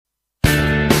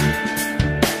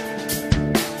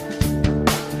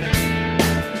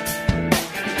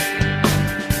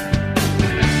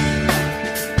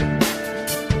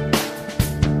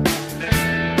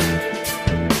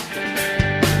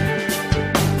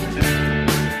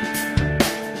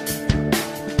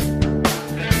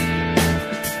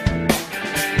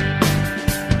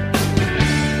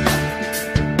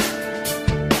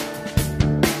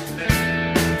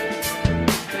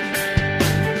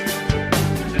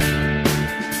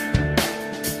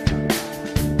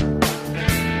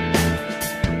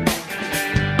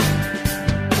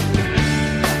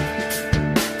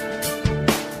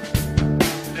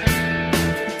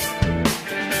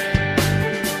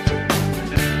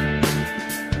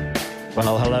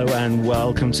Well, hello and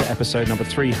welcome to episode number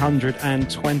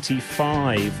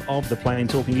 325 of the Plain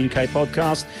Talking UK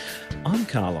podcast. I'm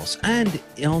Carlos, and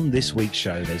on this week's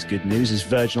show, there's good news as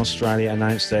Virgin Australia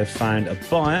announced they've found a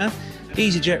buyer.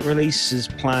 EasyJet releases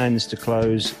plans to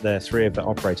close three of their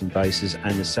operating bases,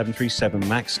 and the 737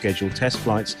 MAX scheduled test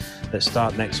flights that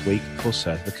start next week for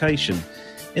certification.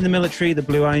 In the military, the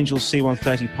Blue Angel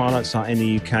C-130 pilots are in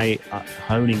the UK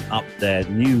honing up their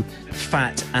new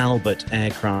Fat Albert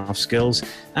aircraft skills,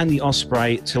 and the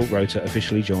Osprey tiltrotor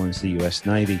officially joins the US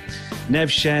Navy. Nev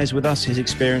shares with us his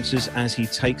experiences as he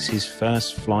takes his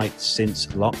first flight since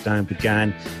lockdown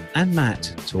began, and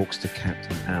Matt talks to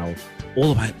Captain Al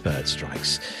all about bird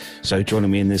strikes. So joining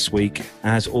me in this week,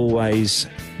 as always,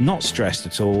 not stressed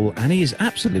at all, and he is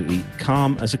absolutely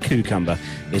calm as a cucumber,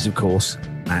 is of course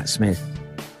Matt Smith.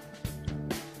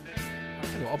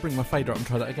 I'll bring my fader up and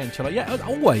try that again, shall I? Yeah,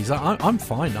 always. I'm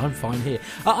fine. I'm fine here.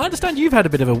 I understand you've had a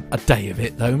bit of a day of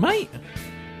it, though, mate.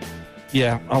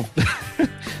 Yeah,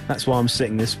 that's why I'm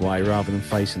sitting this way rather than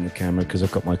facing the camera, because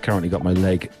I've currently got my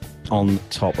leg on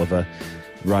top of a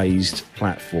raised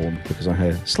platform because I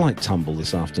had a slight tumble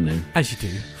this afternoon. As you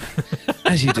do.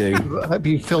 As you do. I hope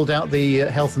you filled out the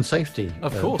health and safety.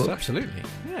 Of course, book. Absolutely.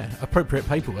 Yeah, appropriate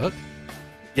paperwork.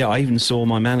 Yeah, I even saw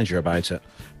my manager about it.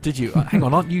 Did you? Hang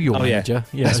on, aren't you your manager?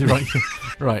 Yeah, right.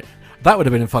 Right. That would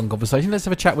have been a fun conversation. Let's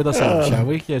have a chat with ourselves, shall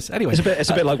we? Yes. Anyway, it's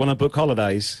a bit like when I book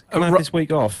holidays. Can I have this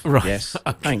week off? Right. Yes.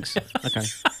 Thanks. Okay.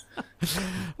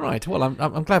 Right. Well,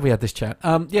 I'm glad we had this chat.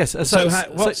 Yes.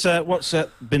 What's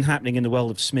been happening in the world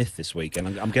of Smith this week?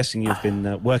 And I'm guessing you've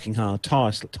been working hard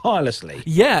tirelessly.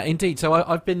 Yeah, indeed. So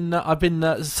I've been.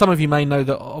 Some of you may know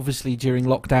that obviously during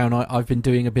lockdown, I've been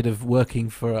doing a bit of working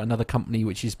for another company,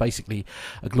 which is basically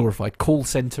a glorified call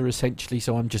centre, essentially.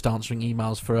 So I'm just answering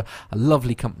emails for a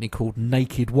lovely company called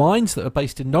Naked Wines that are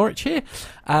based in Norwich here,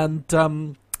 and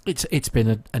It's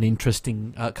been an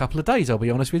interesting couple of days, I'll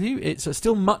be honest with you. It's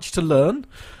still much to learn,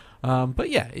 but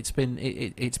yeah, it's been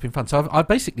fun. So I've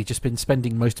basically just been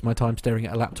spending most of my time staring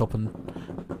at a laptop and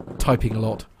typing a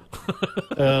lot.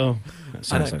 Oh, that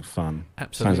sounds like fun.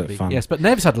 Absolutely, sounds like fun. Yes. But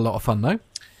Nev's had a lot of fun though.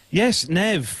 Yes,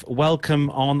 Nev,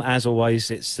 welcome on as always.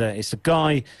 It's the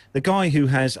guy who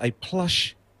has a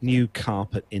plush new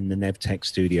carpet in the Nev Tech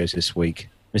Studios this week,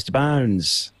 Mr.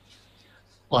 Bounds.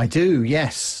 I do,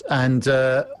 yes. And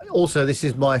also, this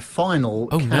is my final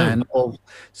can of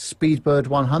Speedbird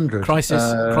 100.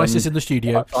 Crisis in the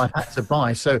studio. I've had to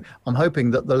buy. So I'm hoping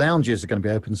that the lounges are going to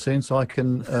be open soon so I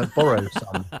can borrow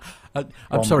some.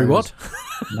 I'm sorry, what?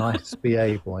 Nice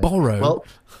BA boys. Borrow? Well,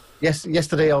 yes.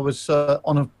 Yesterday I was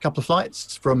on a couple of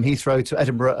flights from Heathrow to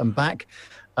Edinburgh and back.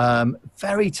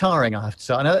 Very tiring, I have to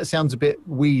say. I know that sounds a bit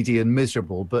weedy and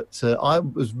miserable, but I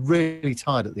was really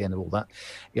tired at the end of all that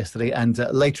yesterday. And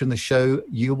later in the show,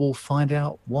 you will find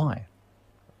out why.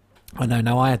 I know.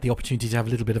 Now, I had the opportunity to have a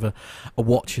little bit of a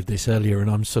watch of this earlier, and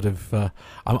I'm sort of...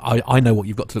 I know what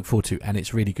you've got to look forward to, and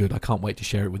it's really good. I can't wait to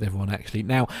share it with everyone, actually.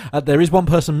 Now, there is one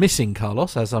person missing,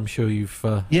 Carlos, as I'm sure you've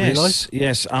realised.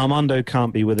 Yes, Armando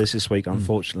can't be with us this week,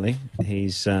 unfortunately.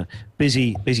 He's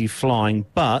busy flying,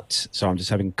 but... So I'm just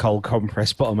having cold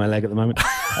compress put on my leg at the moment.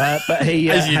 But he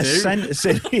has sent us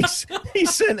in... He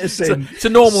sent us in... It's a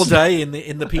normal day in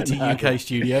the PT UK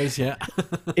studios, yeah.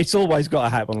 It's always got to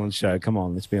happen on the show. Come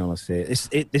on, let's be honest here.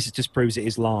 This just proves it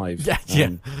is live.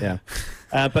 Yeah.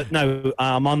 But no,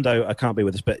 Armando can't be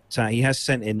with us, but he has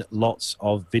sent in lots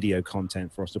of video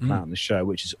content for us to play on the show,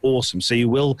 which is awesome. So you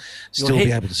will still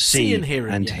be able to see and hear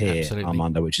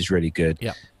Armando, which is really good.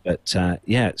 Yeah. But so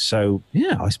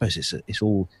I suppose it's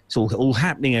all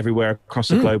happening everywhere across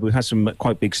the globe. We've had some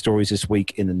quite big stories this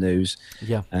week in the news.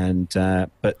 Yeah. And I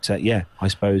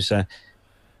suppose.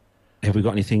 Have we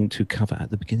got anything to cover at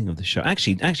the beginning of the show?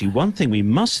 Actually, one thing we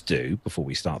must do before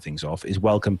we start things off is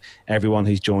welcome everyone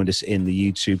who's joined us in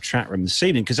the YouTube chat room this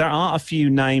evening, because there are a few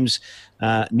names,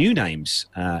 new names,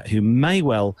 who may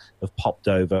well have popped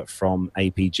over from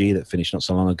APG that finished not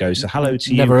so long ago. So hello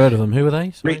to you. Never heard of them. Who are they?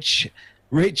 Sorry.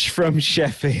 Rich from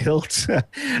Sheffield.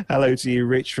 Hello to you,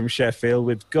 Rich from Sheffield.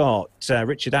 We've got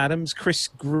Richard Adams, Chris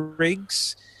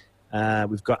Griggs.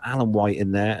 We've got Alan White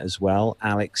in there as well.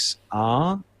 Alex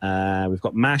R. We've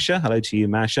got Masha. Hello to you,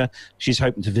 Masha. She's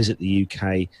hoping to visit the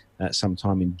UK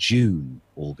sometime in June,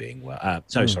 all being well.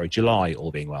 July,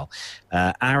 all being well.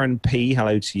 Aaron P.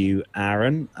 Hello to you,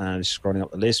 Aaron. Just scrolling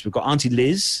up the list. We've got Auntie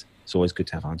Liz. It's always good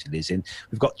to have Auntie Liz in.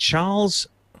 We've got Charles.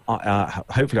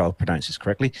 Hopefully I'll pronounce this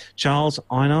correctly. Charles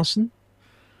Einarsson.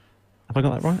 Have I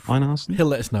got that right? Einarsson? He'll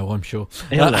let us know, I'm sure.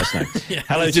 He'll let us know. Yeah,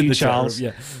 hello to you, Charles.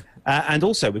 And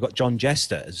also, we've got John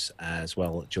Jester as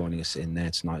well joining us in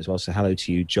there tonight as well. So hello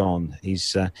to you, John.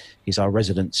 He's our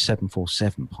resident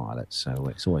 747 pilot. So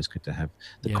it's always good to have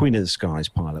the Queen of the Skies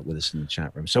pilot with us in the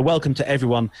chat room. So welcome to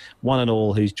everyone, one and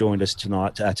all, who's joined us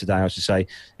today, I should say.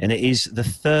 And it is the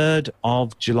 3rd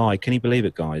of July. Can you believe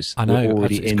it, guys? I know. We're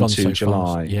already into so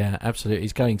July. Fast. Yeah, absolutely.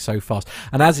 It's going so fast.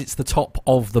 And as it's the top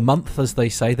of the month, as they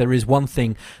say, there is one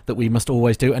thing that we must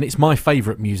always do. And it's my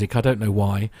favourite music. I don't know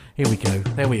why. Here we go.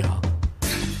 There we are.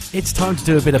 It's time to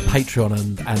do a bit of Patreon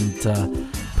and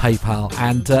PayPal.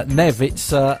 And Nev, it's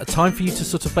time for you to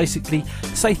sort of basically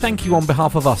say thank you on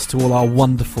behalf of us to all our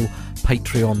wonderful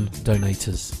Patreon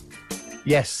donators.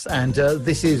 Yes, and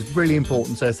this is really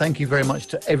important. So thank you very much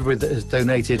to everybody that has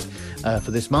donated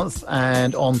for this month.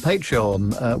 And on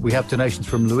Patreon, we have donations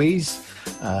from Louise,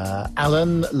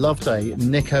 Alan Loveday,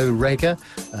 Nico Reger,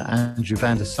 Andrew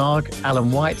van der Sarg,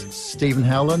 Alan White, Stephen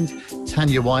Howland,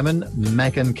 Tanya Wyman,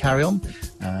 Megan Carrion,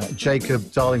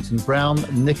 Jacob Darlington Brown,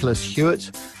 Nicholas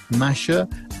Hewitt, Masha,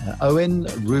 Owen,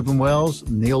 Ruben Wells,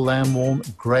 Neil Lamborn,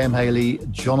 Graham Haley,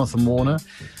 Jonathan Warner,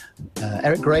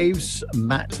 Eric Graves,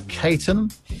 Matt Caton,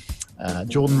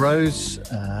 Jordan Rose,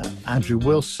 Andrew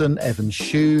Wilson, Evan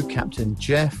Shue, Captain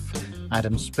Jeff,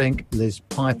 Adam Spink, Liz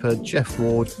Piper, Jeff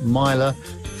Ward, Myla,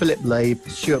 Philip Labe,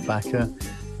 Stuart Backer,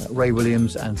 Ray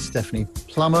Williams and Stephanie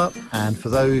Plummer. And for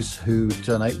those who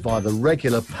donate via the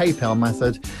regular PayPal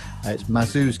method, it's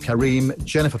Mazuz Karim,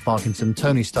 Jennifer Parkinson,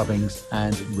 Tony Stubbings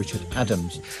and Richard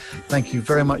Adams. Thank you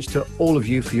very much to all of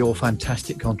you for your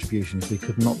fantastic contributions. We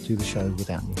could not do the show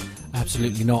without you.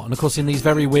 Absolutely not. And of course, in these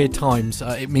very weird times,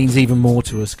 it means even more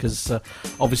to us because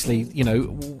obviously, you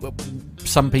know,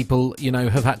 some people, you know,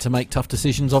 have had to make tough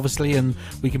decisions, obviously, and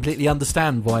we completely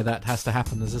understand why that has to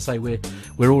happen. As I say,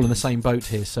 we're all in the same boat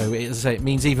here. So, as I say, it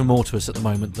means even more to us at the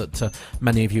moment that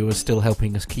many of you are still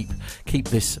helping us keep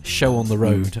this show on the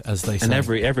road, as they say. And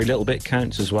every little bit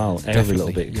counts as well. Definitely. Every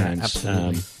little bit counts,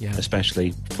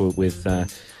 especially with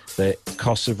the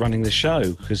costs of running the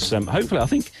show. Because hopefully, I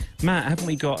think, Matt, haven't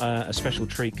we got a special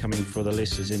treat coming for the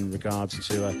listeners in regards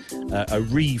to a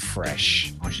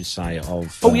refresh, I should say,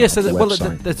 of yes, of the well,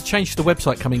 website? there's a change to the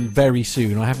website coming very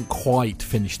soon. I haven't quite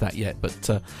finished that yet,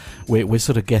 but we're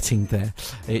sort of getting there.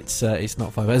 It's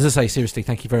not far. As I say, seriously,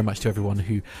 thank you very much to everyone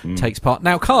who takes part.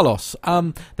 Now, Carlos,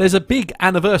 there's a big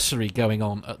anniversary going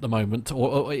on at the moment,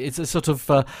 or it's a sort of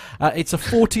it's a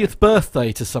 40th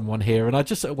birthday to someone here, and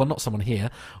not someone here,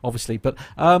 obviously, but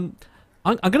I'm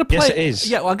going to play. Yes, it is.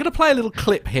 Yeah, well, I'm going to play a little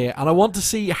clip here, and I want to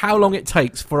see how long it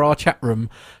takes for our chat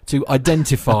room to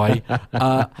identify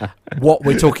what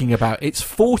we're talking about. It's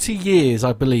 40 years,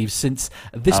 I believe, since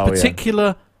this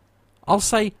particular, I'll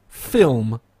say,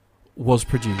 film was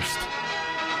produced.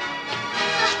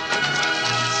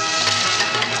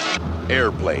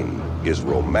 Airplane is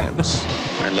romance.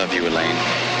 I love you, Elaine.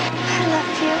 I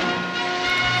love you.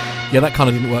 Yeah, that kind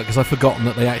of didn't work because I've forgotten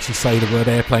that they actually say the word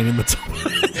airplane in the top.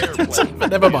 But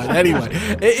never mind. Anyway,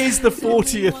 it is the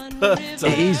 40th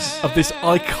birthday of this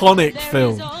iconic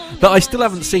film that I still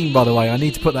haven't seen, by the way. I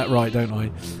need to put that right, don't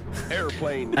I?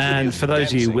 Airplane. And for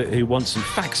those of you who want some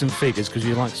facts and figures, because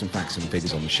you like some facts and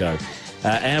figures on the show,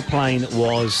 Airplane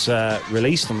was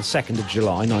released on the 2nd of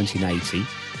July, 1980.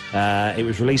 It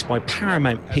was released by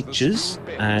Paramount Pictures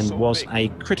and was a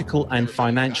critical and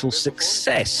financial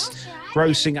success,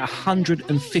 grossing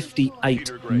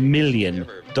 $158 million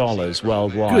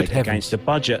worldwide against a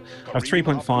budget of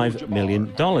 $3.5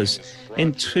 million.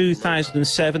 In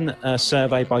 2007, a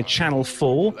survey by Channel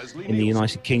 4 in the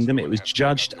United Kingdom, it was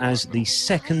judged as the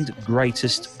second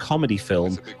greatest comedy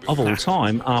film of all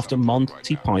time after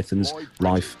Monty Python's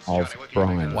Life of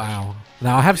Brian. Wow.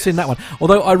 Now, I have seen that one.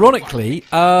 Although, ironically,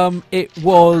 it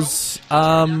was...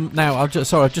 I've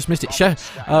just missed it. Here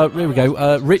we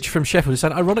go. Rich from Sheffield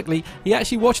said, ironically, he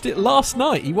actually watched it last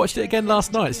night. He watched it again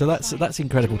last night. So that's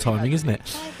incredible timing, isn't it?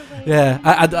 Yeah.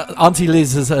 And Auntie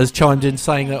Liz has chimed in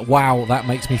saying that, wow, that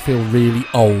makes me feel really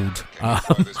old.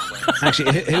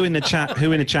 Actually, who in the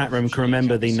chat room can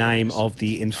remember the name of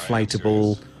the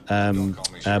inflatable...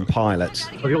 pilot.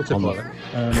 Autopilot.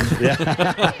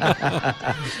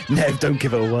 Nev, don't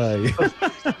give it away.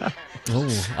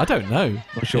 I don't know.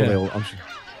 I'm sure they'll.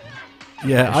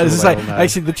 Yeah, as I say,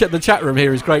 actually, the chat room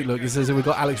here is great. Look, it says we've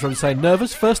got Alex Run saying,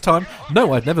 nervous? First time?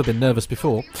 No, I've never been nervous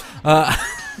before.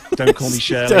 Don't call me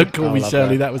Shirley. Don't call me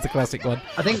Shirley. That was the classic one.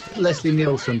 I think Leslie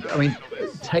Nielsen,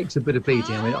 takes a bit of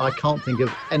beating. I can't think of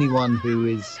anyone who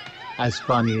is as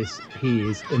funny as he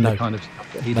is in No. the kind of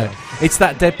stuff that he No, does. it's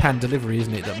that deadpan delivery,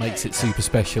 isn't it, that makes it super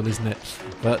special, isn't it?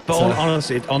 But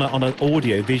honestly, on an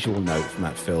audio visual note from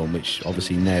that film, which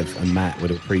obviously Nev and Matt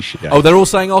would appreciate. oh, they're all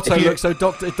saying Otto. If you- Look, so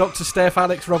Dr. Steph,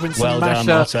 Alex Robinson, Well done,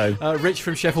 Masha, Otto. Rich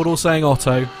from Sheffield, all saying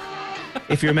Otto.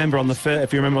 If you remember on the film,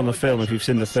 if you've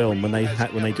seen the film, when they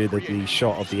do the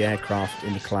shot of the aircraft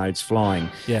in the clouds flying,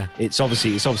 Yeah. it's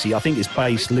obviously I think it's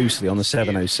based loosely on the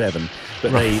 707,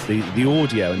 but Right. the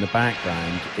audio in the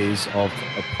background is of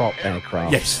a prop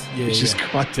aircraft. Yes, yeah, which is yeah.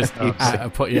 quite Just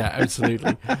amusing. yeah,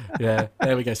 absolutely. Yeah,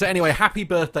 there we go. So anyway, happy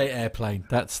birthday, Airplane.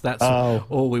 That's Oh.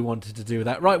 all we wanted to do with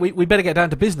that. Right, we better get down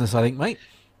to business, I think, mate.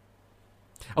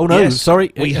 Oh no, Yes,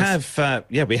 sorry. We Yes.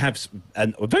 have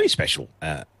a very special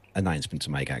announcement to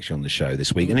make actually on the show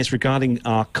this week, and it's regarding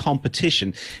our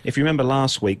competition. If you remember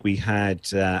last week, we had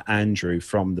Andrew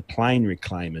from the Plane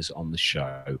Reclaimers on the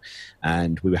show,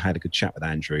 and we had a good chat with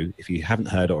Andrew. If you haven't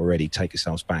heard it already, take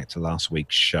yourselves back to last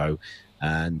week's show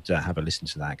and have a listen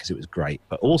to that, because it was great.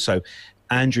 But also,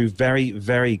 Andrew very,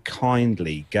 very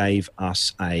kindly gave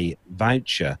us a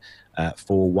voucher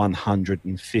for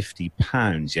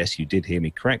 £150. Yes, you did hear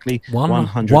me correctly.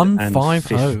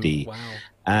 150. Wow.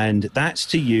 And that's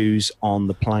to use on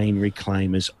the Plane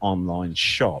Reclaimers online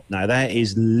shop. Now, there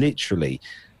is literally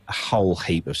a whole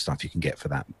heap of stuff you can get for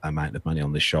that amount of money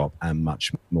on the shop and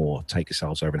much more. Take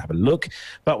yourselves over and have a look.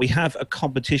 But we have a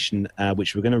competition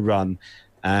which we're going to run,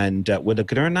 and we're going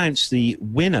to announce the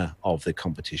winner of the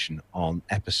competition on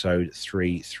episode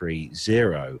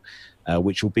 330,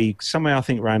 which will be somewhere, I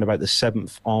think, around about the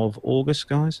 7th of August,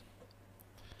 guys.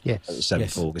 Yes. 7th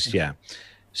Yes. of August, yeah.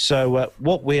 So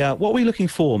what are we looking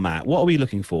for, Matt? What are we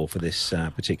looking for this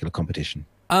particular competition?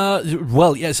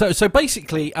 Well, yeah. So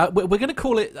basically, we're going to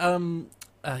call it.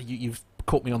 You've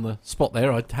caught me on the spot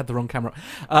there. I had the wrong camera.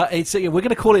 We're going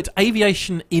to call it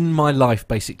Aviation in My Life,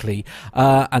 basically.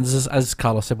 And as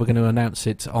Carlos said, we're going to announce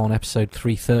it on episode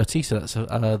 330. So that's the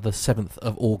 7th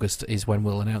of August is when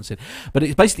we'll announce it. But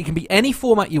it basically can be any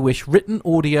format you wish: written,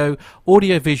 audio,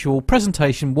 visual,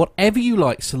 presentation, whatever you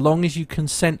like, so long as you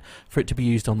consent for it to be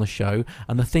used on the show.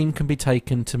 And the theme can be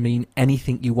taken to mean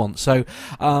anything you want. So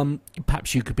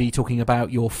perhaps you could be talking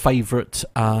about your favourite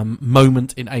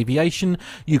moment in aviation.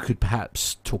 You could perhaps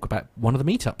talk about one of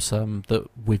the meetups that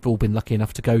we've all been lucky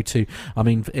enough to go to. I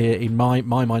mean, in my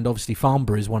mind, obviously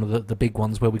Farnborough is one of the big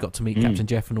ones where we got to meet Captain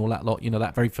Jeff and all that lot. You know,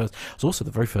 that very first. It was also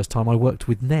the very first time I worked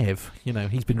with Nev. You know,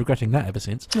 he's been regretting that ever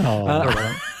since. So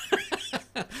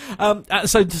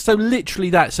literally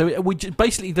that. So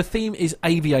basically the theme is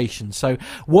aviation. So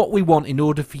what we want in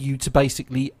order for you to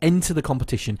basically enter the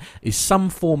competition is some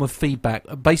form of feedback,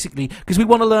 basically, because we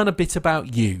want to learn a bit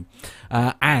about you.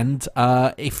 And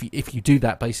if you do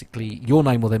that, basically your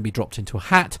name will then be dropped into a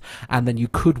hat, and then you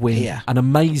could win an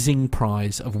amazing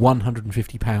prize of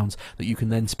 £150 that you can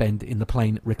then spend in the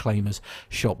Plane Reclaimers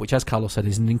shop, which, as Carlos said,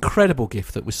 is an incredible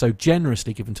gift that was so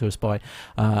generously given to us by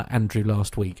Andrew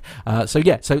last week. So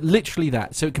literally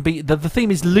that. So it can be the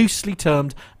theme is loosely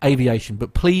termed aviation,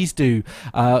 but please do,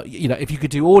 if you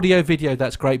could do audio, video,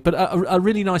 that's great. But a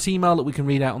really nice email that we can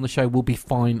read out on the show will be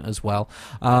fine as well.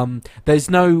 There's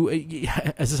no,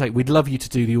 as I say, we'd love you to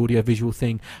do the audio visual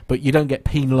thing, but you don't get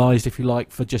penalised, if you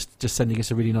like, for just sending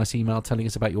us a really nice email telling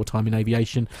us about your time in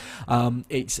aviation.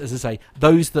 It's, as I say,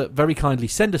 those that very kindly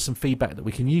send us some feedback that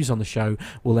we can use on the show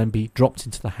will then be dropped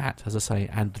into the hat, as I say,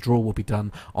 and the draw will be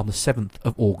done on the 7th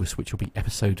of August, which will be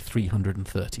episode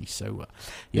 330. So,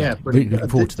 really looking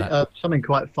forward to that. Something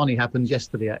quite funny happened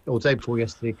yesterday, or day before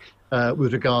yesterday,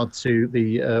 with regard to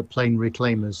the Plane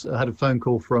Reclaimers. I had a phone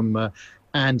call from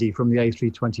Andy from the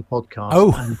A320 podcast.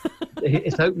 Oh. And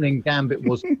his opening gambit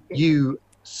was, you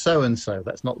so-and-so.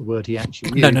 That's not the word he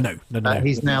actually No. used.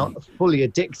 He's now fully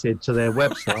addicted to their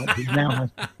website. He now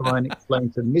has to try and explain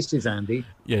to Mrs. Andy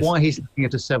why he's looking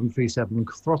at a 737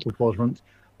 throttle quadrant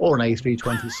or an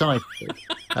A320 side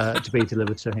to be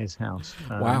delivered to his house.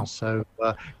 Wow. So,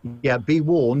 be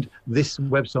warned, this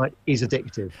website is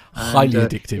addictive. Highly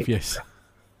addictive, yes.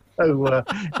 So,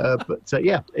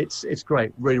 it's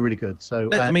great, really, really good. So,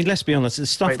 let's be honest. The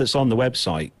stuff that's on the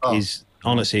website is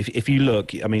honestly, if you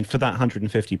look, I mean, for that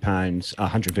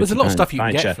 £150, there's a lot of stuff you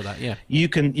can voucher, get for that. Yeah, you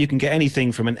can get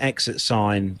anything from an exit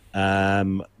sign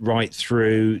right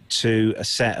through to a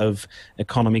set of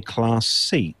economy class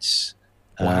seats.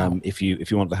 If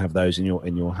you want to have those in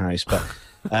your house, but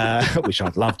which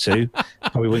I'd love to,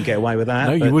 probably wouldn't get away with that.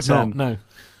 No, you would not. No.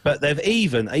 But they've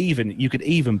even you could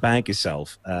even bag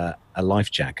yourself a life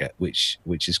jacket, which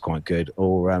is quite good.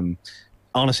 Or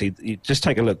honestly, just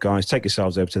take a look, guys. Take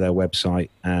yourselves over to their website.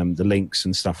 The links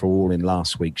and stuff are all in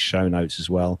last week's show notes as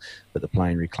well, at the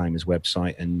Plane Reclaimers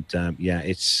website. And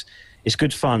it's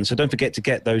good fun. So don't forget to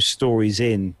get those stories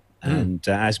in. And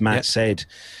as Matt said,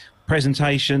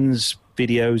 presentations,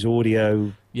 videos,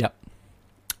 audio. Yep.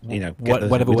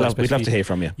 Whatever we'd love to hear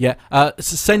from you. Yeah. So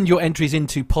send your entries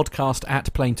into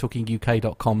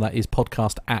podcast@planetalkinguk.com. That is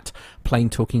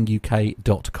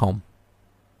podcast@planetalkinguk.com.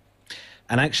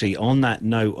 And actually, on that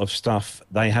note of stuff,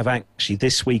 they have actually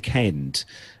this weekend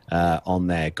on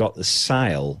there got the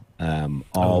sale of.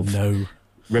 Oh, no.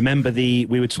 Remember we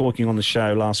were talking on the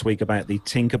show last week about the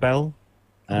Tinkerbell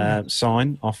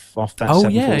sign off that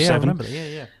 747? Yeah, I remember that.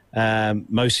 Yeah.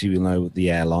 Most of you will know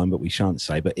the airline, but we shan't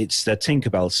say. But it's the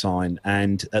Tinkerbell sign,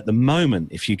 and at the moment,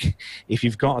 if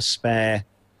you've got a spare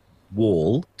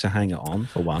wall to hang it on,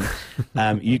 for one,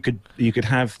 you could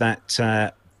have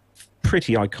that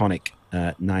pretty iconic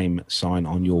name sign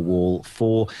on your wall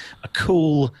for a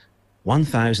cool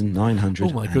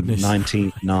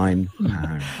 £1,999.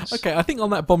 Okay, I think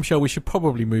on that bombshell we should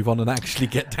probably move on and actually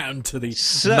get down to the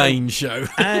main show.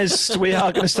 As we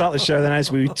are going to start the show then,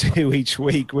 as we do each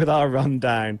week, with our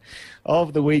rundown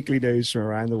of the weekly news from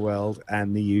around the world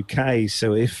and the UK.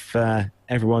 So if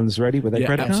everyone's ready with their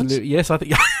credit cards? Absolutely. Yes, I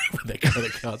think with their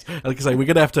credit cards. Like I say, we're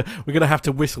going to have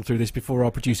to whistle through this before our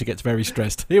producer gets very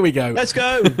stressed. Here we go. Let's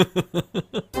go.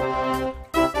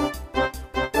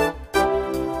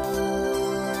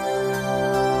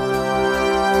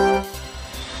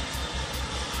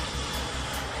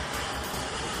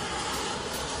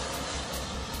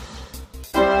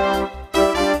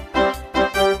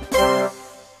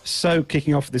 So,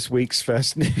 kicking off this week's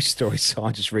first news story, so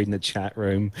I'm just reading the chat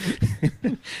room.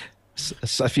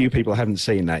 A few people haven't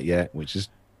seen that yet, which is a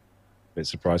bit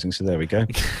surprising, so there we go.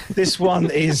 This one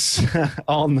is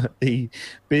on the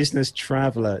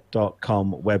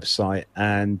businesstraveller.com website,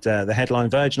 and the headline,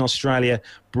 Virgin Australia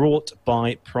brought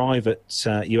by private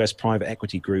US private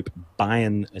equity group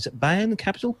Bain. Is it Bain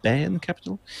Capital? Bain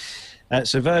Capital?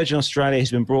 So Virgin Australia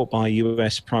has been brought by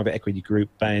US private equity group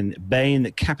Bain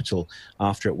Capital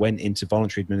after it went into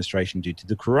voluntary administration due to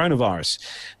the coronavirus.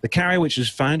 The carrier, which was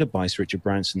founded by Sir Richard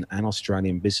Branson and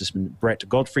Australian businessman Brett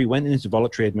Godfrey, went into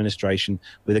voluntary administration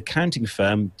with accounting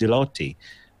firm Deloitte,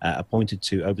 appointed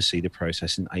to oversee the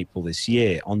process in April this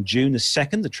year. On June the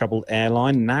 2nd, the troubled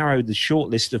airline narrowed the short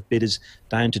list of bidders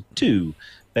down to two,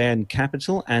 Bain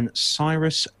Capital and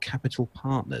Cyrus Capital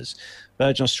Partners.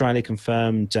 Virgin Australia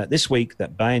confirmed this week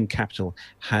that Bain Capital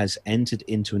has entered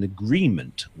into an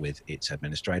agreement with its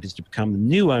administrators to become the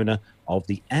new owner of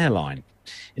the airline,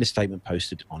 in a statement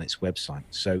posted on its website.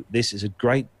 So this is a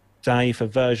great day for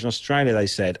Virgin Australia, they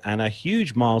said, and a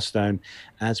huge milestone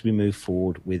as we move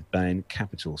forward with Bain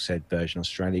Capital, said Virgin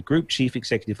Australia Group Chief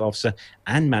Executive Officer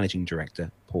and Managing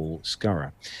Director Paul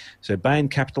Scurra. So Bain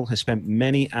Capital has spent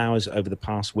many hours over the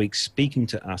past week speaking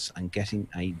to us and getting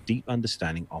a deep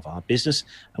understanding of our business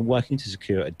and working to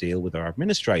secure a deal with our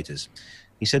administrators.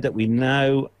 He said that we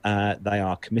know they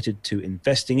are committed to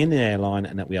investing in the airline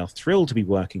and that we are thrilled to be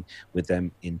working with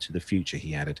them into the future,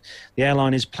 he added. The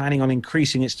airline is planning on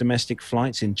increasing its domestic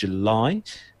flights in July,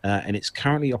 and it's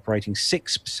currently operating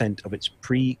 6% of its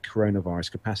pre-coronavirus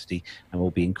capacity and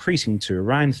will be increasing to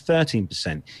around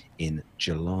 13% in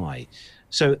July.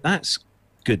 So that's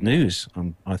good news,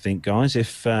 I think, guys.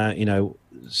 If,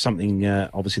 something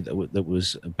obviously that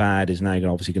was bad is now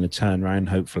obviously going to turn around,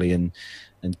 hopefully, and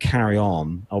carry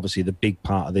on. Obviously, the big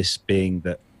part of this being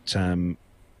that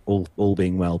all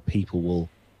being well, people will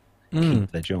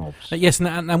keep their jobs. Yes,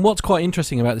 and what's quite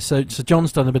interesting about this, so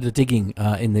John's done a bit of digging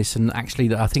in this, and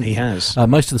actually I think he has.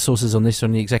 Most of the sources on this are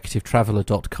on the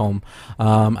executivetraveller.com,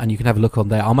 and you can have a look on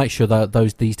there. I'll make sure that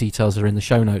these details are in the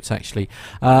show notes, actually.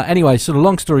 Anyway, sort of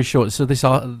long story short, so this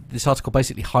article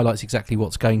basically highlights exactly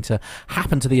what's going to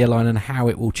happen to the airline and how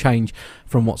it will change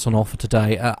from what's on offer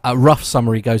today. A rough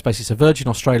summary goes basically, so Virgin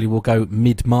Australia will go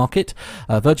mid-market.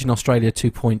 Virgin Australia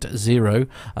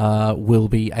 2.0 will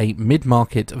be a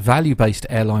mid-market value-based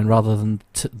airline rather than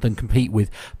compete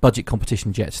with budget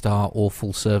competition Jetstar or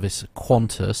full-service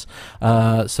Qantas.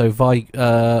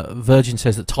 Virgin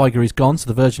says that Tiger is gone, so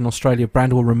the Virgin Australia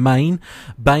brand will remain.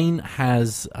 Bain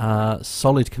has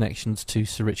solid connections to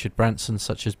Sir Richard Branson,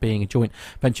 such as being a joint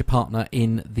venture partner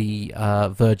in the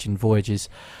Virgin Voyages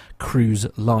cruise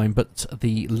line, but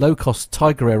the low-cost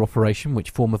Tiger Air operation,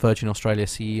 which former Virgin Australia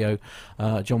CEO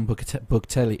John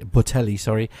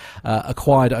Botelli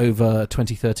acquired over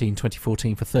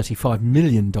 2013-2014 for $35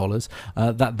 million,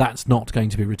 that's not going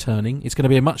to be returning. It's going to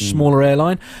be a much smaller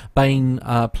airline. Bain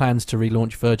plans to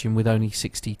relaunch Virgin with only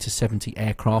 60 to 70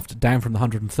 aircraft, down from the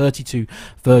 132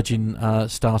 Virgin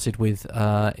started with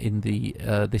in the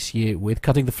this year. With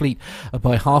cutting the fleet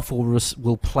by half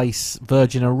will place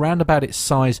Virgin around about its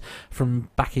size from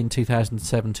back in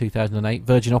 2007, 2008.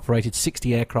 Virgin operated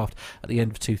 60 aircraft at the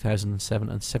end of 2007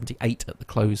 and 78 at the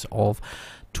close of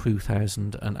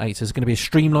 2008. So there's going to be a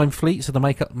streamlined fleet, so the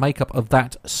makeup of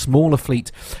that smaller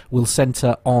fleet will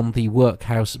centre on the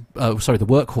workhorse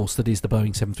that is the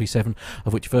Boeing 737,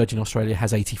 of which Virgin Australia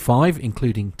has 85,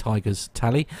 including Tiger's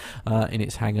tally in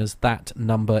its hangars. That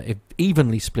number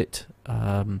evenly split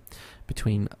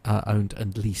between owned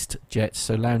and leased jets,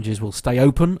 so lounges will stay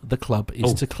open. The club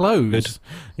is to close. Good.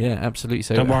 Yeah, absolutely.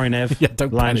 So don't worry, Nev. Yeah,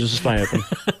 don't lounges will stay open.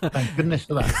 Thank goodness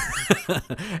for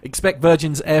that. Expect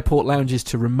Virgin's airport lounges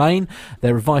to remain.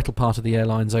 They're a vital part of the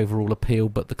airline's overall appeal,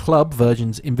 but the club,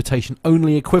 Virgin's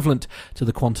invitation-only equivalent to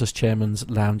the Qantas Chairman's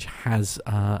Lounge, has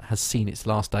seen its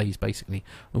last days, basically.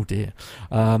 Oh dear.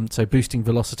 So boosting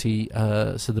velocity.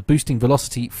 So the boosting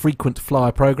velocity frequent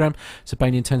flyer program. So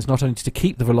Bain intends not only to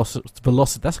keep the velocity.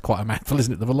 That's quite a mouthful,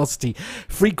 isn't it? The velocity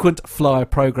frequent flyer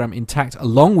program intact,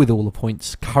 along with all the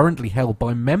points currently held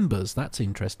by members. That's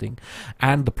interesting,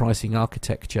 and the pricing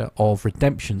architecture of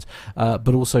redemptions,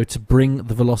 but also to bring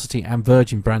the Velocity and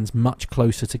Virgin brands much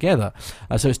closer together.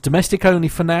 So it's domestic only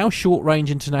for now. Short range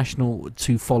international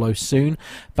to follow soon.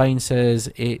 Bain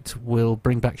says it will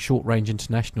bring back short range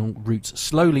international routes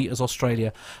slowly as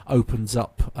Australia opens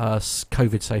up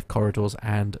COVID safe corridors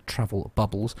and travel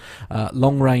bubbles.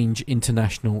 Long range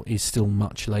international is still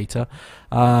much later.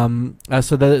 So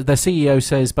their CEO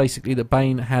says basically that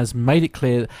Bain has made it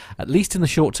clear, at least in the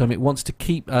short term, it wants to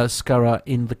keep Scurra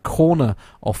in the corner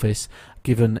office,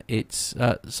 given its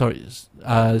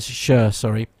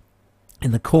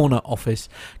in the corner office,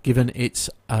 given its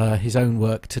his own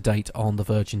work to date on the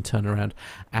Virgin turnaround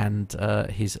and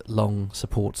his long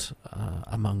support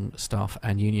among staff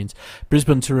and unions.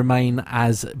 Brisbane to remain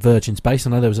as Virgin's base. I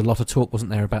know there was a lot of talk,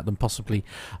 wasn't there, about them possibly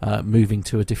moving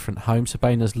to a different home. So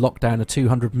Bain has locked down a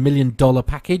 $200 million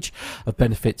package of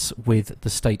benefits with the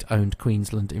state-owned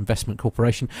Queensland Investment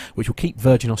Corporation, which will keep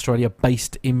Virgin Australia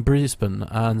based in Brisbane.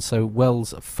 And so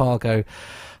Wells Fargo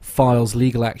files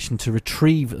legal action to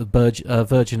retrieve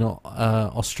Virgin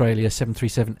Australia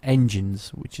 737 engines,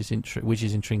 which is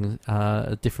entering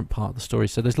a different part of the story.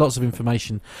 So there's lots of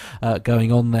information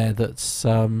going on there. That's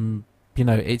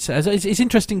it's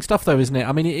interesting stuff, though, isn't it?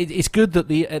 I mean, it's good that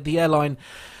the airline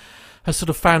has sort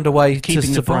of found a way to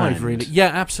survive, really. Yeah,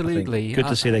 absolutely. Good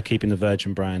to see they're keeping the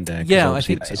Virgin brand there. Yeah, I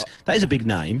think that is a big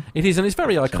name. It is, and it's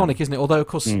very iconic, isn't it? Although, of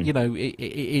course, it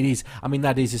is. I mean,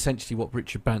 that is essentially what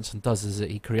Richard Branson does: is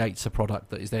that he creates a product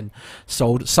that is then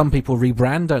sold. Some people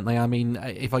rebrand, don't they? I mean,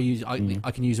 if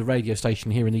I can use a radio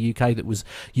station here in the UK that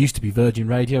used to be Virgin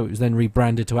Radio. It was then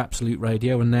rebranded to Absolute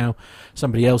Radio, and now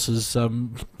somebody else has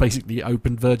basically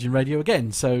opened Virgin Radio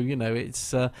again. So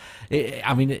it's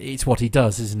it's what he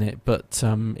does, isn't it? But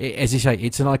as you say,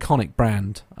 it's an iconic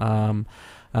brand, not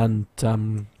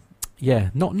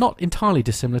entirely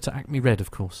dissimilar to Acme Red, of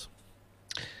course.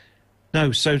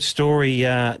 No, so story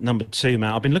number 2,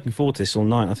 Matt. I've been looking forward to this all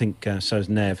night. I think so's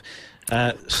Nev.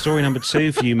 Story number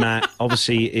 2 for you, Matt,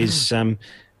 obviously is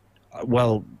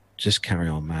just carry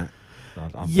on, Matt.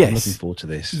 I'm looking forward to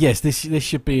this. Yes, this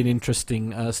should be an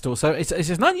interesting story. So it's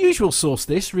an unusual source,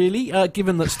 this, really,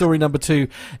 given that story number 2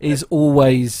 is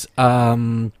always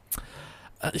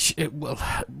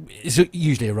it's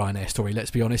usually a Ryanair story, let's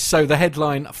be honest. So the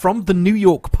headline from the New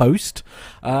York Post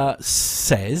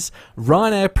says,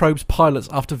 Ryanair probes pilots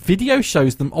after video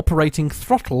shows them operating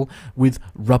throttle with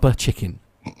rubber chicken.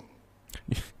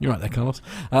 You're right there, Carlos.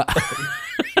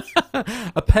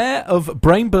 A pair of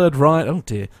Brainbird Ryanair... Oh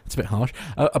dear, that's a bit harsh.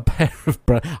 A pair of...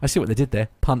 I see what they did there.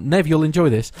 Punt. Nev, you'll enjoy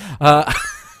this.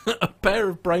 A pair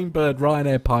of Brainbird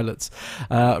Ryanair pilots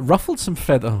ruffled some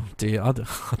feathers. Oh dear, I don't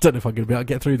know if I'm going to be able to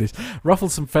get through this.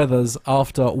 Ruffled some feathers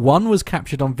after one was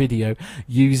captured on video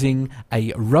using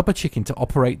a rubber chicken to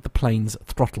operate the plane's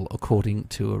throttle, according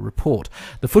to a report.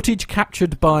 The footage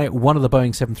captured by one of the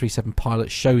Boeing 737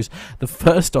 pilots shows the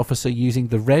first officer using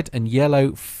the red and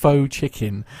yellow faux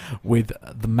chicken with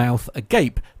the mouth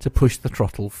agape to push the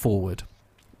throttle forward.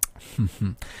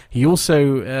 He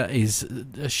also is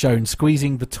shown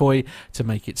squeezing the toy to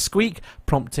make it squeak,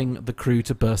 prompting the crew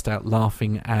to burst out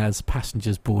laughing as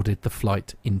passengers boarded the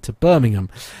flight into Birmingham.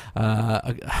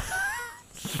 The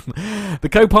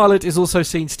co-pilot is also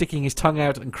seen sticking his tongue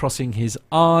out and crossing his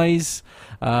eyes,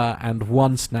 and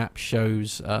one snap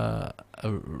shows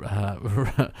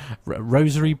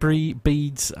rosary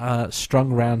beads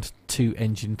strung around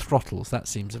two-engine throttles. That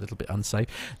seems a little bit unsafe.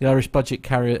 The Irish budget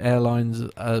carrier airlines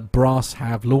brass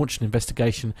have launched an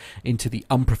investigation into the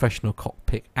unprofessional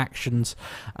cockpit actions.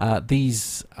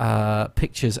 These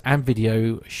pictures and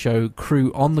video show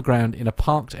crew on the ground in a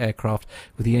parked aircraft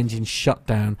with the engine shut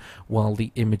down. While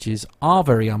the images are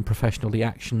very unprofessional, the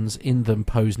actions in them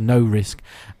pose no risk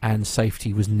and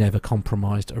safety was never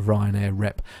compromised, a Ryanair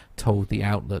rep told the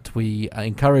outlet. We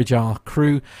encourage our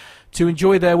crew to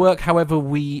enjoy their work, however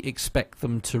we expect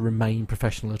them to remain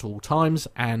professional at all times,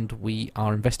 and we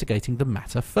are investigating the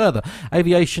matter further.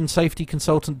 Aviation safety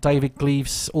consultant David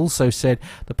Gleaves also said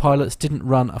the pilots didn't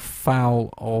run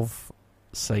afoul of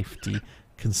safety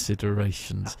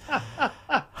considerations.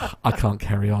 I can't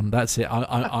carry on. That's it.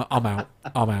 I'm out.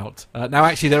 I'm out. Now,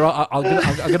 actually, there are. I'm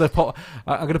going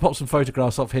to pop some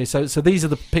photographs off here. So these are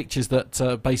the pictures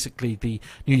that basically the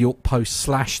New York Post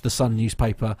 / the Sun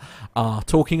newspaper are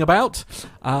talking about.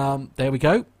 There we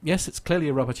go. Yes, it's clearly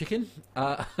a rubber chicken.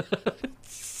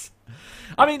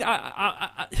 I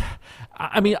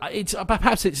mean, it's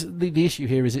perhaps it's the issue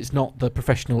here is it's not the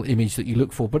professional image that you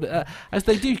look for, but as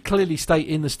they do clearly state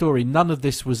in the story, none of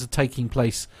this was taking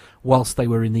place whilst they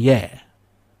were in the air.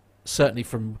 Certainly,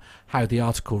 from how the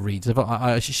article reads,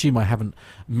 I assume I haven't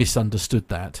misunderstood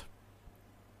that.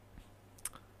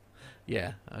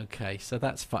 Yeah. Okay. So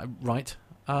that's fine. Right.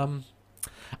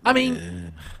 I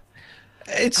mean.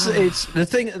 It's the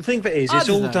thing of it is it's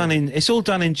all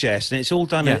done in jest and it's all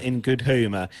done in good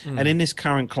humour. And in this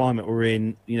current climate we're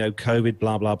in, COVID,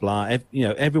 blah blah blah.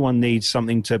 Everyone needs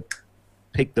something to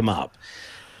pick them up,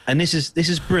 and this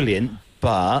is brilliant.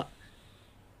 But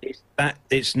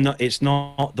it's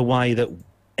not the way that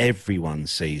everyone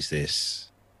sees this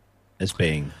as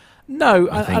being. No,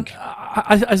 I think.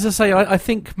 As I say, I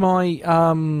think my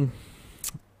I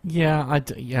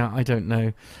don't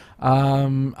know.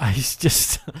 It's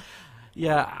just,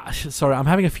 sorry, I'm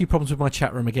having a few problems with my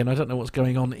chat room again. I don't know what's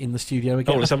going on in the studio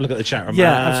again. Oh, let's have a look at the chat room.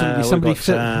 Yeah, absolutely. Somebody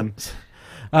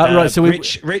right, so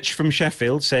Rich from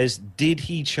Sheffield says, did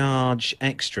he charge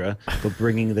extra for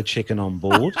bringing the chicken on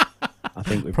board? I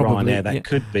think with Ryanair that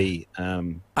could be...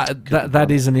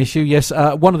 that is an issue, yes.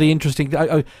 One of the interesting...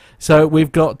 so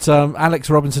we've got Alex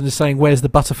Robinson is saying, where's the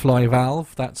butterfly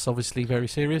valve? That's obviously very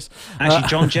serious. Actually,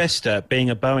 John Jester, being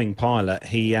a Boeing pilot,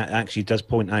 he actually does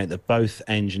point out that both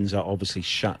engines are obviously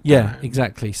shut down. Yeah,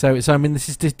 exactly. So I mean, this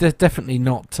is definitely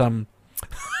not...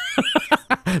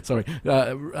 Sorry,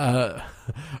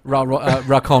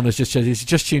 Rakon has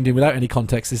just tuned in without any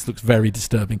context. This looks very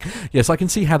disturbing. Yes, I can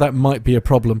see how that might be a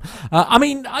problem. I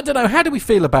mean, I don't know. How do we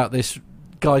feel about this,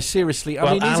 guys? Seriously,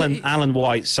 Alan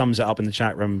White sums it up in the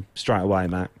chat room straight away,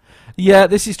 Matt. Yeah,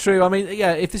 this is true. I mean,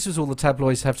 if this was all the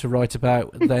tabloids have to write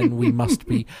about, then we must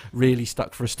be really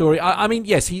stuck for a story. I mean,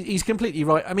 yes, he's completely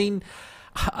right. I mean,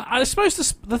 I suppose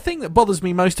the thing that bothers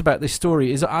me most about this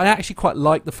story is I actually quite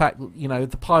like the fact that,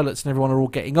 the pilots and everyone are all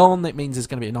getting on. That means there's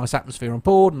going to be a nice atmosphere on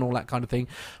board and all that kind of thing.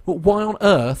 But why on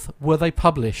earth were they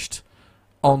published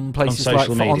on places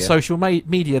on social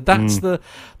media? That's the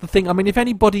thing. I mean, if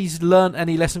anybody's learnt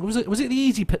any lesson, was it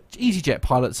the EasyJet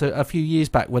pilots a few years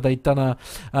back where they'd done an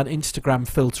Instagram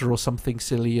filter or something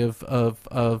silly of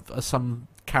some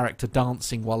character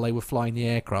dancing while they were flying the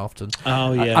aircraft, and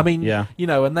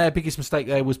and their biggest mistake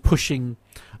there was pushing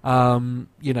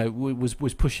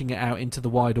was pushing it out into the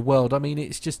wider world. I mean,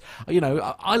 it's just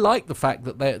I like the fact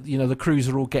that the crews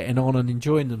are all getting on and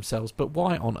enjoying themselves, but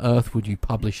why on earth would you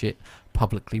publish it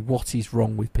publicly? What is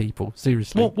wrong with people?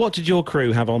 Seriously. What did your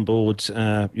crew have on board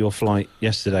your flight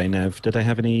yesterday, Nev? Did they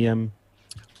have any when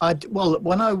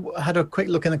I had a quick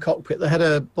look in the cockpit, they had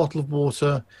a bottle of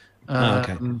water.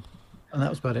 Okay. And that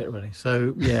was about it, really.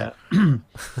 So, yeah. To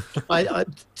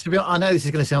be honest, I know this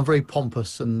is going to sound very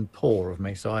pompous and poor of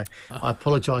me, so I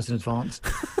apologise in advance.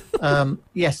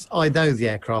 Yes, I know the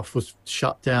aircraft was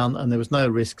shut down and there was no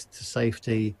risk to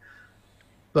safety.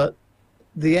 But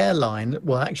the airline,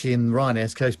 well, actually, in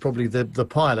Ryanair's case, probably the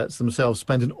pilots themselves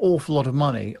spend an awful lot of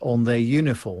money on their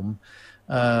uniform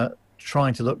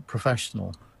trying to look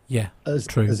professional. Yeah,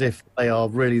 true. As if they are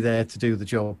really there to do the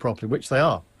job properly, which they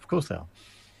are. Of course they are.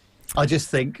 I just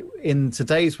think in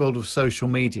today's world of social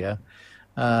media,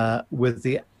 with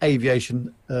the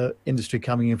aviation industry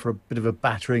coming in for a bit of a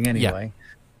battering anyway,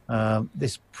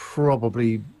 this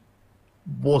probably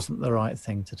wasn't the right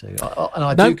thing to do. And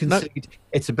I do concede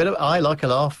it's a bit of, I like a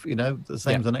laugh, the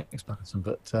same as the next person.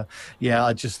 But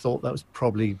I just thought that was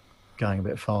probably going a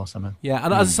bit far somehow. Yeah,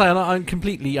 and as I say, I'm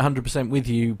completely 100% with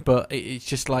you, but it's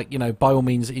just like, by all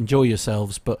means, enjoy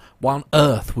yourselves, but why on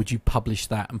earth would you publish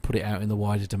that and put it out in the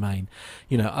wider domain?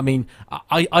 I mean,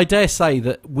 I dare say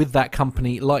that with that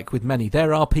company, like with many,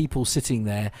 there are people sitting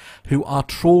there who are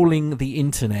trawling the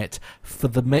internet for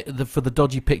the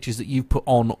dodgy pictures that you've put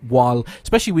on, while,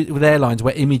 especially with airlines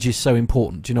where image is so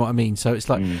important, do you know what I mean? So it's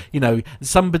like,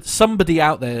 somebody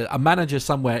out there, a manager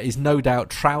somewhere, is no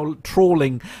doubt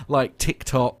trawling like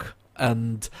TikTok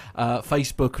and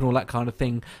Facebook and all that kind of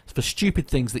thing for stupid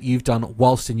things that you've done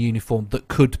whilst in uniform that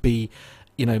could be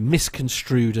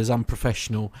misconstrued as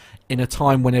unprofessional in a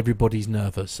time when everybody's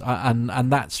nervous,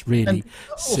 and that's really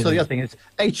also silly. the other thing is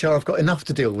HR have got enough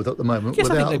to deal with at the moment. Yes,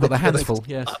 I think they've got their hands full.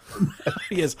 Yes,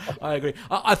 yes, I agree.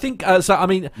 I think so. I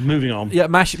mean, moving on. Yeah,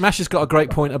 Mash has got a great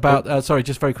point about. Sorry,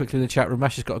 just very quickly in the chat room,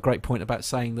 Mash has got a great point about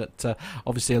saying that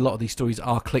obviously a lot of these stories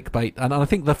are clickbait, and I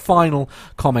think the final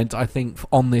comment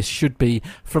on this should be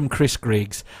from Chris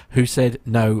Griggs, who said,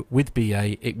 "No, with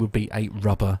BA it would be a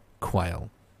rubber quail."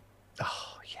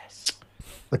 Oh yes,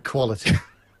 the quality.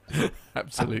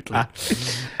 Absolutely.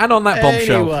 And on that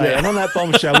bombshell, and on that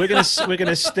bombshell, we're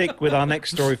gonna stick with our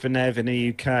next story for Nev in the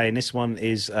UK, and this one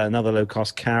is another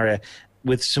low-cost carrier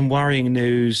with some worrying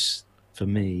news for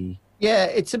me. Yeah,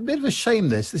 it's a bit of a shame.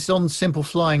 This is on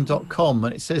simpleflying.com,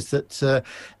 and it says that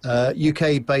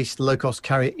UK-based low-cost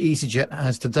carrier EasyJet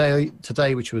has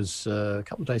today, which was a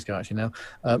couple of days ago actually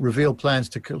now, revealed plans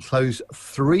to close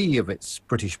 3 of its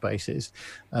British bases,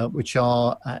 which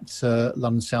are at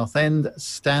London Southend,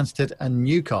 Stansted and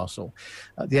Newcastle.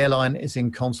 The airline is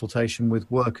in consultation with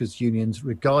workers' unions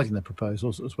regarding the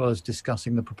proposals, as well as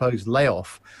discussing the proposed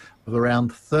layoff of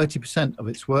around 30% of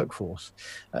its workforce.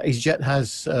 EasyJet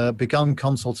has begun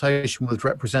consultation with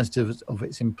representatives of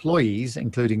its employees,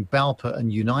 including Balpa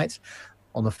and Unite,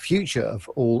 on the future of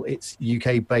all its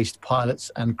UK-based pilots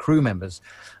and crew members.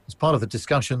 As part of the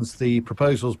discussions, the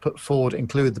proposals put forward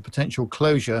include the potential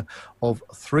closure of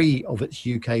 3 of its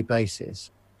UK bases.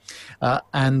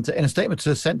 And in a statement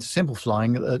sent to Simple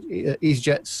Flying,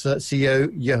 EasyJet's CEO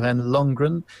Johan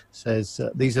Lundgren says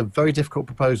these are very difficult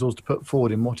proposals to put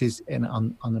forward in what is an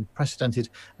unprecedented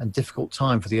and difficult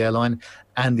time for the airline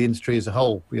and the industry as a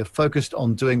whole. We are focused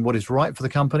on doing what is right for the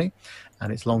company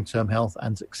and its long-term health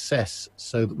and success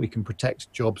so that we can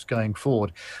protect jobs going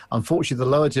forward. Unfortunately, the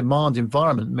lower demand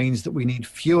environment means that we need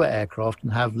fewer aircraft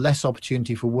and have less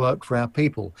opportunity for work for our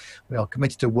people. We are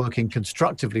committed to working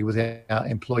constructively with our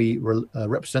employee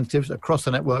representatives across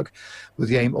the network with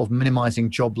the aim of minimising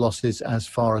job losses as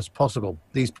far as possible.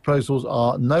 These proposals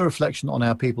are no reflection on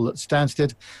our people at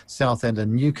Stansted, Southend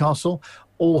and Newcastle.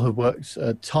 All have worked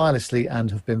tirelessly and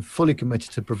have been fully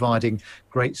committed to providing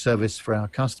great service for our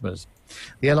customers.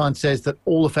 The airline says that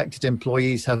all affected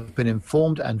employees have been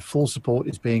informed and full support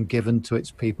is being given to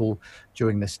its people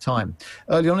during this time.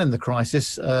 Early on in the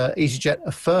crisis, EasyJet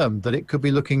affirmed that it could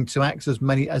be looking to axe as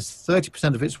many as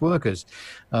 30% of its workers.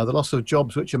 The loss of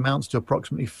jobs, which amounts to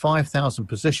approximately 5,000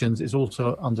 positions, is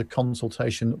also under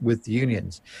consultation with the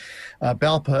unions.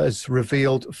 Balpa has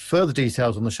revealed further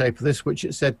details on the shape of this, which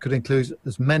it said could include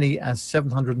as many as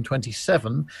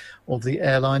 727 of the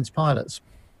airline's pilots.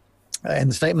 In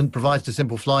the statement provided to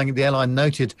Simple Flying, the airline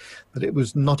noted that it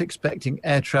was not expecting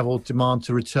air travel demand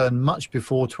to return much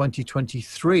before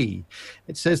 2023.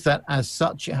 It says that as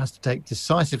such, it has to take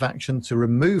decisive action to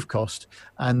remove cost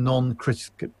and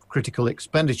non-critical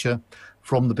expenditure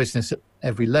from the business at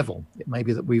every level. It may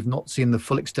be that we've not seen the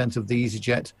full extent of the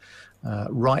EasyJet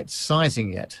right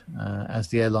sizing yet, as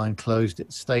the airline closed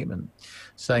its statement,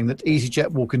 saying that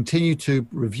EasyJet will continue to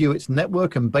review its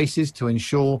network and bases to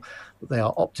ensure that they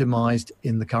are optimized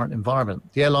in the current environment.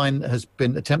 The airline has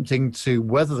been attempting to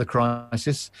weather the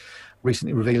crisis,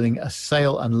 recently revealing a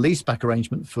sale and leaseback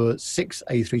arrangement for 6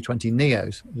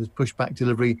 A320neos. It has pushed back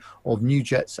delivery of new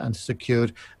jets and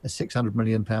secured a £600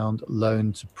 million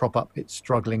loan to prop up its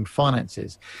struggling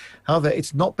finances. However,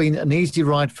 it's not been an easy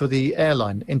ride for the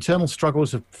airline. Internal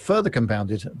struggles have further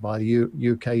compounded by the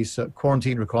UK's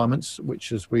quarantine requirements,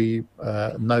 which, as we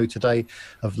know today,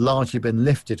 have largely been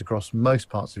lifted across most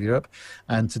parts of Europe.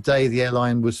 And today, the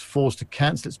airline was forced to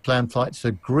cancel its planned flights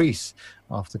to Greece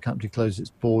after the country closed its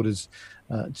borders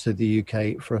to the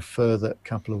UK for a further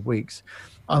couple of weeks.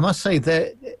 I must say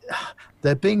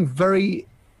they're being very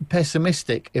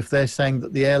pessimistic if they're saying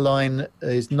that the airline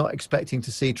is not expecting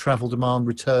to see travel demand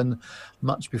return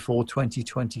much before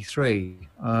 2023.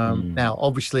 Now,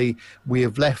 obviously, we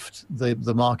have left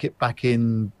the market back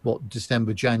in,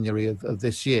 December, January of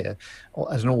this year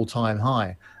as an all-time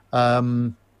high.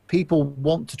 People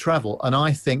want to travel, and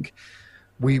I think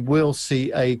we will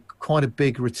see quite a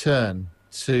big return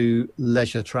to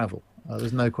leisure travel.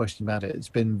 There's no question about it. It's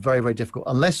been very, very difficult,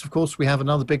 unless, of course, we have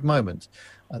another big moment,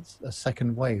 a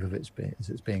second wave of as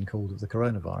it's being called, of the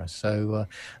coronavirus. So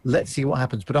let's see what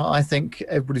happens. But I think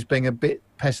everybody's being a bit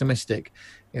pessimistic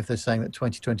if they're saying that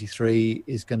 2023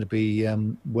 is going to be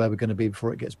where we're going to be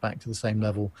before it gets back to the same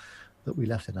level that we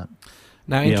left it at.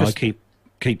 Now, I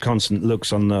keep constant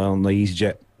looks on the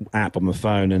EasyJet app on my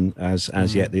phone, and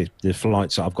as yet the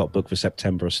flights that I've got booked for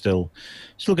September are still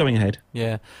going ahead.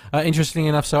 Yeah. Interestingly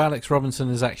enough, so Alex Robinson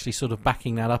is actually sort of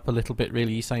backing that up a little bit,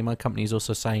 really. He's saying my company is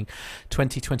also saying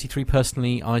 2023.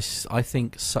 Personally, I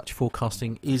think such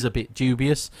forecasting is a bit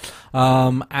dubious.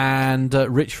 And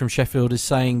Rich from Sheffield is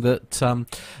saying that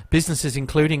businesses,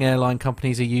 including airline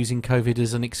companies, are using COVID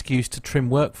as an excuse to trim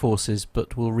workforces,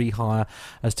 but will rehire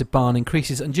as demand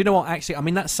increases. And do you know what, actually, I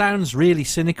mean, that sounds really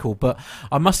cynical, but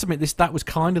I must admit that was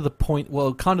kind of the point,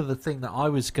 kind of the thing that I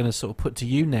was going to sort of put to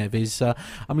you, Nev, is, I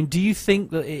mean, do you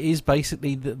think that it is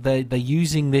basically that they're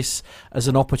using this as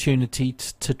an opportunity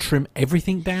to trim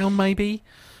everything down, maybe?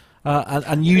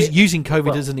 And using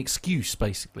COVID as an excuse,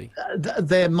 basically?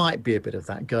 There might be a bit of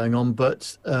that going on,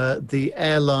 but the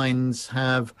airlines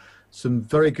have some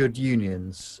very good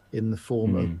unions in the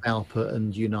form of ALPA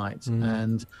and Unite,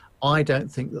 and I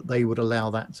don't think that they would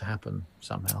allow that to happen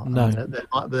somehow. No.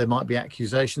 There might be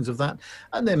accusations of that,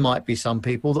 and there might be some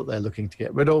people that they're looking to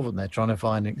get rid of, and they're trying to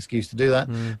find an excuse to do that.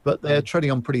 But they're treading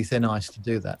on pretty thin ice to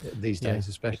do that these days,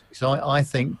 especially. So I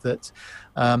think that,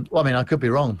 I mean, I could be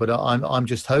wrong, but I'm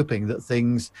just hoping that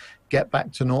things get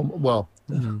back to normal. Well,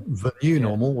 the new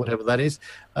normal, whatever that is.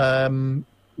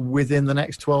 Within the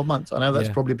next 12 months. I know that's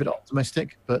probably a bit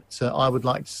optimistic, but I would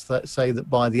like to say that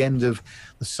by the end of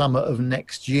the summer of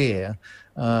next year,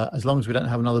 as long as we don't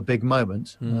have another big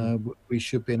moment, we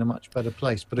should be in a much better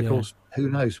place. But of course, who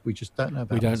knows? We just don't know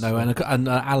about We don't know. And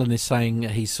Alan is saying,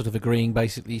 he's sort of agreeing,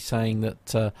 basically saying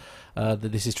that that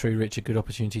this is true, Rich, a good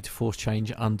opportunity to force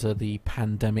change under the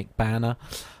pandemic banner.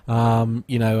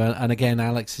 You know, and again,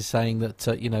 Alex is saying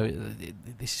that, you know,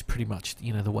 this is pretty much,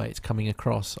 you know, the way it's coming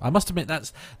across. I must admit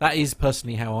that is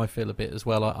personally how I feel a bit as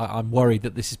well. I'm worried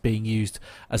that this is being used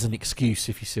as an excuse,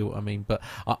 if you see what I mean. But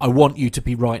I want you to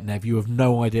be right, Nev. You have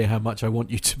no idea how much I want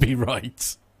you to be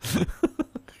right.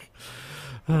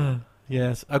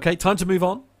 Yes. Okay, time to move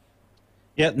on.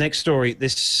 Yeah, next story.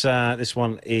 This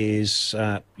one is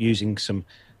using some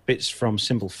bits from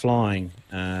Simple Flying,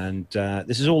 and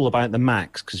this is all about the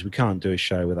MAX, because we can't do a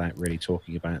show without really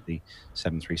talking about the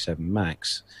 737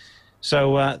 MAX.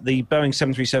 So the Boeing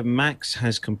 737 MAX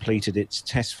has completed its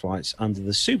test flights under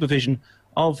the supervision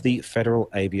of the Federal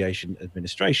Aviation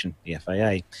Administration, the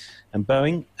FAA, and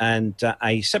Boeing, and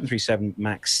a 737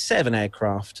 MAX 7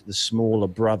 aircraft, the smaller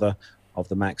brother of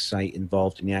the MAX 8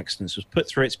 involved in the accidents, was put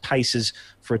through its paces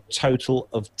for a total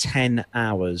of 10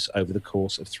 hours over the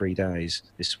course of 3 days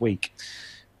this week.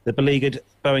 The beleaguered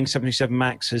Boeing 737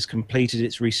 MAX has completed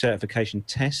its recertification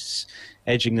tests,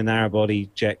 edging the narrow-body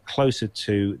jet closer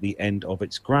to the end of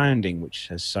its grounding, which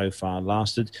has so far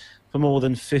lasted for more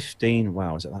than 15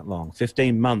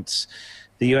 months.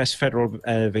 The US Federal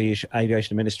Aviation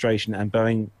Administration and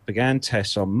Boeing began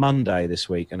tests on Monday this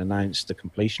week and announced the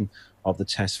completion of the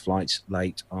test flights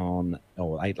late on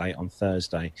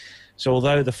Thursday. So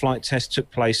although the flight test took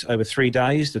place over 3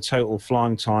 days, the total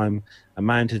flying time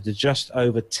amounted to just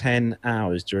over 10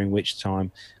 hours, during which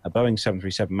time a Boeing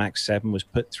 737 MAX 7 was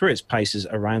put through its paces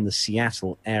around the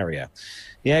Seattle area.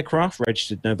 The aircraft,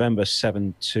 registered November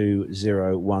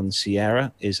 7201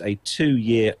 Sierra, is a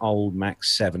 2-year-old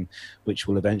MAX 7, which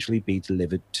will eventually be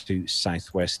delivered to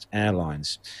Southwest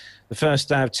Airlines. The first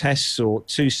day of tests saw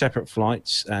 2 separate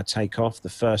flights take off. The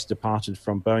first departed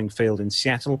from Boeing Field in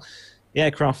Seattle. The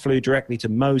aircraft flew directly to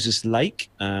Moses Lake,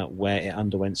 where it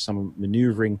underwent some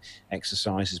maneuvering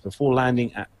exercises before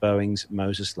landing at Boeing's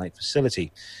Moses Lake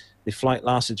facility. The flight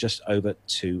lasted just over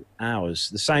 2 hours.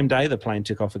 The same day, the plane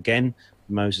took off again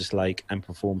from Moses Lake and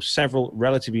performed several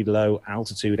relatively low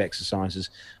altitude exercises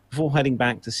before heading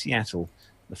back to Seattle.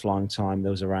 The flying time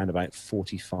there was around about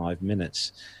 45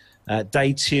 minutes.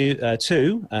 Day two,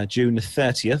 June the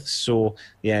 30th, saw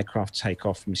the aircraft take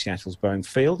off from Seattle's Boeing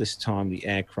Field. This time the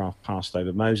aircraft passed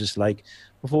over Moses Lake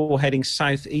before heading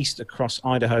southeast across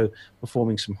Idaho,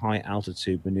 performing some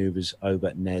high-altitude maneuvers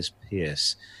over Nez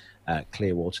Perce,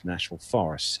 Clearwater National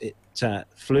Forest. It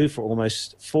flew for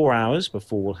almost 4 hours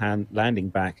before landing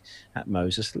back at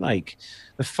Moses Lake.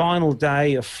 The final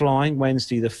day of flying,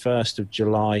 Wednesday the 1st of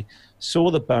July,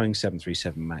 saw the Boeing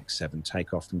 737 MAX 7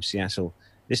 take off from Seattle,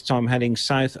 this time heading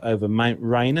south over Mount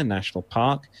Rainier National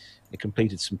Park, It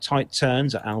completed some tight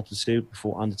turns at altitude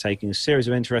before undertaking a series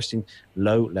of interesting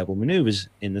low-level maneuvers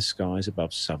in the skies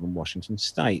above southern Washington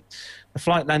state. The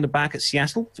flight landed back at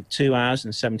Seattle for 2 hours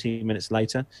and 17 minutes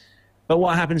later. But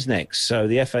what happens next? So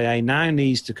the FAA now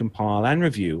needs to compile and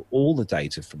review all the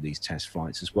data from these test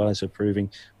flights, as well as approving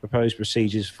proposed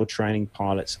procedures for training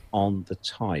pilots on the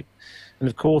type. And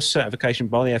of course, certification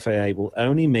by the FAA will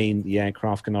only mean the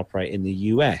aircraft can operate in the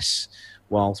US.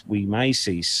 Whilst we may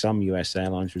see some US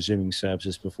airlines resuming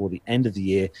services before the end of the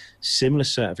year, similar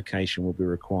certification will be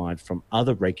required from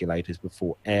other regulators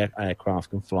before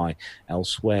aircraft can fly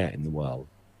elsewhere in the world.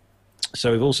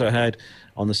 So we've also heard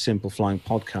on the Simple Flying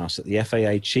podcast that the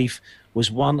FAA chief was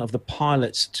one of the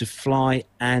pilots to fly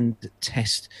and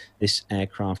test this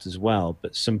aircraft as well.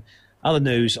 But some other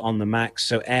news on the MAX.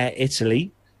 So Air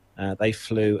Italy, they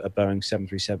flew a Boeing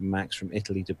 737 MAX from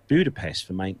Italy to Budapest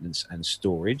for maintenance and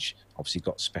storage. Obviously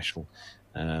got special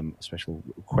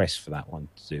request for that one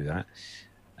to do that.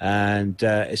 And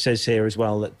it says here as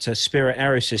well that Spirit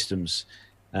AeroSystems,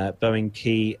 Boeing,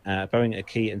 a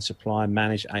key and supplier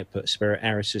managed output. Spirit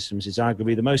AeroSystems is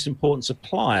arguably the most important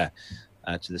supplier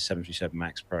to the 737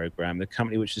 MAX program. The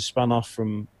company, which was spun off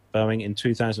from Boeing in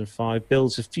 2005,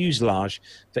 builds a fuselage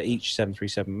for each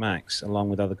 737 MAX, along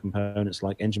with other components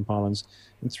like engine pylons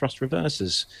and thrust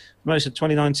reversers. For most of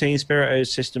 2019, Spirit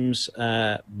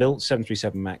AeroSystems built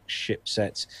 737 MAX ship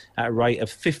sets at a rate of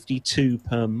 52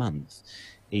 per month,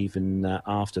 even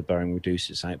after Boeing reduced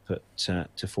its output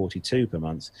to 42 per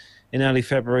month. In early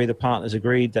February, the partners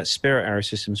agreed that Spirit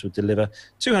AeroSystems would deliver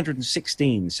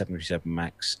 216 737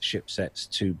 MAX ship sets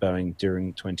to Boeing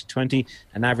during 2020,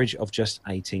 an average of just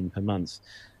 18 per month.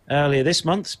 Earlier this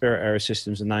month, Spirit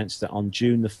AeroSystems announced that on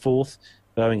June the 4th,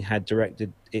 Boeing had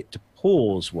directed it to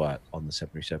pause work on the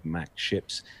 737 MAX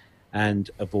ships and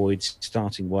avoid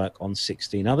starting work on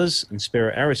 16 others. And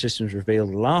Spirit AeroSystems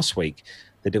revealed last week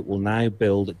that it will now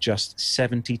build just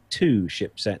 72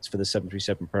 ship sets for the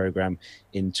 737 program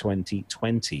in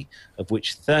 2020, of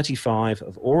which 35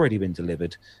 have already been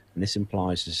delivered, and this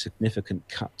implies a significant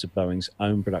cut to Boeing's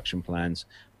own production plans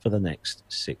for the next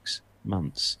 6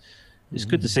 months. It's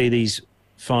good to see these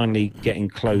finally getting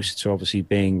close to obviously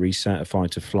being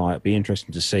recertified to fly. It'd be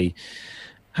interesting to see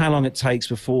how long it takes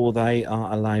before they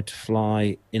are allowed to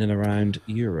fly in and around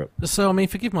Europe. So, I mean,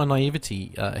 forgive my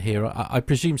naivety here. I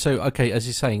presume so. Okay, as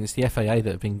you're saying, it's the FAA that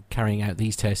have been carrying out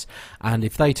these tests, and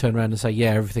if they turn around and say,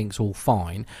 yeah, everything's all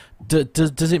fine,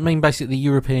 does it mean basically the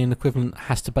European equivalent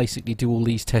has to basically do all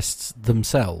these tests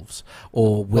themselves?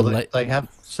 Or will they have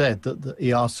said that the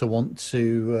EASA want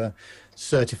to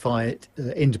certify it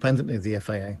independently of the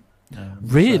FAA.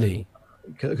 Really?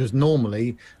 Because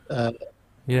normally...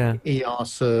 yeah,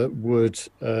 EASA would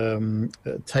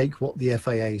take what the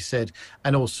FAA said,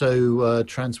 and also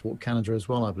Transport Canada as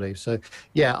well, I believe. So,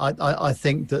 yeah, I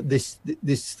think that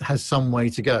this has some way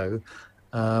to go.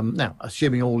 Now,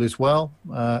 assuming all is well,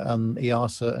 and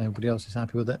EASA and everybody else is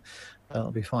happy with it,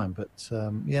 that'll be fine. But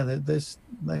yeah,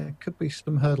 there could be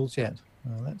some hurdles yet.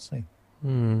 Let's see.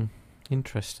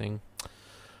 Interesting.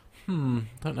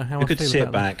 Don't know how. It'd be good to see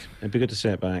it back. It'd be good to see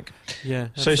it back. Yeah.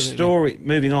 So,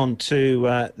 moving on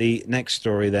to the next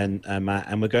story, then, Matt,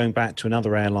 and we're going back to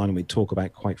another airline we talk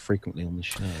about quite frequently on the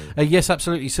show. Yes,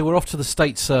 absolutely. So we're off to the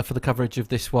States for the coverage of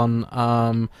this one.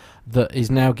 That is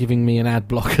now giving me an ad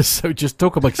blocker. So just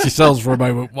talk amongst yourselves for a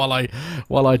moment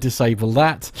while I disable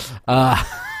that.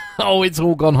 Oh, it's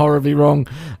all gone horribly wrong.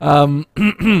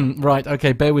 Right,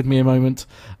 okay, bear with me a moment.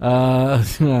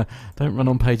 Don't run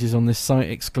on pages on this site,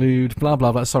 exclude, blah,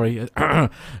 blah, blah. Sorry, have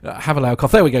a loud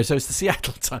cough. There we go. So it's the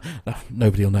Seattle Times. No,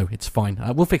 nobody will know. It's fine.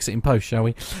 We'll fix it in post, shall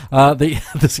we?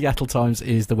 The Seattle Times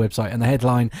is the website, and the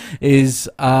headline is,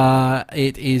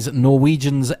 it is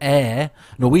Norwegian Air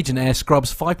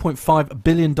scrubs $5.5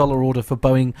 billion order for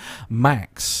Boeing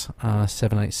MAX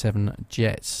 787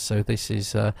 jets. So this is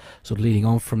sort of leading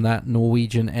on from that.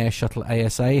 Norwegian Air Shuttle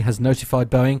ASA has notified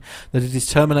Boeing that it is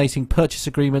terminating purchase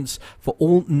agreements for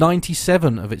all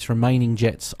 97 of its remaining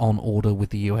jets on order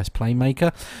with the US plane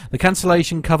maker. The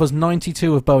cancellation covers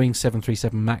 92 of Boeing's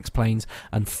 737 MAX planes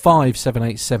and 5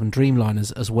 787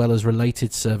 Dreamliners, as well as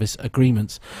related service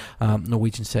agreements,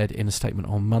 Norwegian said in a statement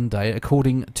on Monday.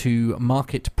 According to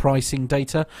market pricing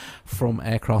data from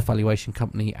aircraft valuation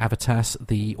company Avitas,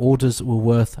 the orders were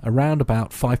worth around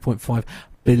about $5.5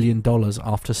 billion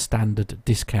after standard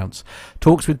discounts.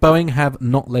 Talks with Boeing have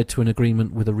not led to an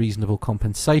agreement with a reasonable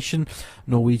compensation,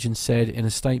 Norwegian said in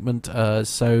a statement.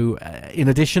 In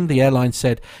addition, the airline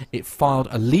said it filed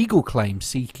a legal claim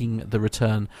seeking the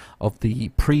return of the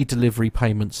pre-delivery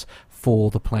payments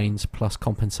for the planes, plus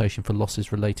compensation for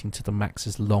losses relating to the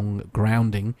MAX's long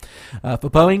grounding. For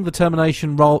Boeing, the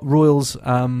termination roils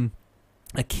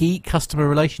a key customer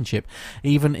relationship,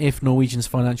 even if Norwegian's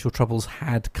financial troubles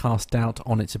had cast doubt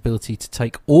on its ability to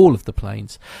take all of the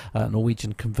planes.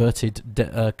 Norwegian converted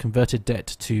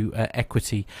debt to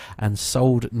equity and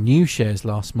sold new shares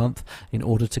last month in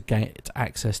order to get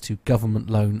access to government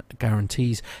loan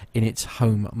guarantees in its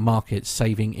home market,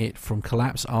 saving it from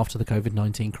collapse after the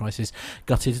COVID-19 crisis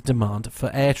gutted demand for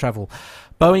air travel.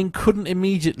 Boeing couldn't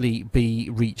immediately be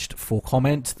reached for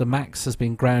comment. The MAX has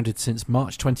been grounded since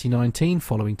March 2019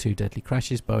 following 2 deadly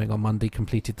crashes. Boeing on Monday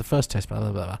completed the first test. Blah,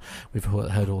 blah, blah. We've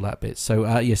heard all that bit. So,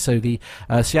 so the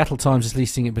Seattle Times is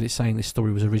listing it, but it's saying this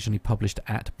story was originally published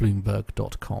at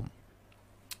Bloomberg.com.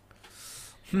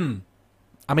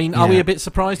 I mean, are we a bit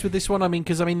surprised with this one? I mean,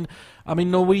 because I mean,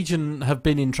 Norwegian have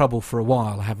been in trouble for a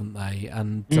while, haven't they?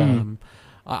 And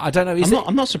I don't know.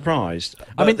 I'm not surprised.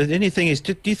 I mean, the only thing is,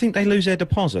 do you think they lose their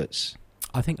deposits?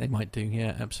 I think they might do.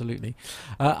 Yeah, absolutely.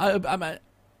 I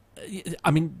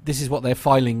mean, this is what they're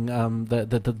filing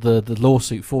the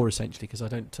lawsuit for, essentially, because I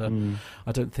don't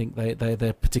think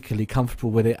they're particularly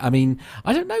comfortable with it. I mean,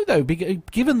 I don't know though.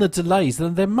 Given the delays,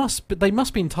 then they must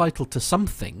be entitled to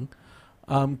something.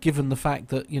 Given the fact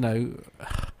that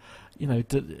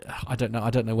I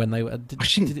don't know when they were. I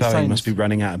think Boeing must be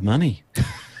running out of money.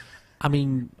 I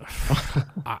mean,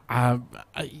 I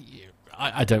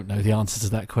don't know the answer to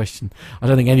that question. I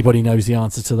don't think anybody knows the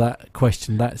answer to that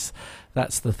question. That's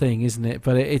the thing, isn't it?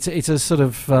 But it's a sort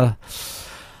of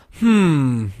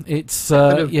it's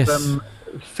yes.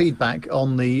 Feedback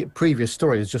on the previous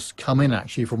story has just come in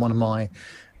actually from one of my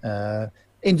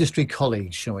industry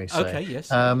colleagues, shall we say? Okay,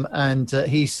 yes. And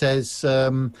he says.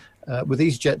 With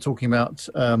EasyJet talking about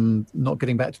not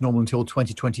getting back to normal until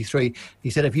 2023, he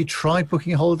said, have you tried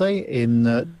booking a holiday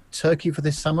in Turkey for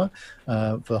this summer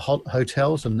for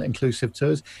hotels and inclusive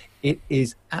tours? It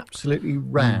is absolutely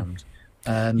rammed.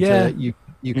 And you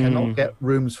cannot get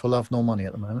rooms for love nor money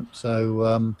at the moment.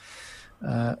 So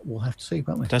we'll have to see,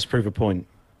 won't we? It does prove a point.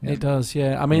 It does,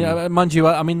 yeah. I mean, mind you,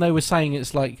 I mean, they were saying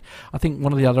it's like, I think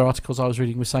one of the other articles I was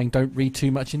reading was saying don't read too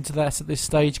much into that at this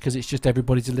stage because it's just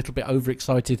everybody's a little bit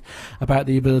overexcited about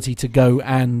the ability to go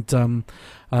and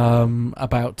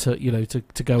about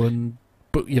to go and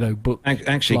book.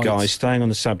 Actually, flights. guys, staying on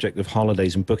the subject of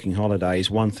holidays and booking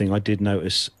holidays, one thing I did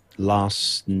notice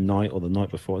last night or the night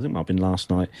before, I think it might have been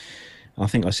last night. I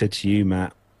think I said to you,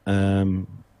 Matt, early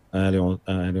on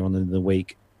in the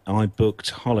week. I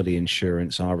booked holiday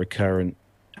insurance, our recurrent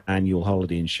annual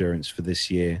holiday insurance for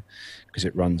this year, because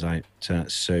it runs out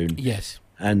soon. Yes.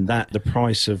 And the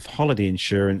price of holiday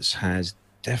insurance has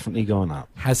definitely gone up.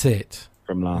 Has it?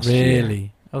 From last year.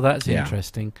 Really? Oh, that's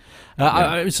interesting.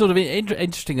 It's sort of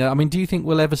interesting. I mean, do you think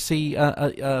we'll ever see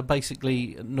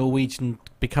basically Norwegian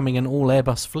becoming an all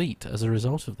Airbus fleet as a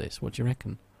result of this? What do you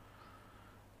reckon?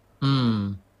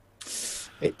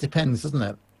 It depends, doesn't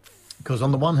it? Because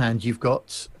on the one hand, you've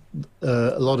got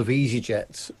a lot of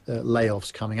EasyJet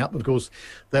layoffs coming up. Of course,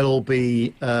 they'll all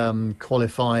be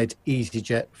qualified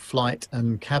EasyJet flight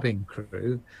and cabin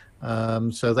crew.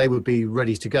 So they would be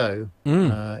ready to go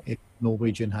if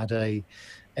Norwegian had a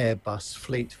Airbus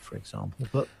fleet, for example.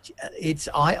 But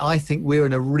I think we're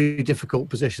in a really difficult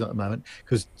position at the moment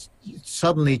because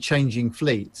suddenly changing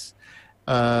fleets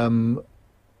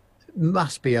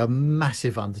must be a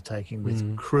massive undertaking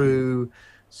with crew,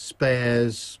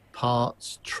 spares,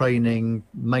 parts, training,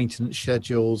 maintenance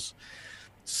schedules,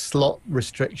 slot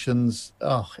restrictions.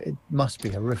 Oh, it must be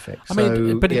horrific. I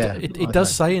mean, but it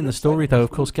does say in the story, though,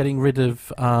 of course, getting rid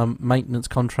of maintenance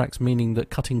contracts, meaning that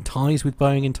cutting ties with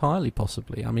Boeing entirely,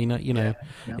 possibly. I mean,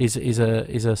 is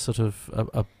a sort of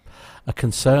a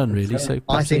concern, really. So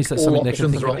I think is that all something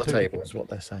options they are on can the table, is what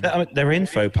they're saying. Their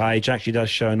info page actually does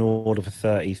show an order for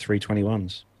 30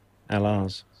 321s,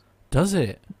 LRs. Does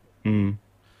it?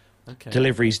 Okay.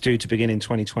 Deliveries due to begin in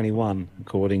 2021,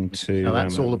 according to. Now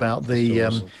that's all about the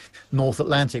North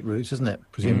Atlantic routes, isn't it?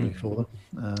 Presumably for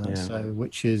them. So,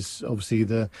 which is obviously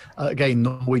again,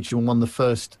 Norwegian one of the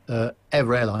first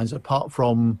ever airlines, apart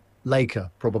from Laker,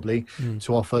 probably,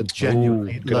 to offer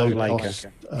genuinely low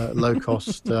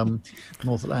cost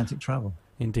North Atlantic travel.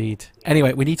 Indeed.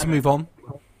 Anyway, we need to move on.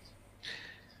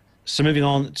 So moving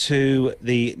on to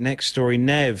the next story,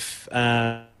 Nev.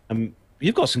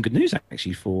 You've got some good news,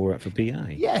 actually, for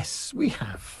BA. Yes, we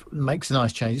have. Makes a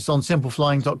nice change. It's on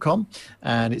simpleflying.com,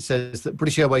 and it says that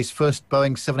British Airways' first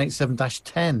Boeing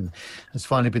 787-10 has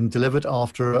finally been delivered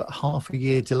after a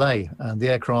half-a-year delay. And the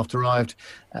aircraft arrived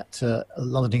at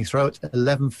London Heathrow at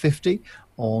 11:50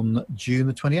 on June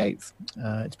the 28th.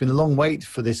 It's been a long wait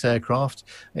for this aircraft.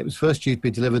 It was first due to be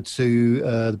delivered to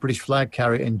the British flag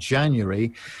carrier in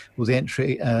January, with the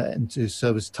entry into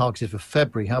service targeted for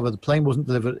February. However, the plane wasn't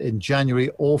delivered in January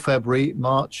or February,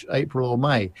 March, April or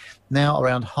May. Now,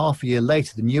 around half a year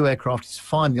later, the new aircraft is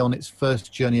finally on its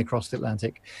first journey across the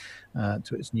Atlantic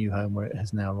to its new home, where it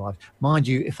has now arrived. Mind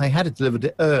you, if they had delivered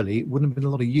it early, it wouldn't have been a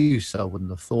lot of use, I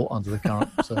wouldn't have thought, under the current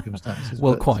circumstances.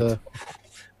 Well, but, quite.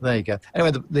 There you go.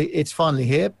 Anyway, it's finally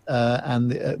here,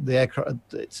 and the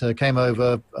aircraft came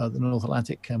over the North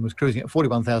Atlantic and was cruising at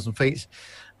 41,000 feet,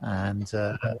 and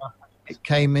it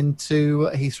came into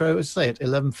Heathrow, as I say, at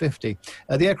 11:50.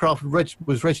 The aircraft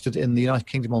was registered in the United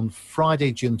Kingdom on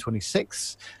Friday, June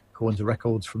 26th. According to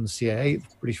records from the CAA,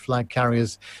 the British flag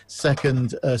carrier's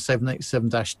second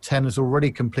 787-10 has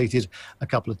already completed a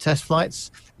couple of test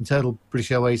flights. In total, British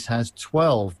Airways has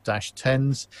 12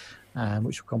 -10s,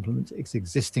 which will complement its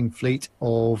existing fleet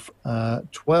of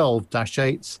 12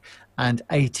 -8s and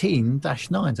 18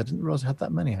 -9s. I didn't realise I had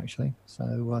that many, actually.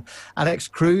 So Alex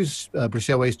Cruz, British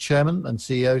Airways chairman and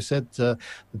CEO, said the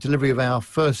delivery of our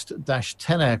first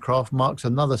 -10 aircraft marks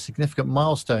another significant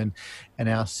milestone in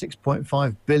our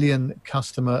 $6.5 billion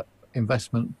customer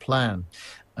investment plan.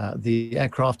 The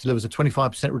aircraft delivers a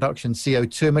 25% reduction in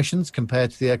CO2 emissions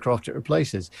compared to the aircraft it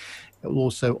replaces. It will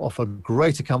also offer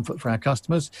greater comfort for our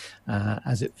customers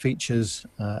as it features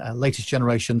our latest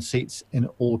generation seats in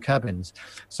all cabins.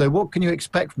 So what can you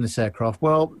expect from this aircraft?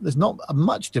 Well, there's not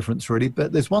much difference really,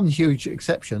 but there's one huge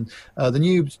exception. The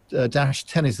new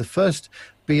 -10 is the first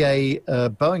BA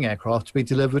Boeing aircraft to be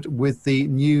delivered with the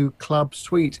new Club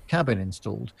Suite cabin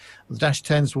installed. The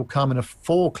 -10s will come in a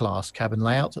 4-class cabin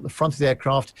layout. At the front of the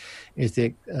aircraft is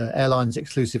the airline's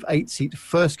exclusive 8-seat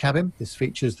first cabin. This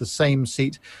features the same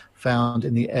seat found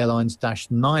in the airline's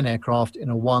 -9 aircraft in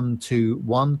a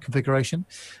 1-2-1 configuration.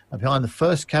 Behind the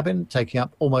first cabin, taking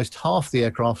up almost half the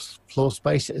aircraft's floor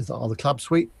space, are the Club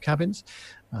Suite cabins.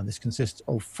 This consists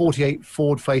of 48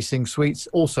 forward-facing suites,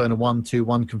 also in a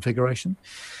 1-2-1 configuration.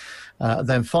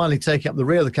 Then finally, taking up the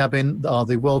rear of the cabin are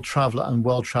the World Traveller and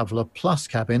World Traveller Plus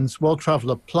cabins. World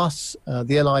Traveller Plus,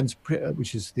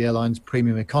 which is the airline's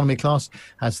premium economy class,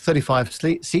 has 35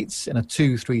 seats in a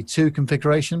 2-3-2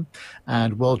 configuration,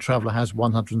 and World Traveller has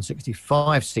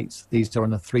 165 seats. These are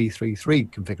in a 3-3-3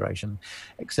 configuration,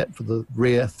 except for the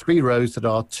rear 3 rows that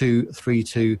are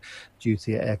 2-3-2 due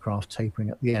to the aircraft tapering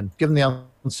at the end. Given the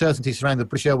uncertainty surrounding the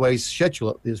British Airways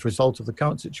schedule as a result of the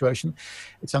current situation,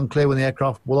 it's unclear when the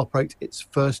aircraft will operate its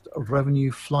first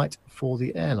revenue flight for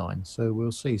the airline. So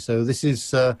we'll see. So this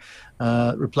is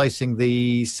replacing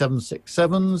the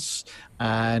 767s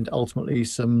and ultimately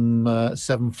some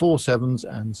 747s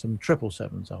and some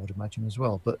 777s, I would imagine, as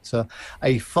well. But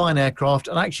a fine aircraft,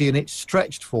 and actually in its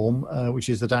stretched form, which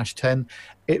is the -10,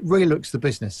 it really looks the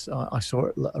business. I saw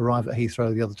it arrive at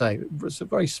Heathrow the other day. It's a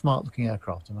very smart-looking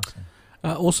aircraft, I must say.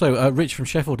 Also, Rich from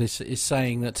Sheffield is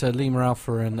saying that Lima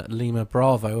Alpha and Lima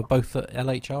Bravo are both at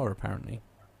LHR, apparently.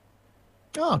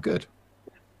 Oh, good.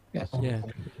 Yes. Yeah.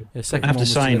 I have to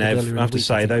say, Nev,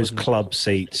 those club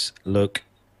seats look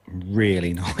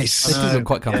really nice. They do look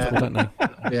quite comfortable, don't they?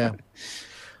 Yeah.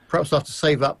 Perhaps we'll have to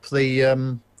save up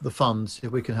the funds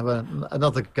if we can have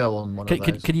another go on one of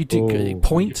those. Can you do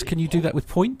points? Can you do that with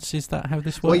points? Is that how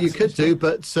this works? Well, you could do,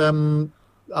 but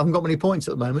I haven't got many points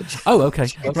at the moment. Oh, okay.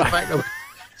 In fact, I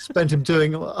spent him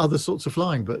doing other sorts of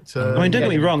flying, but I mean, don't get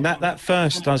me wrong, that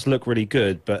first does look really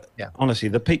good, but honestly,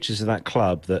 the pictures of that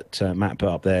club that Matt put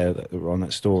up there that were on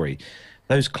that story,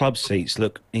 those club seats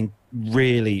look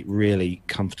really, really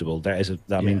comfortable.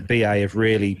 I mean, BA have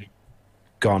really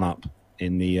gone up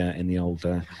in the old.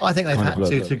 I think they've had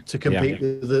to compete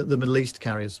with the Middle East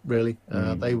carriers. Really,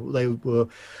 they were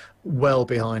well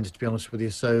behind, to be honest with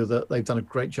you. So that they've done a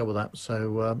great job of that.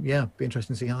 So be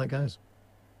interesting to see how that goes.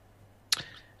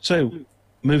 So,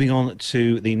 moving on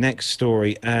to the next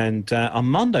story, and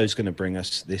Armando's going to bring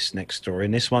us this next story.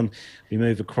 And this one, we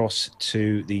move across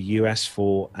to the US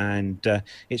for, and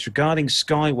it's regarding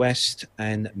SkyWest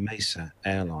and Mesa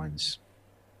Airlines.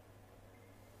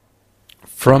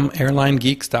 From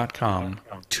AirlineGeeks.com,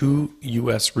 2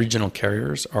 U.S. regional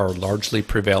carriers are largely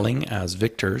prevailing as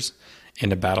victors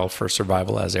in a battle for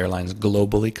survival as airlines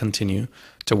globally continue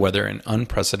to weather an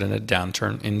unprecedented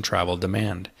downturn in travel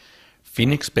demand.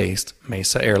 Phoenix-based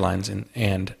Mesa Airlines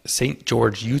and St.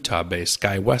 George, Utah-based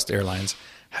SkyWest Airlines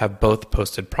have both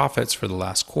posted profits for the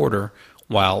last quarter,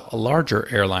 while larger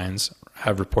airlines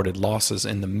have reported losses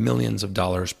in the millions of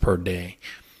dollars per day.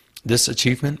 This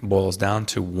achievement boils down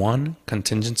to one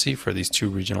contingency for these 2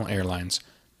 regional airlines: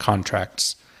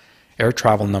 contracts. Air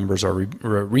travel numbers are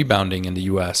rebounding in the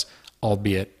U.S.,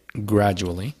 albeit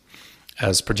gradually.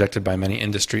 As projected by many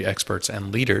industry experts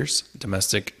and leaders,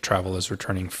 domestic travel is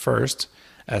returning first,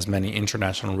 as many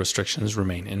international restrictions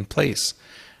remain in place.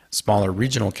 Smaller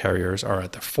regional carriers are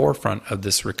at the forefront of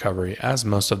this recovery, as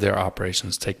most of their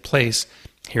operations take place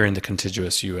here in the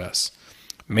contiguous U.S.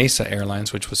 Mesa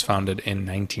Airlines, which was founded in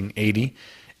 1980,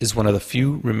 is one of the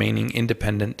few remaining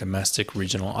independent domestic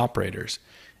regional operators.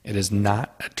 It is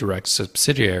not a direct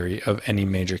subsidiary of any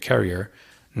major carrier,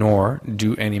 nor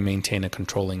do any maintain a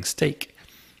controlling stake.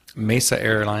 Mesa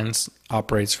Airlines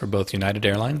operates for both United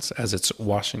Airlines at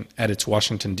its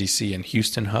Washington, D.C. and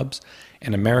Houston hubs,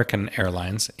 and American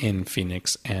Airlines in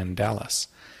Phoenix and Dallas.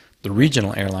 The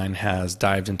regional airline has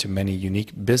dived into many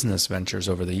unique business ventures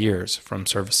over the years, from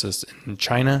services in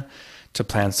China to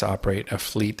plans to operate a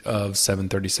fleet of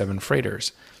 737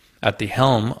 freighters. At the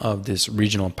helm of this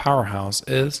regional powerhouse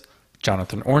is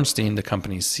Jonathan Ornstein, the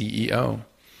company's CEO.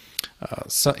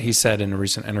 He said in a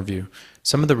recent interview,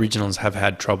 "Some of the regionals have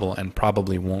had trouble and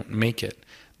probably won't make it.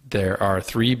 There are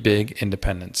 3 big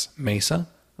independents, Mesa,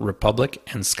 Republic,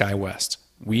 and SkyWest.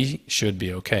 We should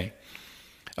be okay."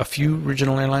 A few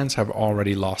regional airlines have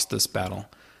already lost this battle.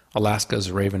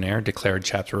 Alaska's Raven Air declared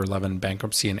Chapter 11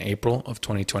 bankruptcy in April of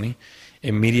 2020,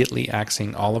 immediately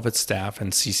axing all of its staff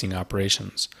and ceasing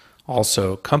operations.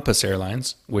 Also, Compass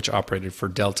Airlines, which operated for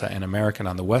Delta and American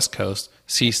on the West Coast,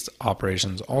 ceased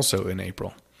operations also in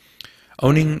April.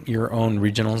 "Owning your own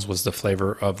regionals was the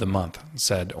flavor of the month,"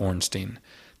 said Ornstein.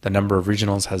 "The number of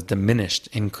regionals has diminished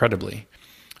incredibly.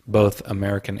 Both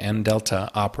American and Delta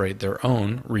operate their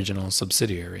own regional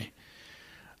subsidiary."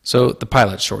 So, the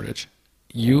pilot shortage.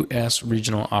 U.S.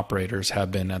 regional operators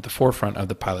have been at the forefront of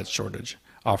the pilot shortage,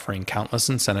 offering countless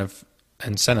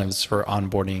incentives for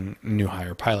onboarding new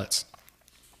hire pilots.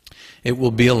 "It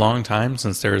will be a long time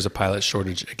since there is a pilot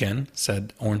shortage again,"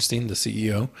 said Ornstein, the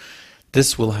CEO.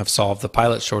 "This will have solved the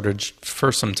pilot shortage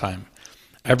for some time.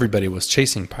 Everybody was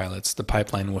chasing pilots. The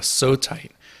pipeline was so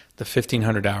tight. The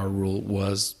 1,500-hour rule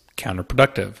was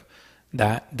counterproductive.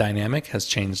 That dynamic has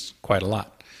changed quite a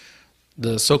lot.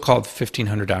 The so-called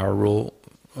 1,500-hour rule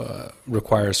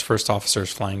requires first officers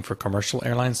flying for commercial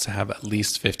airlines to have at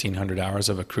least 1,500 hours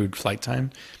of accrued flight time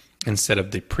instead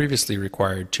of the previously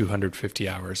required 250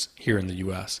 hours here in the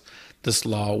U.S. This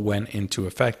law went into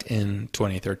effect in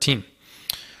 2013.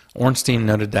 Ornstein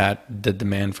noted that the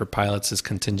demand for pilots is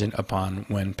contingent upon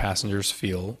when passengers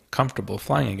feel comfortable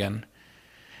flying again.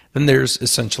 Then there's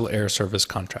essential air service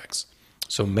contracts.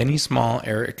 So many small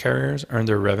air carriers earn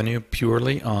their revenue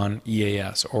purely on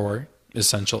EAS, or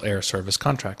essential air service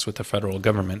contracts with the federal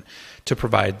government to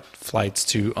provide flights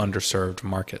to underserved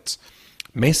markets.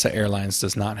 Mesa Airlines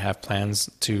does not have plans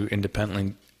to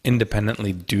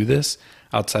independently do this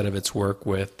outside of its work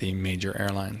with the major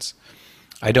airlines.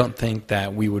 "I don't think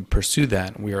that we would pursue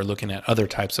that. We are looking at other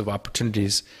types of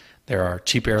opportunities. There are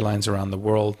cheap airlines around the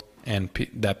world and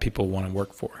that people want to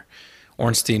work for."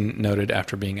 Ornstein noted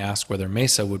after being asked whether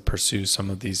Mesa would pursue some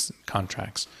of these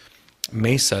contracts.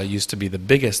 "Mesa used to be the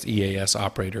biggest EAS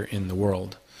operator in the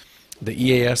world. The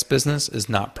EAS business is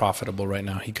not profitable right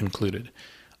now," he concluded.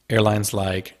 "Airlines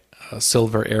like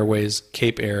Silver Airways,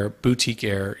 Cape Air, Boutique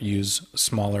Air use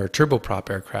smaller turboprop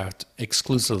aircraft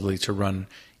exclusively to run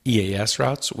EAS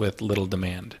routes with little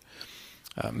demand."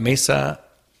 Mesa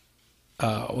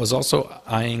was also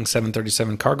eyeing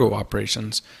 737 cargo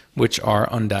operations, which are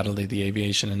undoubtedly the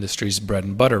aviation industry's bread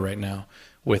and butter right now,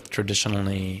 with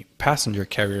traditionally passenger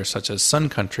carriers such as Sun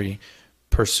Country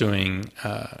pursuing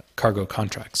cargo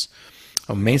contracts.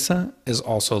 Mesa is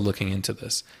also looking into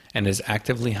this and is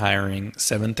actively hiring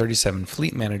 737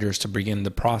 fleet managers to begin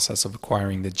the process of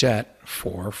acquiring the jet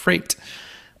for freight.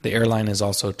 The airline is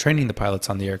also training the pilots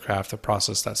on the aircraft, a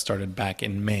process that started back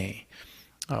in May.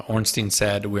 Ornstein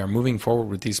said, "We are moving forward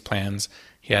with these plans."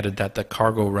 He added that the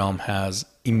cargo realm has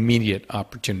immediate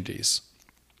opportunities.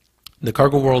 "The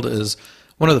cargo world is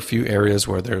one of the few areas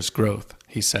where there's growth,"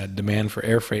 he said. "Demand for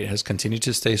air freight has continued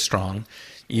to stay strong,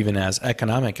 even as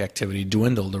economic activity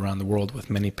dwindled around the world, with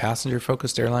many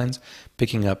passenger-focused airlines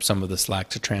picking up some of the slack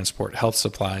to transport health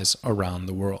supplies around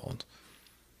the world."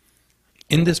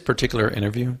 In this particular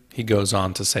interview, he goes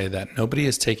on to say that nobody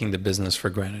is taking the business for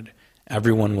granted.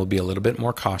 Everyone will be a little bit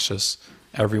more cautious.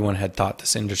 Everyone had thought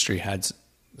this industry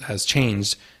has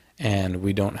changed, and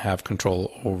we don't have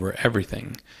control over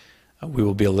everything. We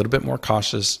will be a little bit more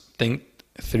cautious, think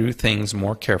through things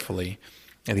more carefully,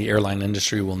 and the airline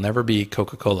industry will never be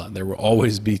Coca-Cola. There will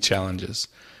always be challenges.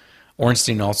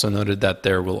 Ornstein also noted that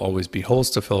there will always be holes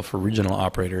to fill for regional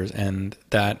operators, and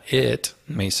that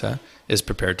Mesa, is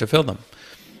prepared to fill them.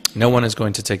 No one is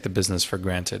going to take the business for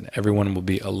granted. Everyone will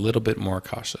be a little bit more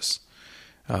cautious.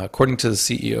 According to the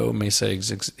CEO, Mesa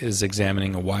is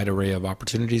examining a wide array of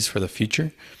opportunities for the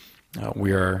future.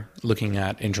 We are looking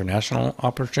at international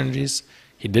opportunities.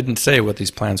 He didn't say what these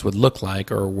plans would look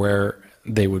like or where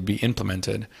they would be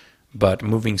implemented, but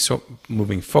moving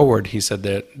forward, he said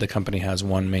that the company has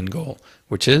one main goal,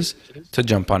 which is to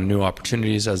jump on new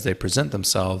opportunities as they present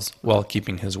themselves while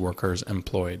keeping his workers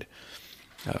employed.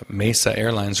 Mesa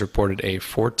Airlines reported a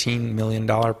 $14 million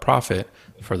profit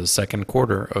for the second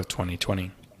quarter of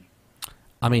 2020.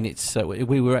 I mean, it's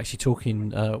we were actually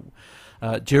talking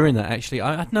during that. Actually,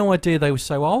 I had no idea they were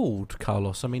so old,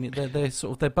 Carlos. I mean,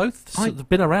 they're both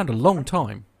been around a long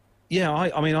time. Yeah,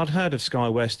 I mean, I'd heard of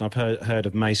SkyWest and I've heard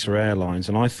of Mesa Airlines,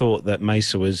 and I thought that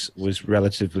Mesa was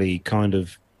relatively kind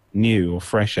of new or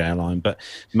fresh airline, but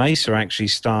Mesa actually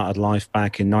started life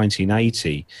back in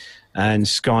 1980, and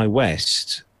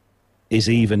SkyWest is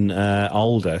even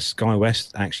older.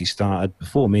 SkyWest actually started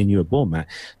before me and you were born, Matt.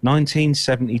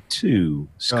 1972,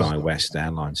 SkyWest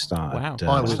Airlines started.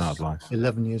 Wow. I was started life.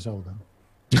 11 years older.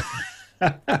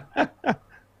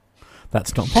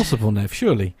 That's not possible, Nev,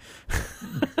 surely.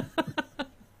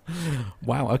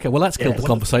 Wow, okay, well, that's killed the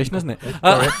conversation, hasn't it?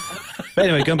 But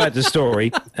anyway, going back to the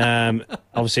story,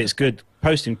 obviously it's good.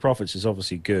 Posting profits is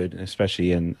obviously good,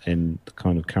 especially in the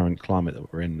kind of current climate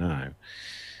that we're in now.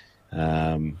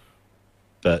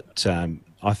 But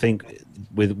I think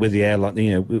with the airline,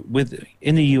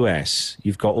 in the US,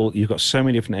 you've got so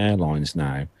many different airlines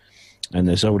now, and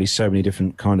there's already so many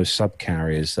different kind of sub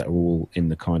carriers that are all in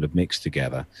the kind of mix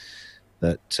together,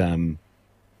 that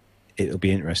it'll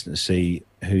be interesting to see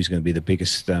who's going to be the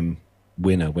biggest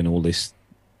winner when all this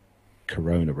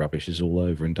corona rubbish is all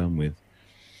over and done with.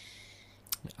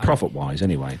 Profit-wise,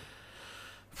 anyway.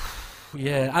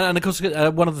 Yeah, and of course,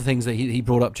 one of the things that he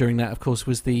brought up during that, of course,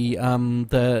 was and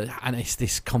it's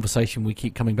this conversation we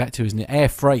keep coming back to, isn't it? Air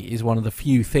freight is one of the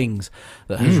few things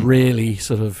that has really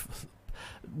sort of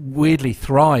weirdly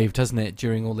thrived, hasn't it,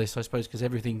 during all this? I suppose because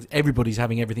everybody's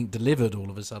having everything delivered all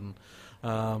of a sudden,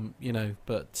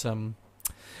 But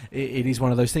it is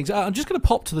one of those things. I'm just going to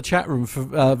pop to the chat room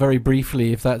for very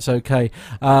briefly, if that's okay,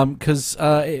 because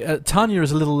Tanya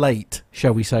is a little late,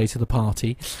 shall we say, to the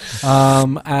party,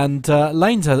 and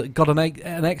Lane's got an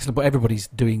excellent. But everybody's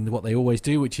doing what they always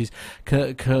do, which is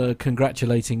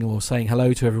congratulating or saying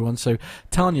hello to everyone. So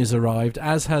Tanya's arrived,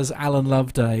 as has Alan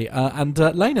Loveday, and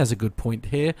Lane has a good point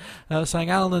here,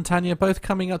 saying Alan and Tanya both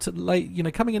coming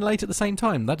in late at the same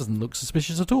time. That doesn't look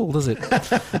suspicious at all, does it?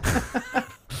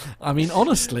 I mean,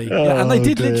 honestly, and they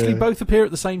did literally both appear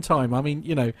at the same time. I mean,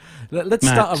 let's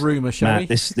start a rumour, shall we?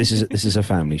 This is a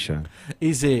family show.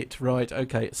 Is it right?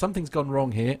 Okay, something's gone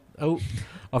wrong here. Oh,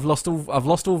 I've lost all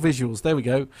visuals. There we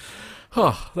go.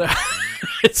 Oh,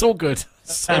 it's all good.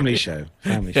 Family show.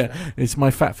 Family show. It's my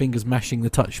fat fingers mashing the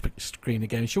touch screen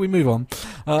again. Shall we move on?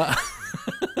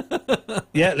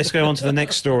 Yeah, let's go on to the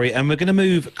next story, and we're going to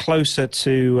move closer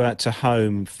to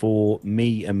home for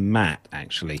me and Matt,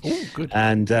 actually. Oh, good.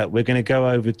 And we're going to go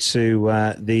over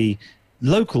to the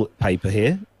local paper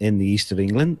here in the east of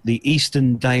England, the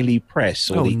Eastern Daily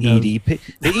Press, or EDP.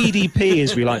 The EDP,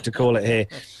 as we like to call it here.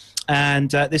 And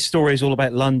this story is all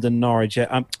about London Norwich.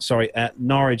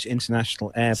 Norwich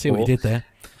International Airport. See what you did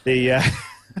there.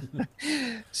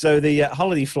 So the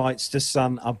holiday flights to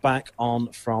Sun are back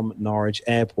on from Norwich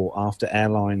Airport after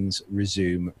airlines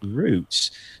resume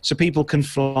routes. So people can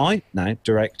fly now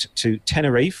direct to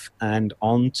Tenerife and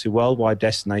on to worldwide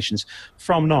destinations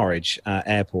from Norwich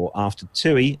Airport after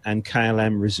TUI and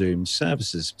KLM resumed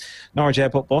services. Norwich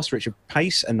Airport boss Richard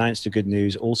Pace announced the good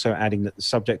news, also adding that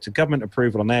subject to government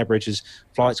approval on air bridges,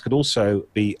 flights could also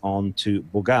be on to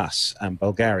Burgas and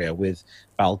Bulgaria with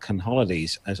Balkan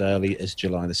holidays as early as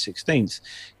July the 16th.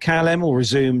 KLM will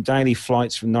resume daily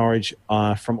flights from Norwich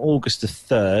from August the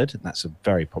 3rd. That's a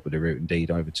very popular route indeed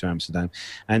over to Amsterdam.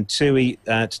 And TUI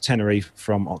to Tenerife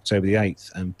from October the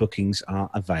 8th. And bookings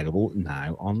are available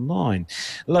now online.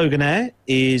 Loganair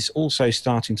is also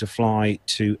starting to fly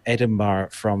to Edinburgh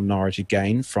from Norwich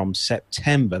again from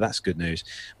September. That's good news.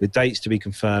 With dates to be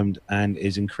confirmed, and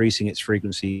is increasing its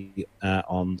frequency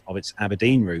of its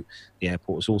Aberdeen route. The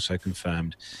airport was also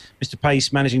confirmed. Mr.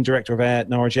 Pace, Managing Director of Air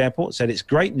Norwich Airport, said it's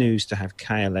great news to have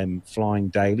KLM flying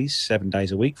daily, 7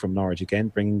 days a week from Norwich again,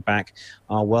 bringing back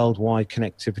our worldwide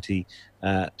connectivity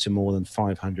to more than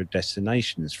 500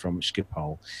 destinations from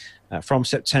Schiphol. From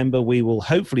September, we will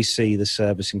hopefully see the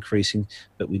service increasing,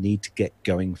 but we need to get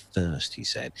going first, he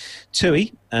said.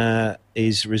 TUI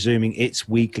is resuming its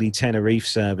weekly Tenerife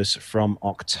service from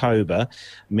October,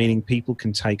 meaning people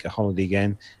can take a holiday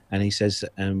again. And he says,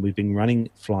 we've been running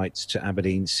flights to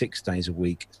Aberdeen 6 days a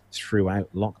week throughout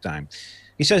lockdown.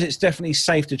 He says it's definitely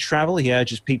safe to travel. He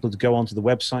urges people to go onto the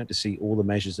website to see all the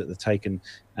measures that they've taken,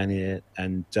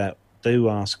 and do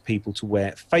ask people to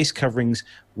wear face coverings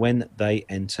when they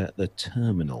enter the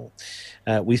terminal.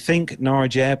 We think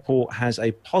Norwich Airport has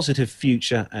a positive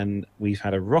future, and we've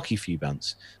had a rocky few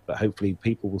months, but hopefully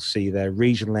people will see their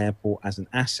regional airport as an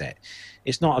asset.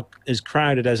 It's not as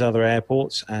crowded as other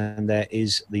airports, and there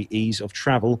is the ease of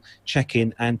travel,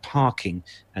 check-in and parking,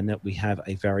 and that we have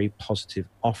a very positive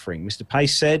offering. Mr.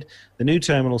 Pace said the new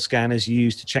terminal scanners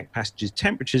used to check passengers'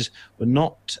 temperatures were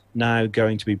not now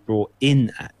going to be brought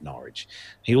in at Norwich.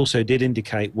 He also did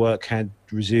indicate work had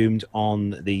resumed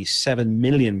on the £7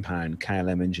 million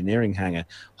KLM engineering hangar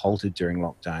halted during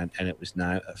lockdown, and it was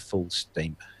now at full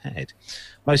steam ahead.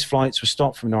 Most flights were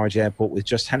stopped from Norwich Airport, with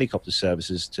just helicopter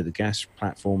services to the gas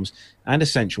platforms and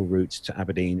essential routes to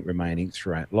Aberdeen remaining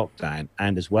throughout lockdown,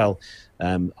 and as well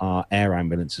our air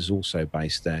ambulance is also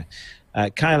based there.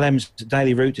 KLM's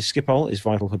daily route to Schiphol is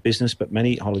vital for business, but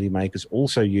many holidaymakers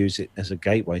also use it as a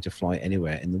gateway to fly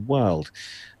anywhere in the world.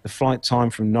 The flight time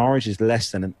from Norwich is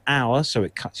less than an hour, so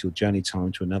it cuts your journey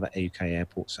time to another UK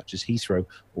airport such as Heathrow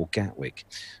or Gatwick.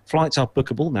 Flights are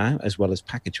bookable now, as well as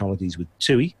package holidays with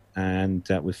TUI, and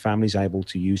with families able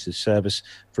to use the service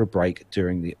for a break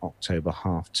during the October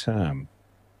half term.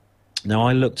 Now,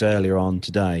 I looked earlier on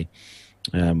today,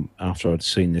 after I'd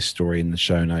seen this story in the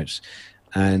show notes,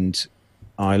 and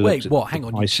I looked at Hang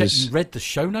on, you read the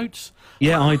show notes?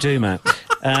 Yeah, I do, Matt.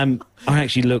 I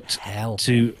actually looked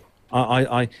to...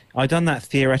 I done that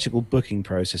theoretical booking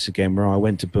process again, where I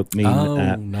went to book me,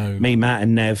 Matt,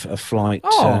 and Nev a flight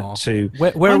to.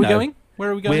 Where are we going?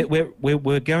 Where are we going?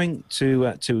 We're going to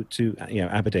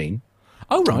Aberdeen.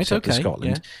 Oh right, okay,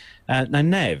 Scotland. Yeah. Now,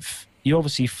 Nev, you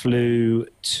obviously flew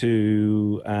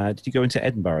to. Did you go into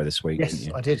Edinburgh this week? Yes, didn't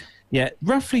you? I did. Yeah,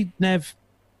 roughly, Nev.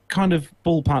 Kind of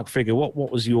ballpark figure. What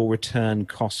was your return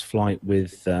cost flight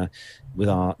with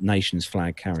our nation's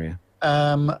flag carrier?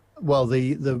 Well,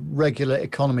 the regular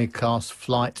economy class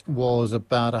flight was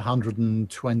about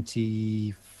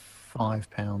 £125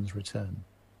 return.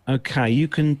 Okay, you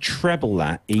can treble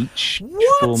that each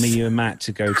for me, you and Matt,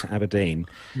 to go to Aberdeen.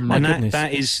 Goodness.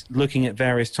 That is looking at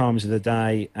various times of the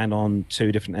day and on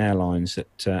two different airlines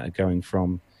that are going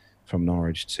from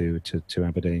Norwich to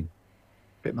Aberdeen.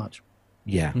 Bit much.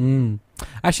 Yeah.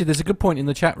 Actually, there's a good point in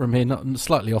the chat room here, not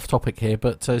slightly off topic here,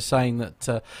 but saying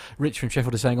that Rich from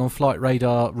Sheffield is saying on Flight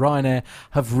Radar, Ryanair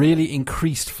have really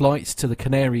increased flights to the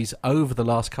Canaries over the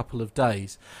last couple of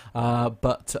days.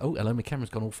 But hello, my camera's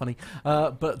gone all funny.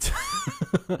 But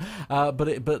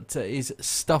is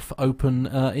stuff open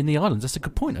in the islands? That's a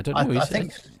good point. I don't know. I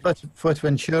think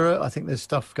Fuerteventura. I think there's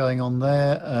stuff going on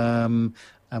there.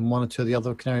 And one or two of the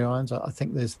other Canary Islands, I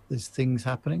think there's things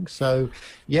happening. So,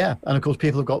 yeah, and of course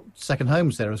people have got second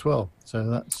homes there as well. So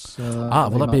that's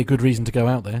that'd be a good reason to go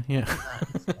out there. Yeah,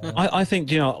 I think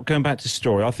going back to the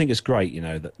story, I think it's great.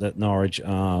 That Norwich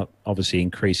are obviously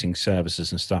increasing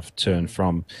services and stuff to and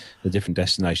from the different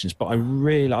destinations. But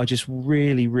I just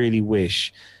really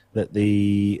wish that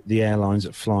the airlines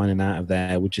that fly in and out of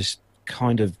there would just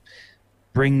kind of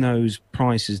bring those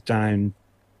prices down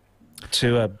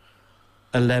to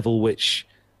a level which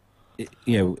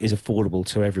is affordable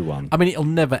to everyone. I mean, it'll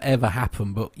never ever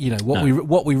happen, but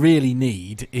what we really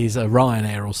need is a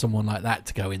Ryanair or someone like that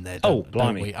to go in there.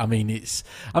 Blimey! We? I mean,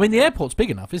 the airport's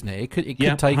big enough, isn't it? It could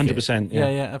take 100%. Yeah,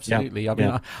 absolutely. Yeah. I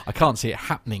mean, I can't see it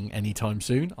happening anytime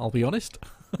soon. I'll be honest.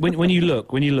 when you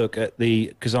look at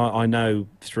because I know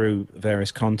through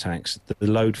various contacts that the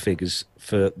load figures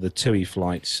for the TUI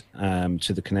flights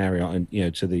to the Canary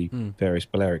Islands, to the various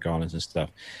Balearic Islands and stuff.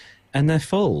 And they're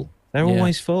full. They're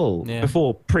always full. Yeah.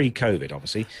 Before pre-COVID,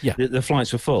 obviously, the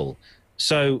flights were full.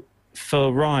 So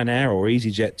for Ryanair or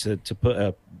EasyJet to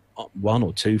put one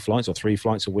or two flights or three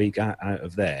flights a week out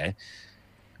of there,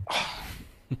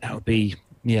 that would be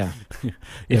if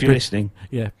you're listening.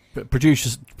 Yeah,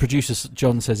 producers.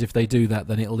 John says if they do that,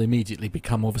 then it'll immediately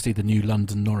become obviously the new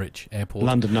London Norwich Airport.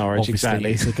 London Norwich,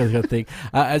 exactly. It's a good thing.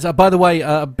 By the way,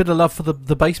 a bit of love for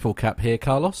the baseball cap here,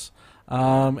 Carlos.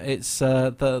 It's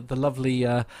the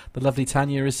lovely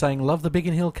Tanya is saying love the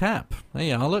Biggin Hill cap. There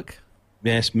you are, look.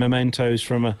 Yes, mementos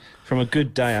from a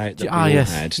good day out that we all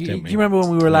had. Do you remember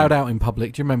when we were allowed out in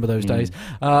public? Do you remember those days?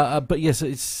 But yes,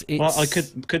 it's. Well, I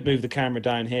could move the camera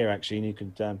down here actually, and you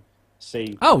could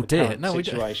see. Oh dear! No,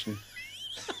 situation.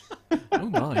 Oh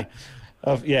my.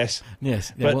 Yes. Yeah,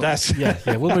 but that's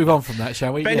we'll move on from that,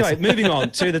 shall we? But anyway, moving on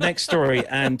to the next story,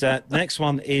 and the next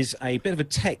one is a bit of a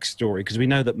tech story because we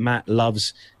know that Matt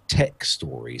loves tech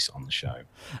stories on the show.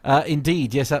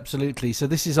 Indeed, yes, absolutely. So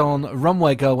this is on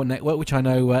Runway Girl Network, which I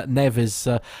know Nev is.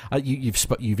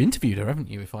 You've interviewed her, haven't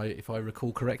you? If I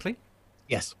recall correctly.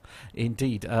 Yes,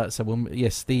 indeed. Runway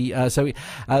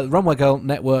Girl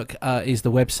Network is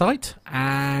the website,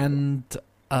 and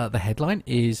the headline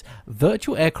is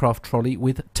 "Virtual Aircraft Trolley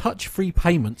with Touch-Free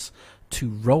Payments to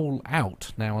roll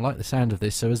out." Now, I like the sound of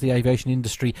this. So as the aviation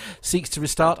industry seeks to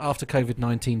restart after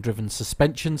COVID-19 driven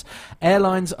suspensions,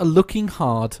 airlines are looking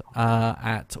hard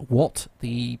at what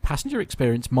the passenger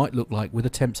experience might look like, with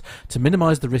attempts to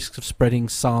minimise the risks of spreading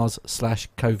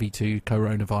SARS/CoV-2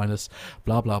 coronavirus,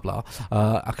 blah blah blah,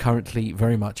 are currently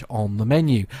very much on the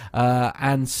menu.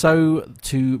 And so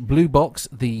to Blue Box,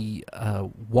 the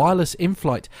wireless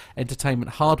in-flight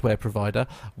entertainment hardware provider,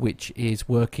 which is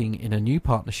working in a new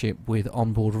partnership with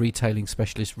onboard retailing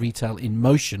specialist Retail in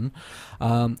Motion,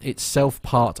 itself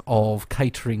part of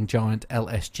catering giant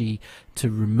LSG, to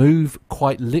remove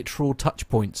quite literal touch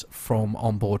points from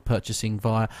onboard purchasing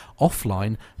via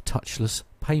offline touchless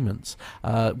payments.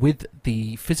 With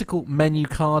the physical menu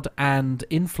card and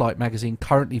in-flight magazine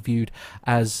currently viewed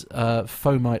as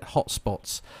Fomite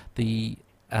hotspots, the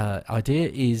idea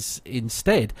is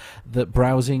instead that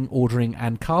browsing, ordering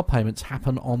and car payments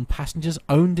happen on passengers'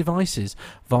 own devices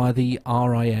via the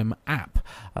RIM app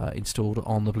installed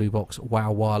on the Blue Box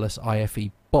WOW Wireless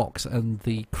IFE box, and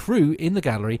the crew in the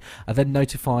gallery are then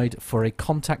notified for a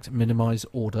contact minimise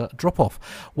order drop-off.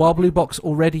 While Blue Box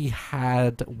already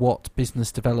had what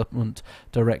business development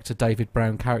director David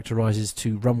Brown characterises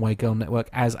to Runway Girl Network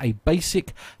as a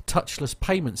basic touchless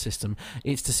payment system,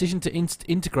 its decision to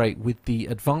integrate with the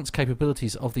advanced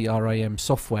capabilities of the RIM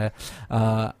software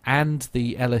and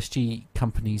the LSG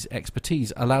company's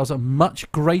expertise allows a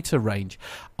much greater range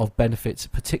of benefits,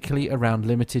 particularly around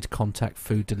limited contact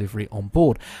food delivery on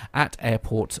board at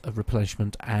airports of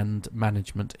replenishment and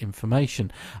management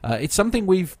information. It's something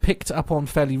we've picked up on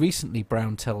fairly recently,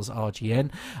 Brown tells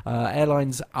RGN.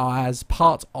 Airlines, as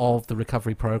part of the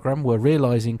recovery program, were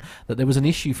realising that there was an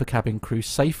issue for cabin crew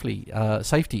safety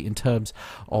in terms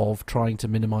of trying to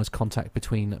minimise contact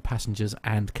between passengers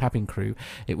and cabin crew.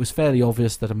 It was fairly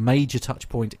obvious that a major touch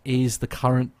point is the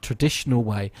current traditional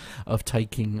way of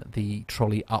taking the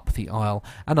trolley up the aisle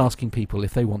and asking people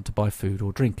if they want to buy food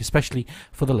or drink, especially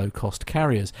for the low-cost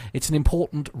carriers. It's an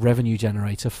important revenue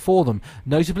generator for them.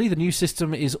 Notably, the new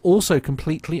system is also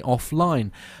completely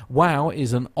offline. WOW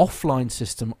is an offline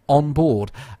system on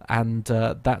board, and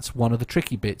that's one of the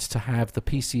tricky bits, to have the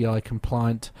PCI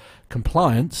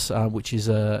compliance, which is,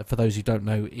 for those who don't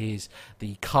know, is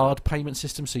the card payment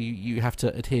system. So you have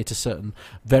to adhere to certain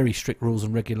very strict rules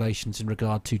and regulations in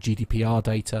regard to GDPR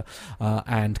data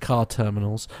and card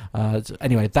terminals.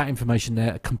 Anyway, that information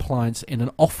there, compliance in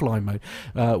an offline mode.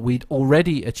 We'd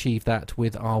already achieved that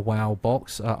with our WOW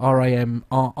box.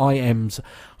 RIM's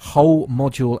whole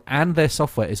module and their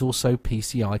software is also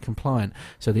PCI compliant.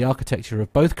 So the architecture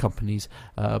of both companies'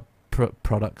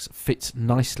 products fits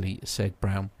nicely, said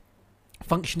Brown.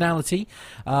 Functionality,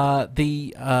 Brown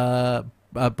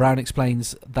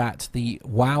explains that the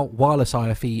WOW Wireless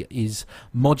IFE is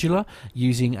modular,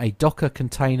 using a Docker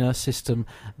container system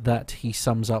that he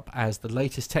sums up as the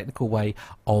latest technical way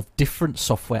of different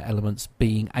software elements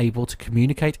being able to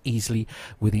communicate easily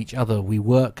with each other. We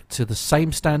work to the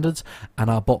same standards, and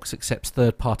our box accepts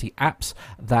third-party apps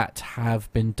that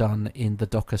have been done in the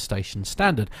Docker Station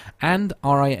standard, and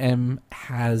RIM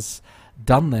has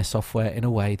done their software in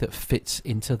a way that fits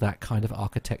into that kind of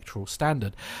architectural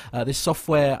standard. This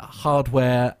software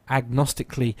hardware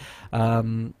agnostically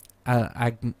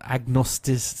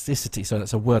agnosticity, so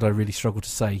that's a word I really struggle to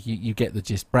say, you get the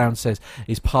gist. Brown says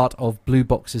is part of Blue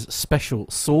Box's special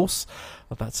sauce.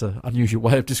 That's an unusual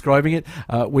way of describing it.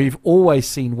 We've always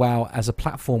seen WOW as a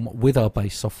platform with our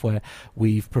base software.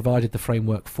 We've provided the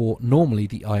framework for normally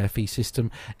the IFE system.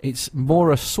 It's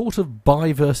more a sort of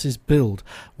buy versus build.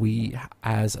 We,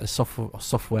 as a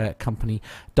software company,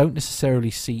 don't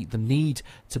necessarily see the need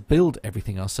to build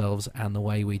everything ourselves, and the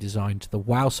way we designed the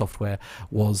WOW software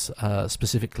was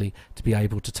specifically to be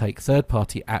able to take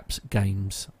third-party apps,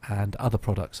 games and other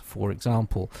products, for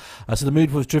example. So the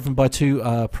move was driven by two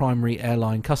primary airline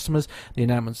customers, the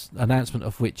announcement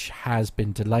of which has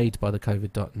been delayed by the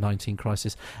COVID-19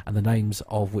 crisis, and the names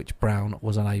of which Brown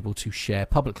was unable to share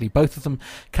publicly. Both of them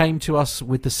came to us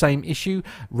with the same issue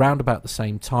round about the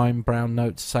same time, Brown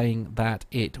notes, saying that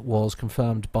it was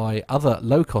confirmed by other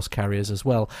low-cost carriers as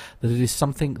well that it is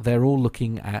something they're all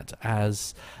looking at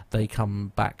as they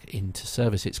come back into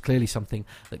service. It's clearly something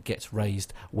that gets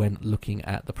raised when looking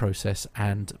at the process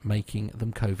and making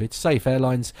them COVID safe.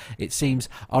 Airlines, it seems,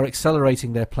 are accelerating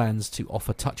reiterating their plans to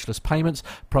offer touchless payments.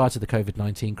 Prior to the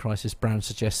COVID-19 crisis, Brown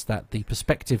suggests that the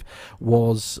perspective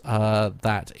was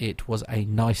that it was a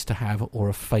nice-to-have or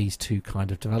a Phase 2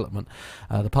 kind of development.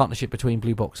 The partnership between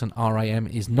Blue Box and RAM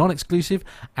is non-exclusive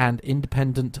and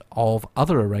independent of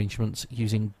other arrangements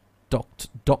using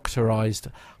doctorized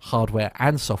hardware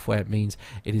and software. Means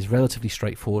it is relatively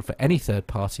straightforward for any third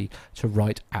party to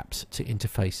write apps to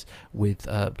interface with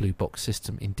Blue Box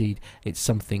system. Indeed, it's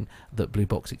something that Blue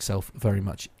Box itself very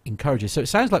much encourages. So it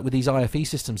sounds like with these IFE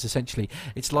systems, essentially,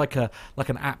 it's like an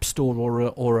app store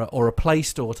or a Play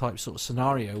Store type sort of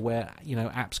scenario where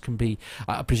apps can be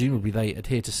presumably they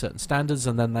adhere to certain standards,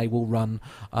 and then they will run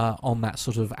on that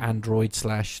sort of Android /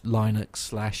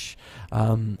 Linux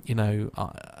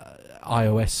 /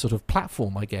 iOS sort of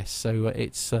platform, I guess. So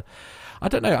it's I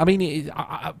don't know. I mean,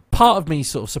 part of me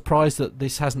sort of surprised that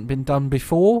this hasn't been done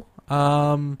before.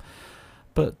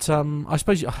 But I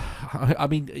suppose I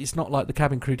mean, it's not like the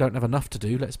cabin crew don't have enough to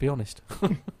do. Let's be honest.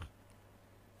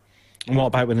 And what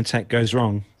about when the tech goes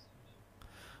wrong?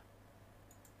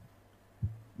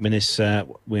 I mean, it's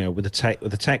with the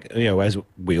tech, as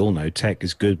we all know, tech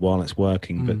is good while it's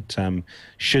working. But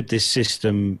should this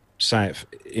system, say,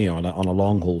 on a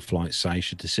long haul flight, say,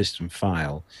 should the system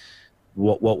fail,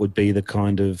 what would be the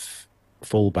kind of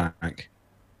fallback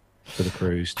for the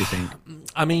crews, do you think?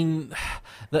 I mean,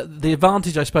 the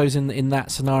advantage, I suppose, in that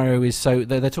scenario is, so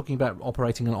they're talking about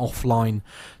operating an offline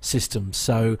system,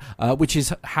 so which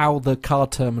is how the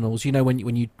card terminals,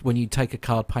 when you take a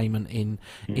card payment in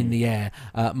the air.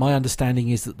 My understanding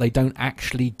is that they don't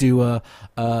actually do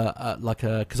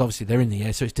because obviously they're in the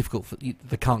air, so it's difficult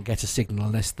they can't get a signal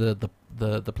unless the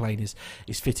plane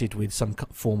is fitted with some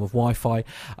form of Wi-Fi.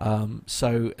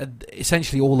 So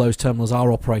essentially all those terminals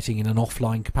are operating in an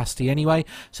offline capacity anyway,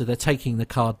 so they're taking the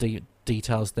card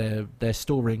details, they're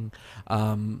storing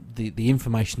the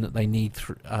information that they need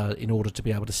in order to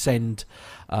be able to send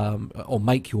or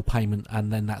make your payment,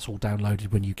 and then that's all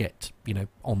downloaded when you get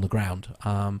on the ground.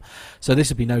 So this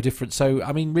would be no different. So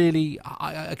I mean, really,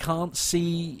 I can't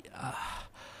see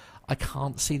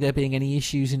there being any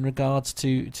issues in regards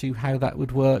to how that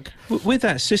would work. With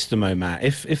that system, Matt,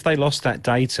 if they lost that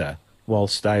data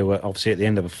whilst they were obviously at the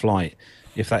end of a flight,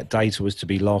 if that data was to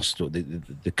be lost, or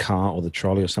the car or the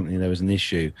trolley or something, there was an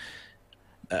issue,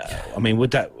 I mean,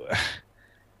 would that...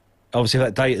 Obviously, if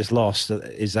that data is lost,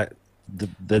 is that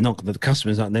the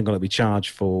customers aren't then going to be charged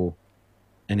for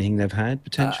anything they've had,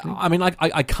 potentially? I mean,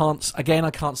 I can't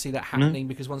see that happening,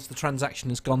 because once the transaction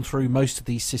has gone through, most of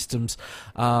these systems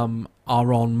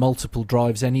are on multiple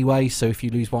drives anyway, so if you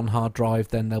lose one hard drive,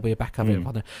 then there'll be a backup.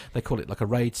 They call it like a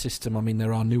RAID system. I mean,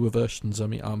 there are newer versions. I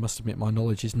mean, I must admit my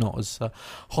knowledge is not as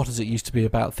hot as it used to be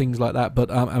about things like that,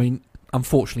 but I mean,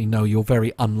 unfortunately, no, you're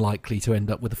very unlikely to end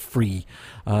up with a free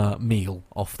meal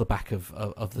off the back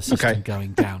of the system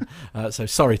going down. So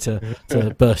sorry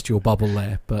to burst your bubble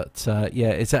there, but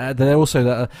it's there are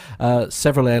also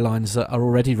several airlines that are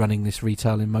already running this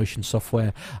retail in motion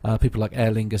software. People like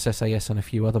Aer Lingus, SAS, and a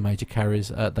few other major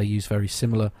carriers, they use very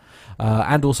similar.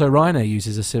 And also Ryanair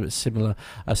uses a similar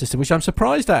system, which I'm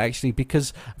surprised at, actually,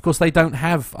 because of course they don't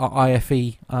have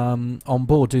IFE on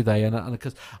board, do they? And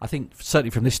because I think certainly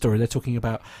from this story they're talking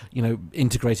about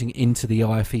integrating into the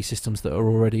IFE systems that are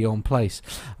already on place.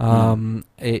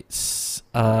 It's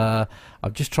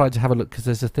I've just tried to have a look, because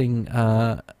there's a thing.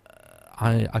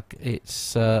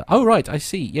 It's oh right, I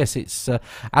see. Yes, it's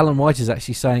Alan White is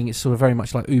actually saying it's sort of very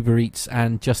much like Uber Eats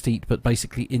and Just Eat, but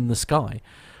basically in the sky,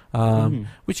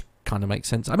 which kind of makes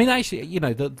sense. I mean, actually,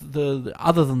 the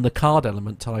other than the card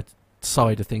element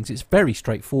side of things, it's very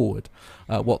straightforward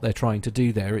what they're trying to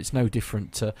do there. It's no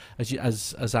different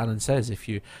as Alan says, if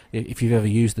you've ever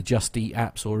used the Just Eat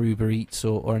apps or Uber Eats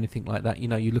or anything like that,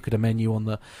 you look at a menu on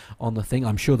the thing.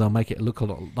 I'm sure they'll make it look a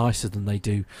lot nicer than they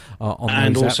do on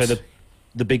and those also apps.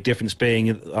 The big difference being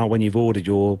when you've ordered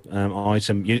your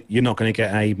item, you're not going to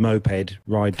get a moped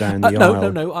ride down the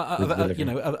aisle. No.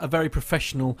 A very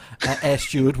professional air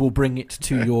steward will bring it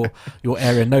to your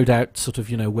area, no doubt, sort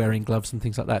of, wearing gloves and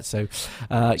things like that. So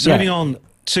moving on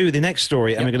to the next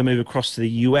story, and we're going to move across to the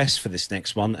US for this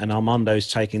next one, and Armando's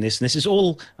taking this, and this is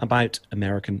all about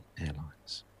American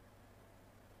Airlines.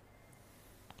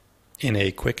 In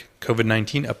a quick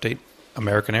COVID-19 update,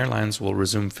 American Airlines will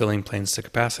resume filling planes to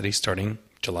capacity starting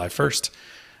July 1st.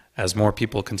 As more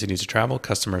people continue to travel,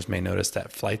 customers may notice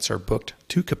that flights are booked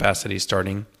to capacity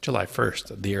starting July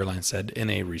 1st, the airline said in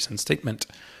a recent statement.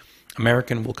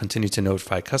 American will continue to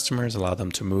notify customers, allow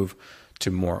them to move to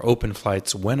more open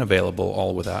flights when available,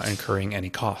 all without incurring any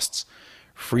costs.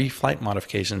 Free flight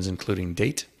modifications, including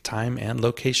date, time, and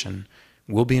location,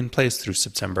 will be in place through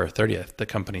September 30th, the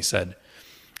company said.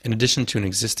 In addition to an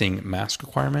existing mask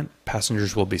requirement,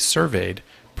 passengers will be surveyed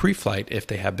pre-flight if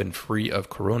they have been free of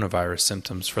coronavirus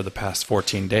symptoms for the past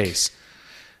 14 days.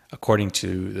 According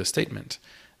to the statement,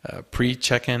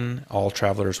 pre-check-in, all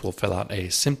travelers will fill out a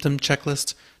symptom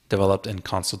checklist developed in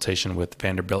consultation with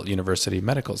Vanderbilt University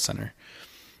Medical Center.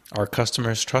 Our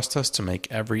customers trust us to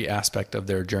make every aspect of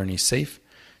their journey safe.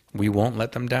 We won't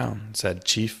let them down, said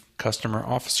Chief Customer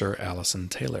Officer Allison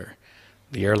Taylor.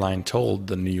 The airline told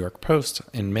the New York Post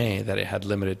in May that it had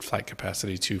limited flight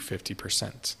capacity to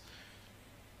 50%.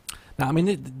 Now, I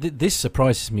mean, this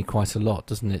surprises me quite a lot,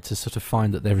 doesn't it, to sort of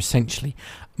find that they're essentially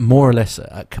more or less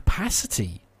at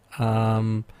capacity.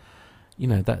 That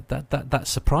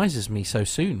surprises me so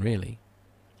soon, really.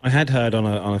 I had heard on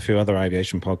a few other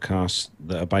aviation podcasts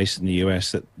that are based in the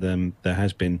US that there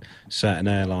has been certain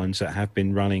airlines that have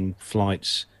been running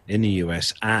flights in the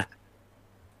US at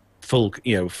full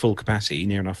capacity,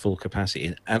 near enough full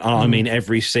capacity, and I mean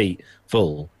every seat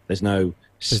full. There's no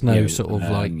rows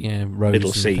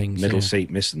middle seat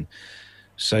missing.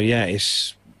 So yeah,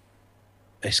 it's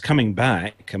coming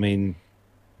back. I mean,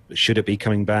 should it be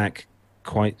coming back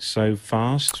quite so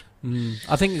fast?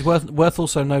 I think it's worth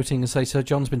also noting, and say Sir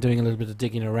John's been doing a little bit of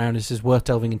digging around. This is worth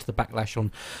delving into the backlash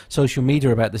on social media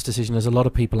about this decision, as a lot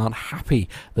of people aren't happy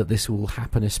that this will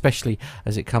happen, especially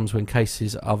as it comes when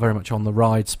cases are very much on the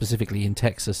rise, specifically in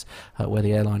Texas, where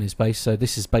the airline is based. So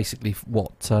this is basically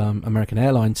what American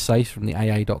Airlines say from the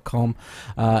AA.com,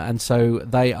 and so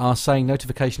they are saying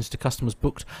notifications to customers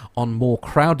booked on more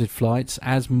crowded flights.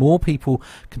 As more people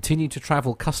continue to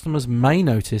travel, customers may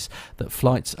notice that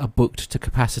flights are booked to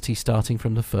capacity starting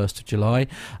from the 1st of July.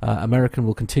 American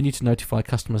will continue to notify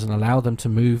customers and allow them to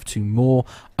move to more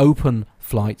open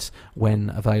flights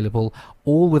when available,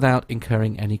 all without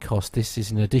incurring any cost. This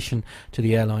is in addition to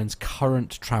the airline's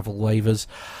current travel waivers.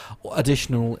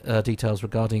 Additional details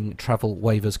regarding travel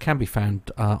waivers can be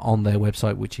found on their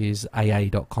website, which is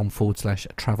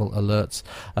aa.com/travel alerts.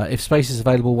 If space is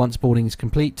available once boarding is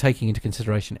complete, taking into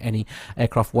consideration any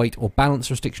aircraft weight or balance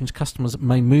restrictions, customers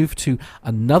may move to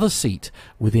another seat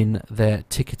within their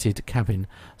ticketed cabin,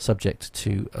 subject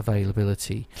to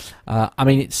availability. I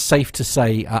mean, it's safe to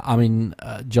say,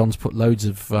 John's put loads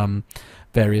of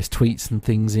various tweets and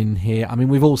things in here. I mean,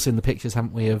 we've all seen the pictures,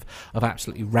 haven't we, of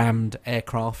absolutely rammed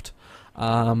aircraft.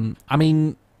 Now,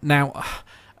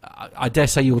 I dare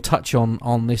say you'll touch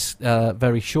on this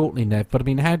very shortly, Nev, but I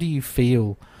mean, how do you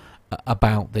feel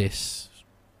about this?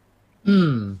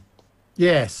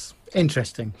 Yes,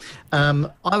 interesting.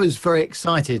 I was very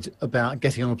excited about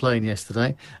getting on a plane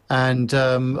yesterday, and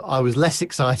I was less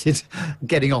excited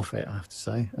getting off it, I have to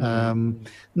say.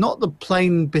 Not the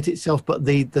plane bit itself, but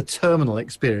the terminal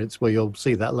experience, where you'll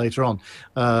see that later on.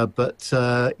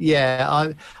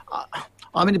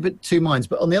 I'm in a bit two minds.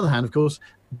 But on the other hand, of course,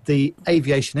 the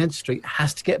aviation industry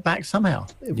has to get back somehow.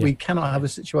 Yeah. We cannot have a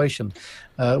situation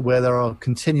where there are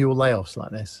continual layoffs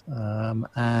like this.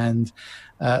 And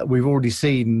we've already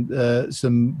seen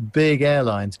some big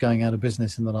airlines going out of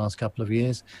business in the last couple of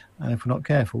years. And if we're not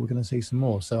careful, we're going to see some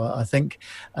more. So I think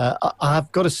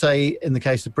I've got to say, in the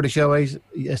case of British Airways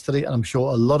yesterday, and I'm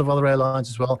sure a lot of other airlines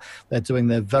as well, they're doing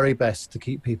their very best to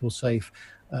keep people safe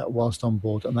whilst on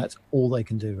board. And that's all they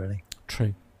can do, really.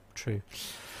 True.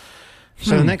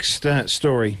 So the next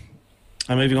story,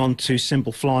 I'm moving on to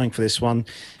simple flying for this one.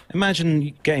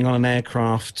 Imagine getting on an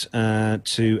aircraft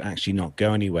to actually not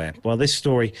go anywhere. Well, this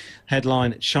story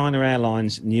headline, China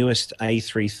Airlines' newest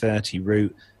A330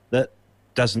 route that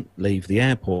doesn't leave the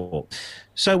airport.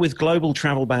 So with global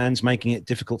travel bans making it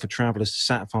difficult for travellers to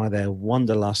satisfy their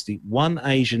wanderlust, one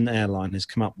Asian airline has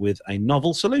come up with a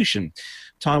novel solution.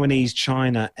 Taiwanese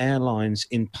China Airlines,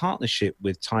 in partnership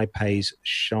with Taipei's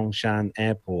Songshan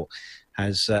Airport,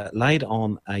 has laid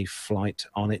on a flight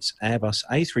on its Airbus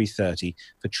A330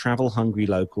 for travel-hungry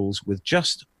locals with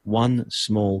just one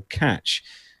small catch.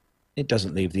 It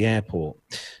doesn't leave the airport.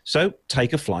 So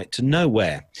take a flight to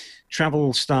nowhere.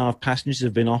 Travel-starved passengers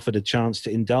have been offered a chance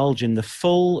to indulge in the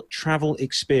full travel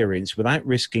experience without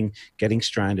risking getting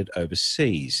stranded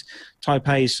overseas.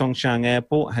 Taipei's Songshan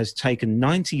Airport has taken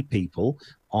 90 people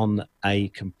on a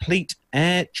complete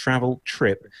air travel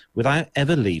trip without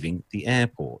ever leaving the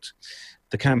airport.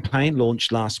 The campaign,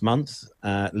 launched last month,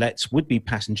 lets would-be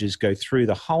passengers go through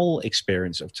the whole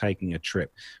experience of taking a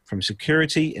trip, from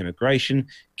security, immigration,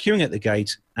 queuing at the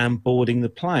gate, and boarding the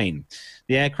plane.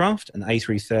 The aircraft, an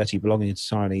A330 belonging to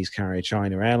Chinese carrier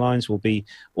China Airlines, will be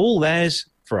all theirs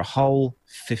for a whole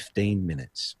 15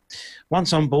 minutes.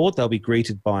 Once on board, they'll be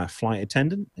greeted by a flight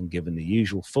attendant and given the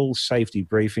usual full safety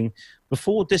briefing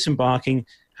before disembarking,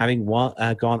 having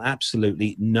gone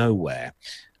absolutely nowhere.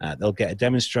 They'll get a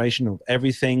demonstration of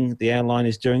everything the airline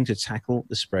is doing to tackle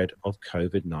the spread of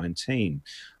COVID-19.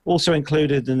 Also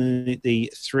included in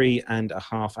the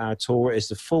 3.5-hour tour is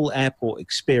the full airport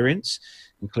experience,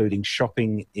 including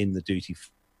shopping in the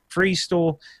duty-free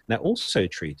store. They're also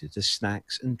treated to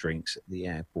snacks and drinks at the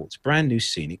airport's brand new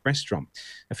scenic restaurant.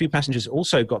 A few passengers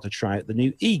also got to try out the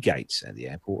new e-gates at the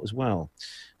airport as well.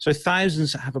 So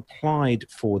thousands have applied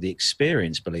for the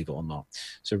experience, believe it or not.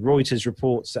 So Reuters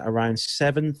reports that around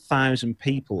 7,000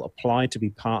 people applied to be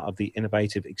part of the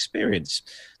innovative experience.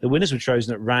 The winners were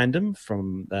chosen at random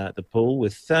from the pool,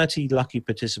 with 30 lucky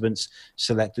participants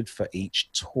selected for each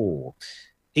tour.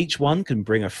 Each one can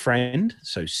bring a friend,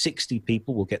 so 60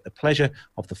 people will get the pleasure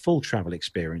of the full travel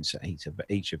experience at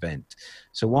each event.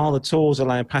 So while the tours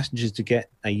allow passengers to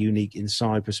get a unique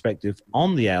inside perspective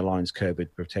on the airline's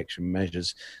COVID protection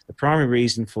measures, the primary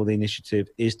reason for the initiative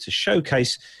is to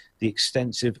showcase the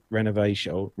extensive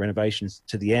renovations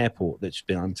to the airport that's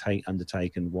been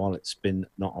undertaken while it's been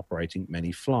not operating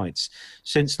many flights.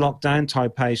 Since lockdown,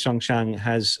 Taipei Songshan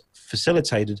has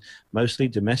facilitated mostly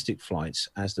domestic flights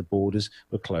as the borders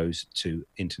were closed to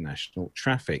international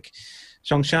traffic.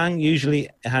 Songshan usually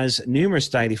has numerous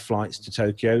daily flights to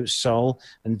Tokyo, Seoul,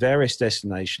 and various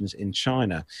destinations in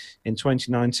China. In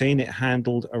 2019, it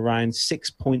handled around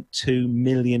 6.2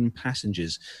 million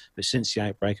passengers, but since the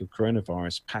outbreak of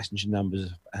coronavirus, passenger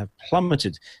numbers have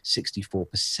plummeted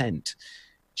 64%.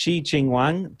 Qi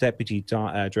Jingwang, Deputy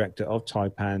Director of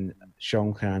Taipan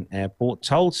Songshan Airport,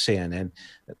 told CNN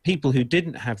that people who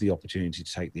didn't have the opportunity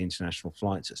to take the international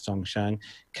flights at Songshan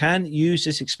can use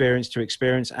this experience to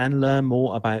experience and learn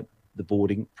more about the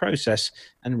boarding process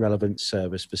and relevant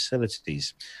service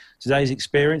facilities. Today's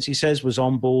experience, he says, was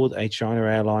on board a China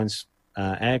Airlines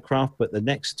aircraft, but the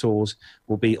next tours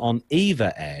will be on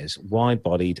EVA Air's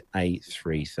wide-bodied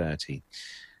A330.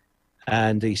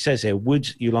 And he says here,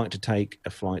 would you like to take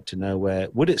a flight to nowhere?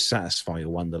 Would it satisfy your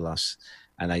wanderlust?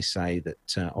 And they say that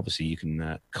obviously you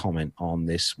can comment on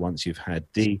this once you've had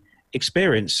the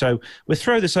experience. So we'll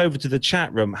throw this over to the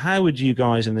chat room. How would you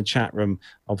guys in the chat room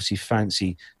obviously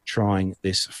fancy trying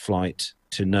this flight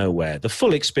to nowhere? The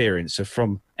full experience of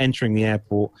from entering the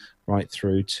airport right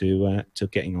through to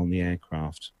getting on the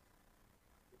aircraft.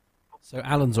 So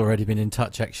Alan's already been in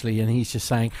touch, actually, and he's just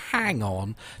saying, hang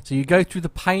on. So you go through the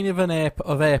pain of an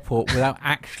airport without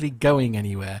actually going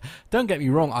anywhere. Don't get me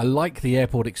wrong, I like the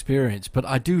airport experience, but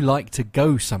I do like to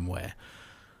go somewhere.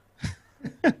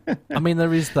 I mean,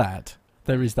 there is that.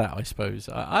 There is that, I suppose.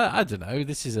 I don't know.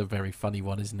 This is a very funny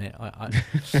one, isn't it?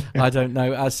 I don't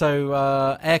know.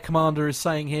 So Air Commander is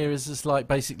saying here is just like,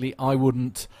 basically, I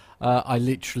wouldn't. I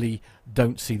literally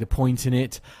don't see the point in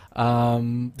it.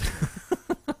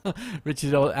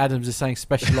 Richard Adams is saying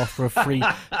special offer of free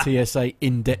TSA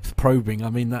in-depth probing.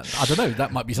 I mean, that, I don't know.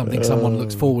 That might be something someone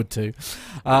looks forward to.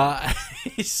 Yeah,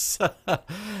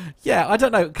 I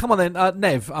don't know. Come on then,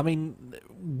 Nev. I mean,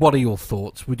 what are your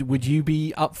thoughts? Would you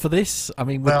be up for this? I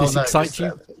mean, would this excite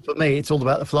you? For me, it's all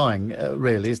about the flying,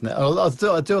 really, isn't it?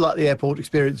 I do like the airport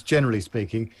experience, generally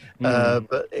speaking,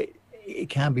 but it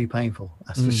can be painful,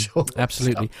 that's for sure.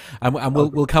 Absolutely, and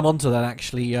we'll come on to that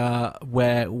actually,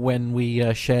 when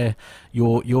we share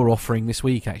your offering this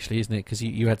week, actually, isn't it? Because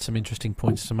you had some interesting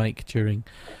points to make during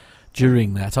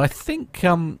that. I think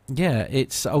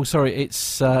it's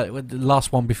the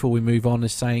last one before we move on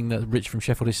is saying that Rich from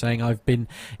Sheffield is saying, I've been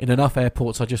in enough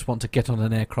airports, I just want to get on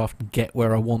an aircraft and get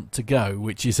where I want to go,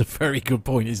 which is a very good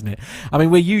point, isn't it? I mean,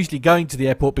 we're usually going to the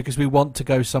airport because we want to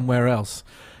go somewhere else.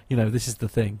 You know, this is the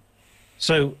thing.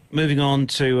 So moving on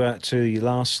to the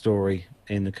last story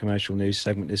in the commercial news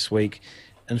segment this week,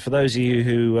 and for those of you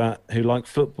who like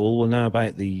football will know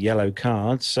about the yellow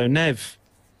cards. So Nev.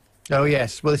 Oh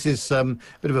yes, well this is a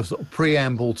bit of a sort of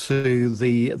preamble to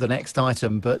the next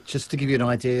item, but just to give you an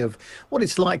idea of what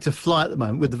it's like to fly at the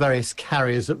moment with the various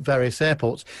carriers at various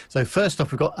airports. So first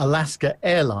off, we've got Alaska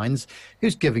Airlines,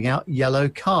 who's giving out yellow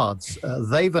cards.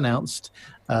 They've announced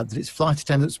that its flight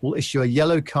attendants will issue a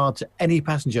yellow card to any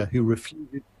passenger who refuses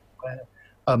to wear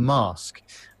a mask.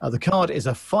 The card is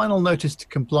a final notice to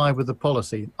comply with the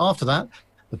policy. After that,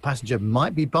 the passenger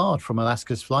might be barred from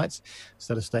Alaska's flights,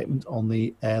 said a statement on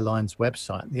the airline's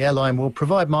website. The airline will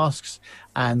provide masks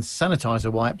and sanitizer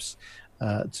wipes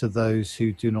to those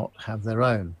who do not have their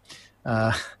own.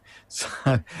 So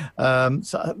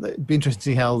it'd be interesting to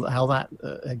see how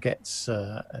that gets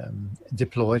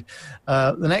deployed.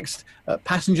 The next,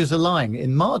 passengers are lying.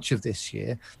 In March of this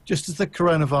year, just as the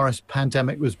coronavirus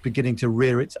pandemic was beginning to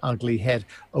rear its ugly head,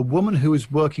 a woman who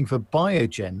was working for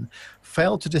Biogen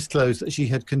failed to disclose that she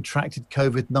had contracted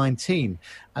COVID-19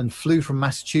 and flew from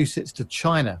Massachusetts to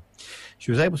China.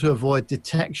 She was able to avoid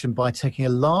detection by taking a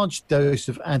large dose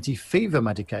of anti-fever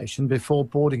medication before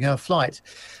boarding her flight,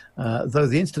 though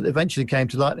the incident eventually came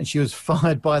to light and she was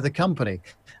fired by the company,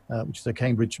 which is a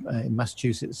Cambridge in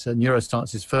Massachusetts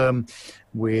neurosciences firm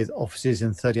with offices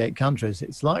in 38 countries.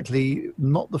 It's likely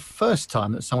not the first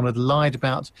time that someone had lied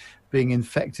about being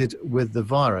infected with the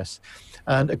virus.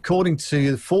 And according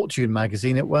to Fortune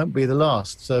magazine, it won't be the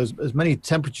last. So as many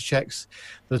temperature checks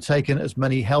that are taken, as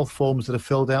many health forms that are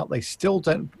filled out, they still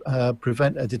don't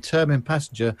prevent a determined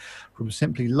passenger from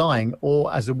simply lying,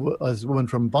 or as a woman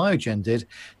from Biogen did,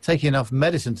 taking enough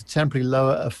medicine to temporarily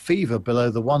lower a fever below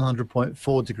the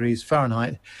 100.4 degrees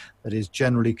Fahrenheit that is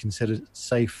generally considered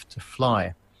safe to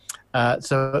fly.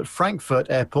 So at Frankfurt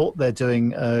Airport, they're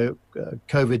doing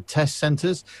COVID test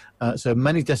centres. So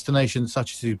many destinations,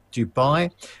 such as Dubai,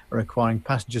 are requiring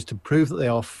passengers to prove that they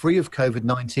are free of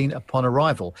COVID-19 upon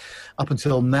arrival. Up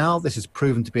until now, this has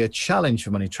proven to be a challenge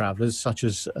for many travellers,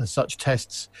 such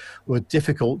tests were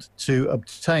difficult to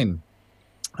obtain.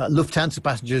 Lufthansa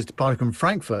passengers departing from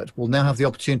Frankfurt will now have the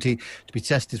opportunity to be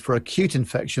tested for acute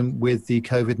infection with the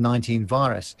COVID-19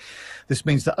 virus. This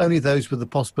means that only those with the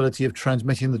possibility of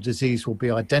transmitting the disease will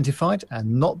be identified,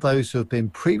 and not those who have been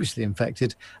previously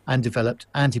infected and developed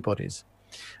antibodies.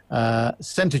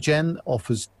 Centrogen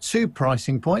offers 2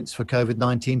 pricing points for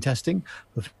COVID-19 testing.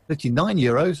 For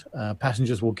 €59,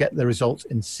 passengers will get the results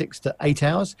in 6 to 8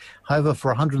 hours. However,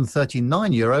 for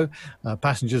 €139,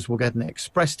 passengers will get an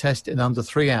express test in under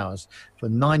 3 hours. For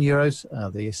 €9,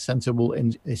 the centre will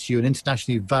issue an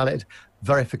internationally valid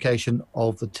verification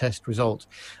of the test result.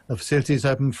 The facility is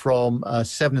open from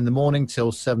 7 in the morning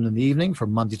till 7 in the evening,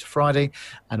 from Monday to Friday,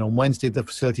 and on Wednesday the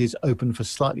facility is open for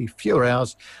slightly fewer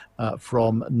hours,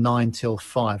 from 9 till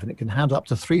 5, and it can handle up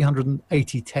to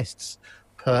 380 tests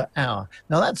per hour.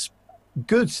 Now that's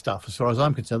good stuff as far as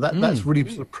I'm concerned. That's really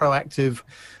sort of proactive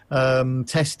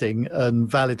testing and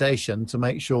validation to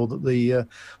make sure that the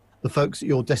folks at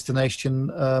your destination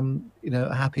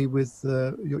are happy with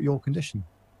your condition.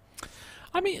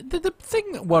 I mean, the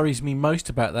thing that worries me most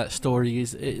about that story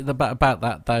is about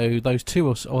that, though, those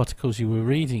 2 articles you were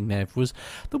reading, Nev, was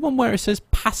the one where it says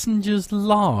passengers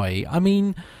lie. I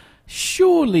mean,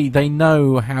 surely they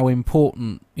know how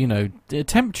important, the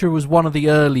temperature was one of the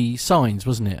early signs,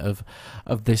 wasn't it,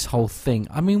 of this whole thing.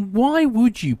 I mean, why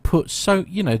would you put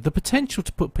the potential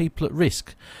to put people at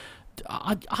risk?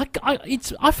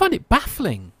 I find it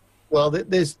baffling. Well,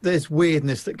 there's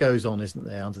weirdness that goes on, isn't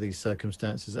there, under these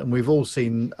circumstances? And we've all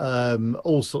seen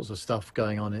all sorts of stuff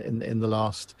going on in the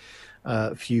last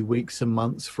few weeks and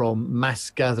months, from mass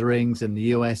gatherings in the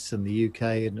US and the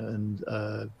UK and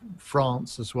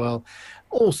France as well.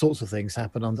 All sorts of things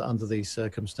happen under these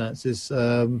circumstances.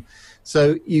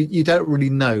 So you don't really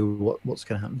know what's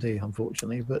going to happen to you,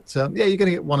 unfortunately. But you're going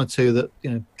to get 1 or 2 that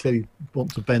clearly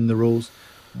want to bend the rules.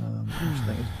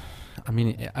 I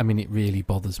mean, it really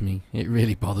bothers me. It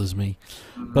really bothers me.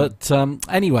 But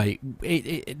anyway,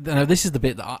 this is the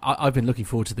bit that I've been looking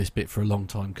forward to. This bit for a long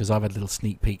time, because I've had a little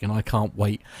sneak peek, and I can't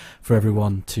wait for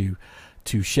everyone to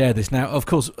share this. Now, of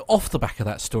course, off the back of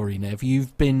that story, Nev,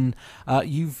 you've been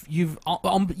you've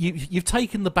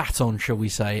taken the baton, shall we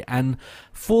say, and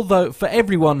for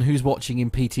everyone who's watching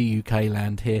in PT UK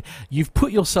land here, you've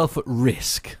put yourself at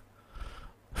risk.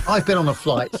 I've been on a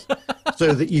flight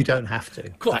so that you don't have to.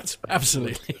 Quite,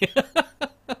 absolutely.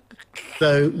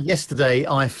 So yesterday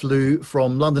I flew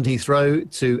from London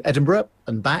Heathrow to Edinburgh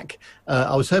and back.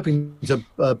 I was hoping to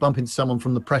bump into someone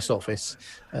from the press office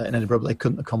in Edinburgh, but they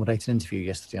couldn't accommodate an interview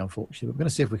yesterday, unfortunately. We're going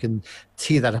to see if we can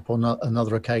tee that up on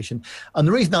another occasion. And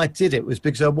the reason I did it was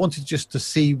because I wanted just to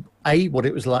see, what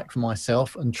it was like for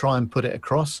myself, and try and put it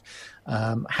across,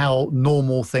 how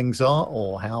normal things are,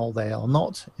 or how they are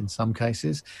not in some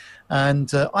cases. And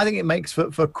I think it makes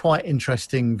for quite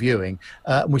interesting viewing.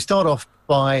 We start off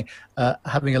by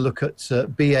having a look at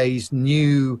BA's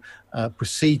new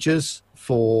procedures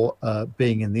for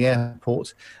being in the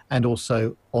airport and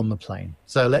also on the plane.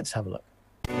 So let's have a look.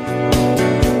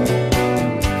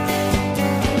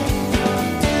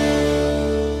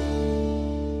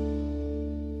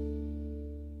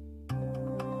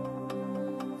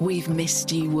 We've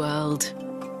missed you, world.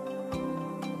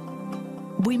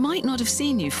 We might not have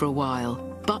seen you for a while,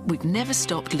 but we've never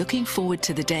stopped looking forward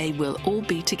to the day we'll all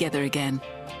be together again.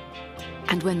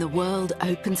 And when the world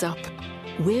opens up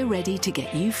we're ready to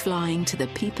get you flying to the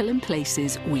people and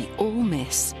places we all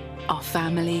miss. Our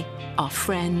family, our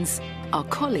friends, our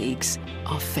colleagues,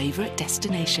 our favourite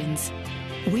destinations.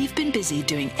 We've been busy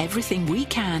doing everything we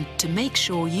can to make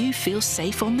sure you feel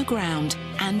safe on the ground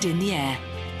and in the air.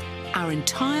 Our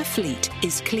entire fleet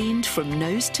is cleaned from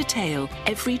nose to tail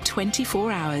every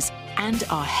 24 hours, and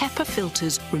our HEPA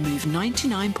filters remove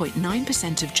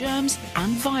 99.9% of germs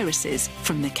and viruses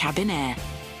from the cabin air.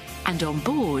 And on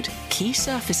board, key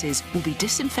surfaces will be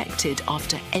disinfected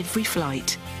after every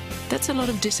flight. That's a lot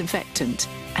of disinfectant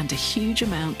and a huge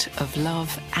amount of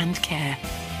love and care.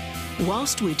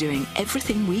 Whilst we're doing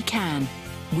everything we can,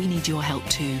 we need your help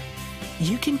too.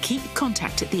 You can keep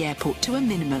contact at the airport to a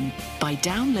minimum by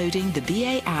downloading the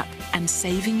BA app and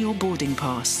saving your boarding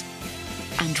pass.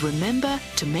 And remember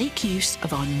to make use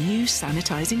of our new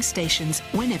sanitising stations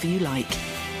whenever you like.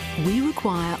 We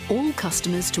require all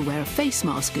customers to wear a face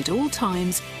mask at all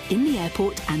times in the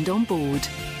airport and on board.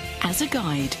 As a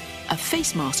guide, a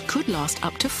face mask could last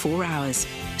up to 4 hours,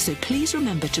 so please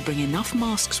remember to bring enough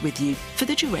masks with you for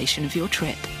the duration of your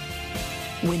trip.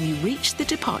 When you reach the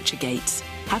departure gates,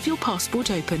 have your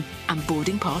passport open and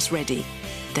boarding pass ready.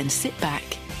 Then sit back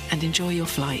and enjoy your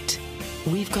flight.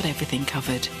 We've got everything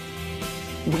covered.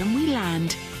 When we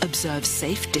land, observe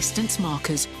safe distance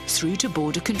markers through to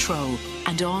border control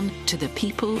and on to the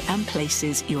people and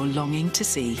places you're longing to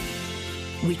see.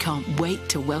 We can't wait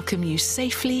to welcome you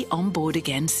safely on board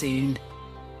again soon.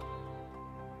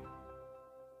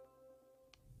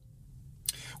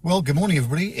 Well, good morning,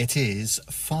 everybody. It is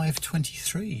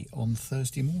 5:23 on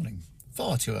Thursday morning.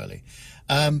 Far too early.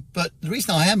 But the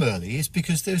reason I am early is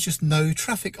because there's just no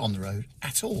traffic on the road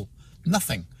at all.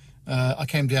 Nothing. I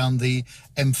came down the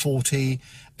M40,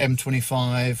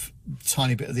 M25,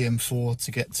 tiny bit of the M4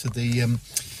 to get to the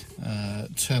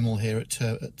terminal here at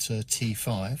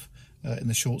T5 in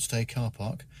the short stay car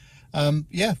park.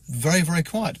 Yeah, very, very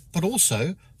quiet. But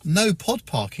also no pod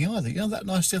parking either. You know that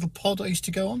nice little pod I used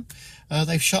to go on?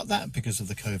 They've shut that because of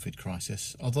the COVID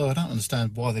crisis. Although I don't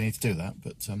understand why they need to do that,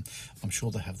 but I'm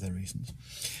sure they have their reasons.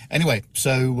 Anyway,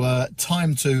 so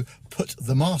time to put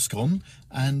the mask on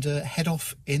and head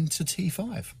off into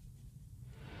T5.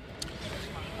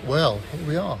 Well, here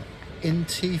we are in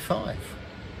T5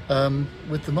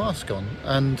 with the mask on.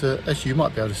 And as you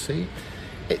might be able to see,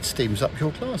 it steams up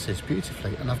your glasses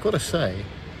beautifully. And I've got to say,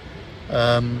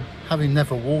 having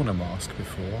never worn a mask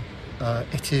before,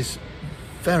 it is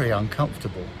very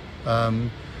uncomfortable,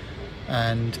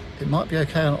 and it might be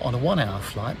okay on a 1 hour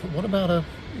flight, but what about a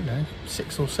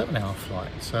 6 or 7 hour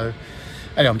flight? So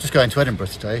anyway, I'm just going to Edinburgh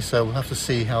today, so we'll have to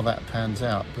see how that pans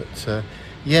out. But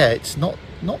yeah, it's not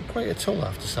great at all, I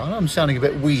have to say. I know I'm sounding a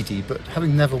bit weedy, but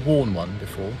having never worn one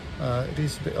before, it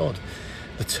is a bit odd.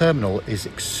 The terminal is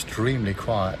extremely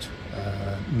quiet.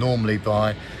 Normally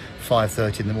by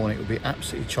 5:30 in the morning it would be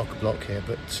absolutely chock-a-block here,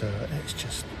 but it's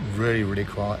just really, really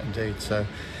quiet indeed. So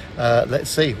let's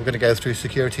see. We're going to go through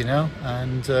security now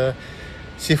and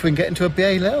see if we can get into a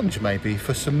BA lounge maybe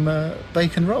for some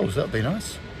bacon rolls. That'd be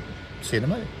nice. See you in a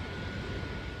minute.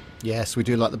 Yes, we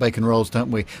do like the bacon rolls,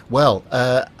 don't we? Well,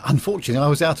 unfortunately, I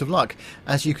was out of luck.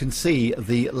 As you can see,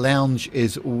 the lounge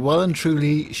is well and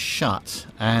truly shut,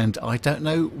 and I don't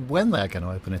know when they're going to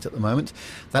open it at the moment.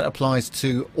 That applies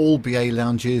to all BA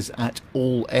lounges at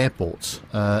all airports.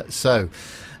 So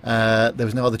there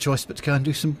was no other choice but to go and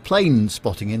do some plane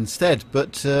spotting instead.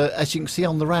 But as you can see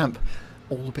on the ramp,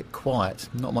 all a bit quiet,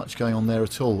 not much going on there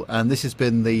at all, and this has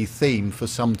been the theme for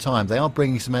some time. They are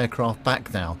bringing some aircraft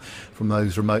back now from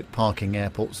those remote parking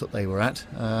airports that they were at,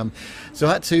 so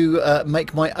I had to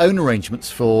make my own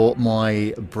arrangements for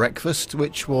my breakfast,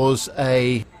 which was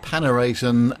a pain au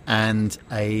raisin and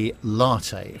a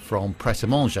latte from Pret a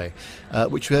Manger,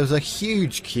 which there was a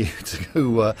huge queue to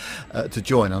go to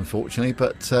join, unfortunately,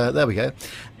 but there we go.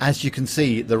 As you can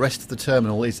see, the rest of the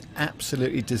terminal is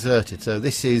absolutely deserted. So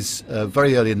this is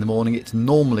very early in the morning. It's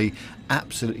normally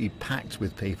absolutely packed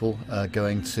with people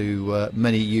going to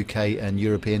many UK and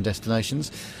European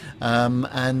destinations.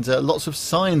 And lots of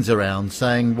signs around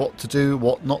saying what to do,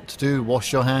 what not to do,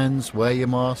 wash your hands, wear your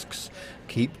masks,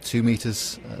 keep 2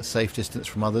 meters safe distance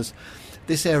from others.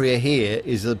 This area here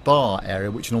is a bar area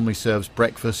which normally serves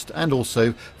breakfast, and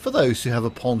also for those who have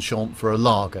a penchant for a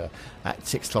lager at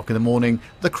 6 o'clock in the morning,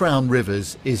 the Crown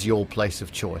Rivers is your place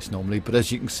of choice normally, but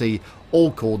as you can see,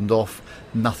 all cordoned off,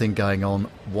 nothing going on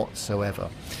whatsoever.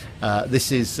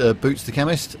 This is Boots the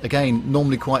Chemist. Again,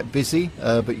 normally quite busy,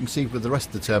 but you can see with the rest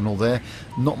of the terminal there,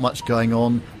 not much going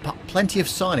on, but plenty of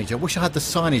signage. I wish I had the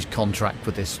signage contract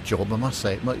for this job, I must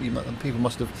say. People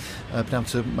must have been able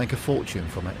to make a fortune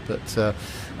from it. But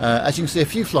as you can see, a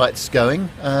few flights going.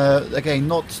 Again,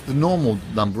 not the normal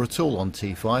number at all on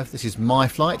T5. This is my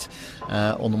flight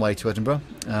on the way to Edinburgh.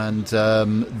 And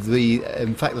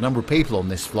in fact, the number of people on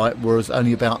this flight was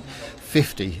only about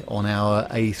 50 on our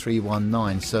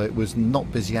A319, so it was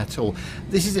not busy at all.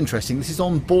 This is interesting. This is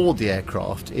on board the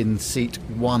aircraft in seat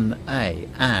 1A,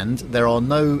 and there are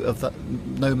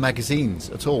no magazines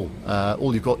at all.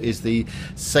 All you've got is the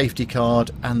safety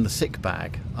card and the sick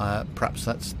bag. Perhaps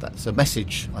that's a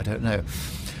message, I don't know.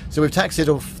 So we've taxied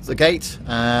off the gate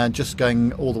and just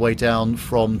going all the way down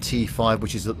from T5,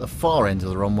 which is at the far end of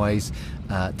the runways,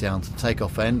 down to the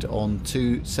takeoff end on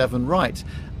 27 right.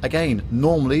 Again,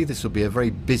 normally this would be a very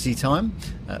busy time.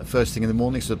 First thing in the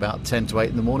morning, so about 10 to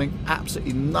 8 in the morning,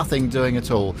 absolutely nothing doing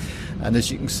at all. And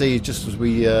as you can see, just as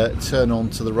we turn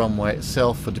onto the runway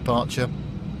itself for departure,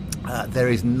 there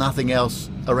is nothing else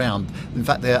around. In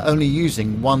fact, they're only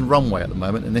using one runway at the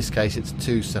moment. In this case, it's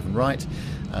 27 right.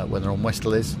 When they're on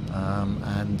Westerlies,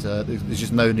 and there's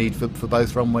just no need for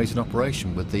both runways in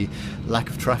operation with the lack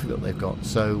of traffic that they've got.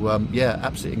 So yeah,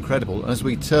 absolutely incredible. And as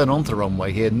we turn onto the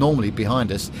runway here, normally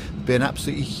behind us there'd be an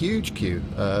absolutely huge queue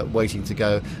waiting to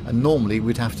go, and normally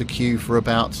we'd have to queue for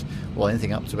about, well,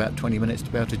 anything up to about 20 minutes to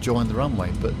be able to join the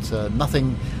runway, but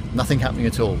nothing happening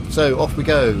at all. So off we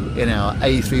go in our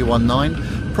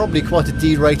A319, probably quite a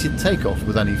D-rated takeoff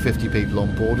with only 50 people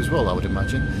on board as well, I would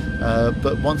imagine.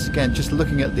 But once again, just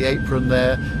looking at the apron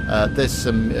there, there's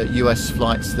some US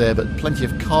flights there, but plenty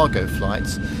of cargo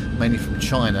flights, mainly from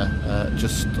China,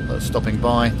 just stopping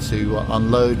by to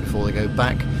unload before they go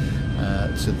back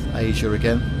to Asia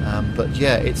again. But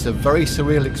yeah, it's a very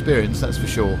surreal experience, that's for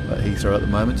sure, at Heathrow at the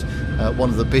moment. One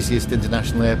of the busiest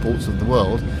international airports in the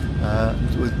world,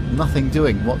 with nothing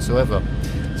doing whatsoever.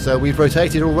 So we've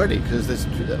rotated already because there's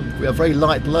a very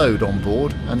light load on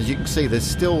board, and as you can see, there's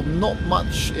still not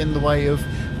much in the way of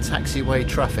taxiway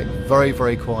traffic. Very,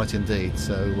 very quiet indeed.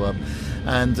 So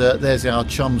and there's our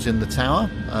chums in the tower.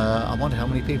 I wonder how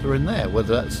many people are in there,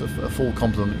 whether that's a full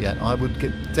complement yet. I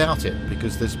would doubt it,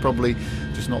 because there's probably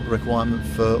just not the requirement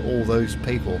for all those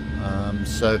people.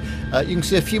 So you can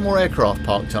see a few more aircraft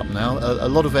parked up now. A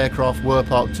lot of aircraft were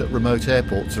parked at remote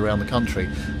airports around the country,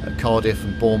 Cardiff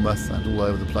and Bournemouth and all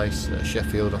over the place,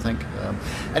 Sheffield I think.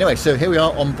 Anyway, so here we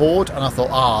are on board, and I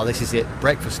thought, this is it,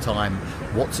 breakfast time.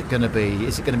 What's it going to be?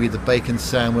 Is it going to be the bacon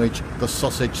sandwich, the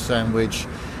sausage sandwich?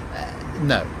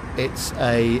 No, it's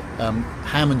a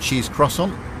ham and cheese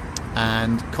croissant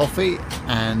and coffee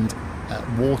and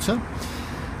water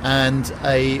and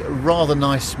a rather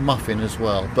nice muffin as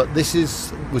well. But this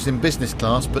was in business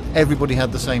class, but everybody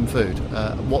had the same food.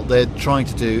 What they're trying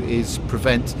to do is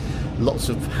prevent lots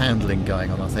of handling going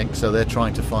on, I think, so they're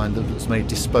trying to find as many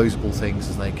disposable things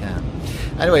as they can.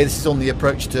 Anyway, this is on the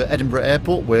approach to Edinburgh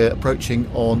Airport. We're approaching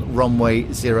on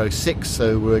runway 06,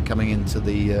 so we're coming into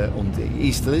the on the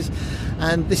easterlies,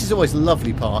 and this is always a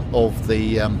lovely part of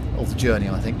the journey.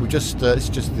 I think it's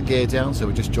just the gear down, so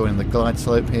we're just joining the glide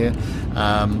slope here,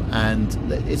 and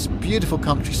it's beautiful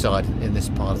countryside in this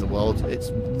part of the world.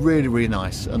 It's really, really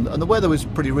nice, and the weather was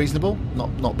pretty reasonable,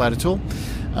 not bad at all.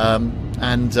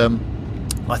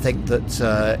 I think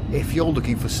that if you're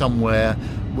looking for somewhere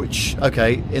which,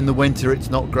 okay, in the winter it's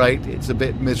not great, it's a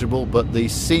bit miserable, but the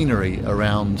scenery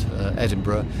around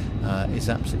Edinburgh is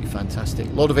absolutely fantastic.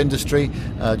 A lot of industry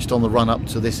just on the run up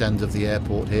to this end of the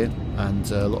airport here,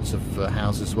 and lots of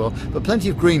houses as well, but plenty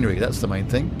of greenery, that's the main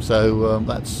thing, so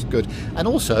that's good. And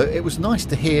also it was nice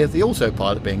to hear the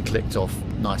autopilot being clicked off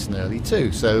nice and early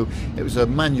too, so it was a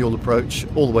manual approach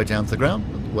all the way down to the ground.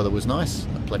 The weather was nice,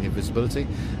 plenty of visibility,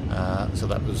 so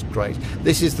that was great.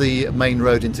 This is the main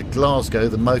road into Glasgow,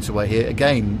 the motorway here.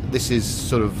 Again, this is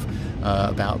sort of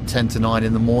about 10 to 9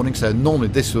 in the morning, so normally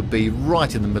this would be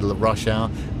right in the middle of rush hour,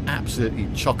 absolutely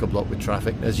chock-a-block with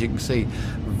traffic. As you can see,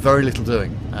 very little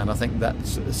doing, and I think that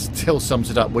still sums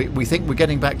it up. We think we're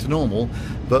getting back to normal,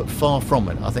 but far from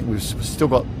it. I think we've still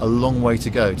got a long way to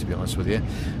go, to be honest with you,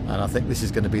 and I think this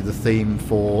is going to be the theme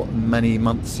for many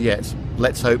months yet.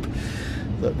 Let's hope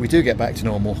that we do get back to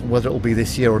normal. Whether it will be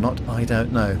this year or not, I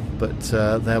don't know, but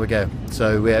there we go.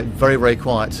 So we're very, very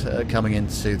quiet coming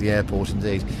into the airport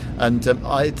indeed, and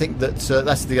I think that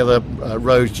that's the other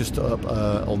road just up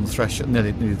on the threshold, nearly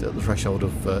at the threshold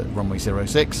of runway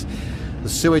 06. The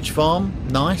sewage farm,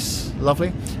 nice,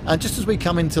 lovely. And just as we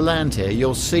come into land here,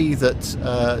 you'll see that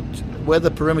where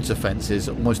the perimeter fence is,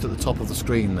 almost at the top of the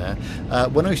screen there,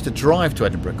 when I used to drive to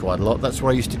Edinburgh quite a lot, that's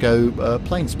where I used to go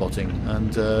plane spotting,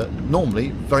 and normally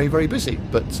very, very busy.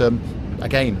 But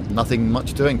again, nothing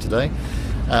much doing today.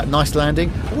 Nice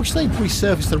landing. I wish they'd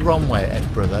resurfaced the runway at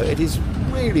Edinburgh, though. It is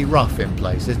really rough in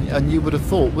places, and you would have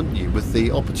thought, wouldn't you, with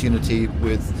the opportunity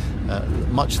with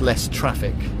much less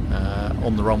traffic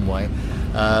on the runway,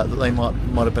 that they might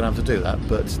have been able to do that.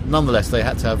 But nonetheless, they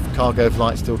had to have cargo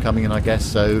flights still coming in, I guess,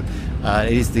 so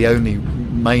it is the only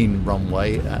main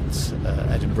runway at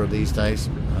Edinburgh these days.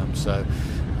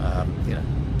 You know,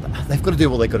 they've got to do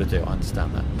what they've got to do, I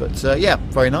understand that. But yeah,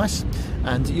 very nice.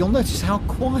 And you'll notice how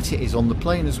quiet it is on the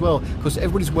plane as well, because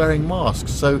everybody's wearing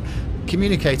masks, so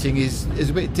communicating is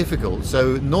a bit difficult.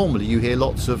 So normally you hear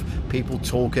lots of people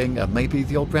talking, and maybe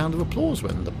the odd round of applause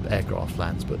when the aircraft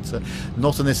lands, but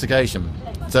not on this occasion.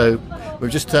 So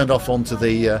we've just turned off onto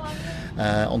the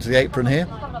apron here,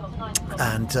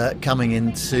 and coming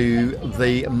into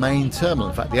the main terminal,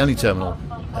 in fact the only terminal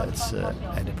at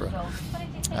Edinburgh.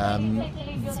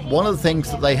 One of the things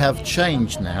that they have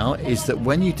changed now is that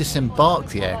when you disembark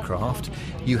the aircraft,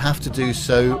 you have to do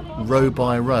so row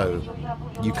by row.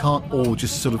 You can't all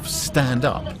just sort of stand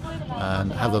up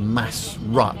and have a mass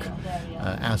ruck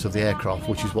out of the aircraft,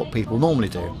 which is what people normally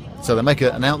do. So they make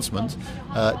an announcement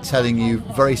telling you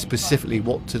very specifically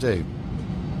what to do.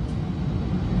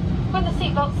 When the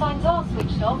seatbelt signs are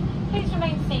switched off, please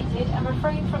remain seated and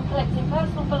refrain from collecting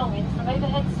personal belongings from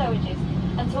overhead stowages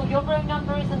until your row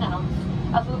number is announced,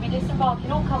 as we'll be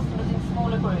disembarking all customers in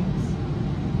smaller groups.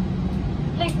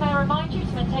 Please may I remind you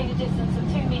to maintain a distance of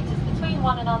 2 metres between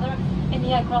one another in the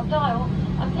aircraft aisle,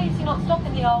 and please do not stop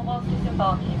in the aisle whilst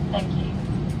disembarking. Thank you.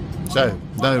 So,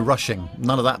 no rushing,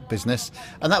 none of that business.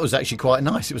 And that was actually quite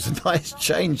nice. It was a nice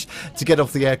change to get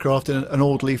off the aircraft in an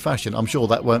orderly fashion. I'm sure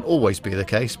that won't always be the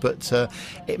case, but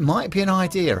it might be an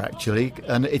idea, actually.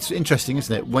 And it's interesting,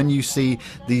 isn't it, when you see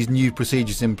these new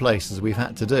procedures in place, as we've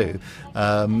had to do,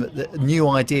 new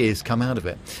ideas come out of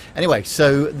it. Anyway,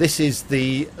 so this is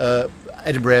the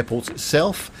Edinburgh Airport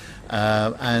itself.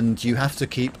 And you have to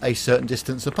keep a certain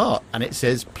distance apart. And it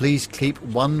says, please keep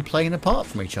one plane apart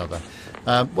from each other.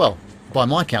 Well, by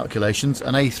my calculations,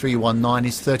 an A319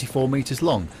 is 34 metres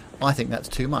long. I think that's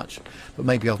too much, but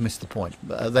maybe I've missed the point.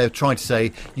 They're trying to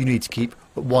say you need to keep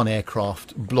one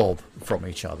aircraft blob from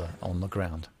each other on the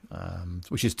ground,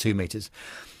 which is 2 metres.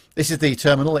 This is the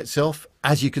terminal itself.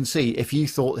 As you can see, if you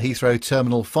thought Heathrow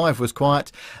Terminal 5 was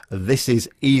quiet, this is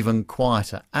even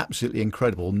quieter. Absolutely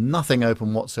incredible. Nothing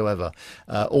open whatsoever.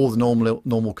 All the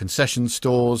normal concession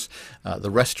stores,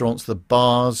 the restaurants, the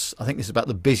bars. I think this is about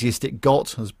the busiest it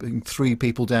got. There's been 3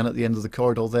 people down at the end of the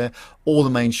corridor there. All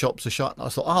the main shops are shut. I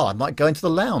thought, I might go into the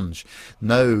lounge.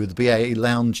 No, the BAE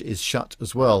lounge is shut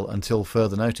as well until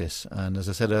further notice. And as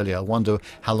I said earlier, I wonder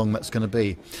how long that's going to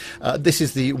be. This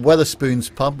is the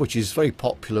Wetherspoons pub, which is very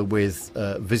popular with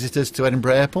visitors to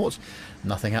Edinburgh Airport.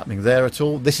 Nothing happening there at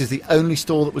all. This is the only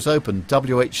store that was open,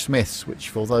 WH Smith's, which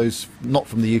for those not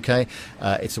from the UK,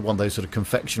 it's one of those sort of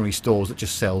confectionery stores that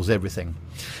just sells everything.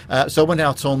 So I went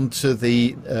out onto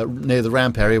the near the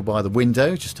ramp area by the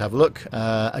window just to have a look.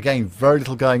 Again, very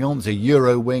little going on. There's a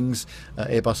Eurowings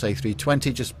Airbus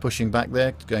A320 just pushing back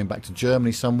there, going back to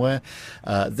Germany somewhere.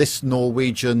 This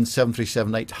Norwegian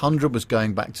 737-800 was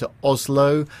going back to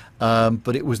Oslo,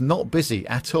 but it was not busy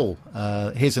at all.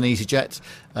 Here's an EasyJet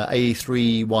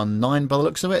A319 by the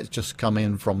looks of it, just come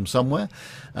in from somewhere.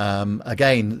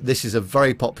 Again, this is a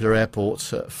very popular airport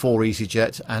for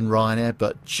EasyJet and Ryanair,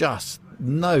 but just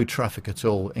no traffic at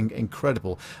all.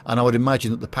 Incredible. And I would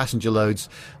imagine that the passenger loads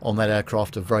on that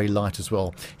aircraft are very light as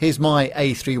well. Here's my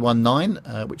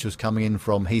A319, which was coming in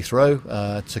from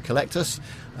Heathrow to collect us,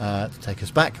 to take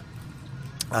us back.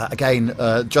 Again,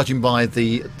 judging by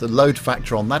the load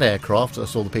factor on that aircraft, I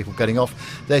saw the people getting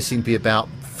off, there seemed to be about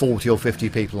 40 or 50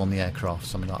 people on the aircraft,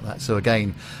 something like that. So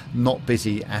again, not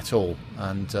busy at all.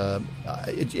 And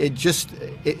it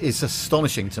is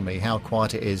astonishing to me how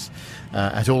quiet it is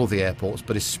at all of the airports,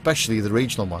 but especially the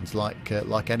regional ones like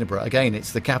Edinburgh. Again,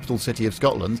 it's the capital city of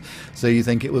Scotland, so you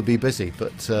think it would be busy,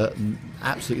 but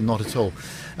absolutely not at all.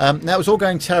 Now, it was all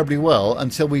going terribly well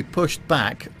until we pushed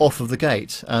back off of the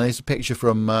gate. There's a picture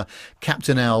from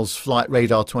Captain Al's Flight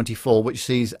Radar 24, which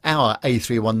sees our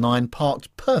A319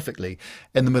 parked perfectly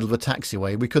in the middle of a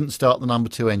taxiway. We couldn't start the number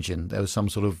 2 engine. There was some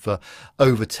sort of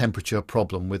over temperature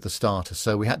problem with the starter,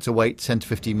 so we had to wait 10 to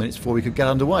 15 minutes before we could get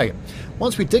underway.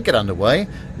 Once we did get underway,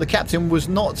 the captain was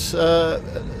not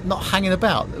hanging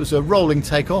about. It was a rolling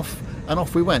takeoff, and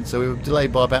off we went. So we were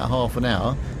delayed by about half an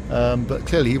hour, but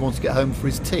clearly he wanted to get home for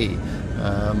his tea.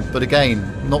 But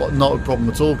again, not a problem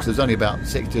at all, because there's only about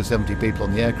 60 or 70 people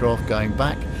on the aircraft going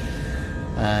back.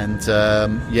 And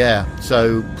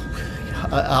so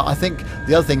I think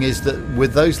the other thing is that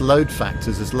with those load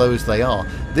factors as low as they are,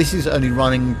 this is only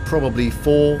running probably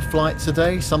 4 flights a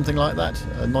day, something like that.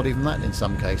 Not even that in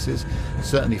some cases.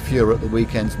 Certainly fewer at the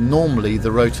weekends. Normally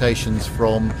the rotations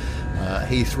from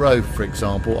Heathrow, for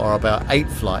example, are about 8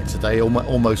 flights a day,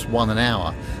 almost 1 an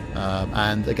hour.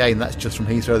 And again, that's just from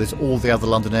Heathrow. There's all the other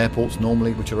London airports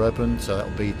normally which are open. So that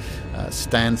will be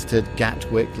Stansted,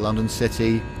 Gatwick, London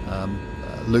City,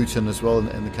 Luton as well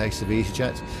in the case of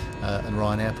EasyJet, and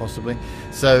Ryanair possibly.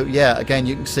 So yeah, again,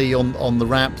 you can see on the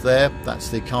ramp there, that's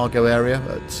the cargo area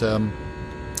at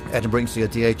Edinburgh. You can see a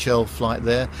DHL flight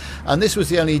there, and this was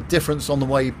the only difference on the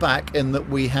way back in that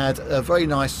we had a very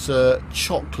nice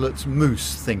chocolate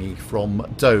mousse thingy from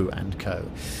Doe & Co.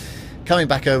 Coming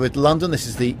back over to London, this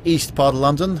is the east part of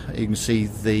London. You can see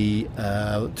the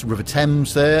River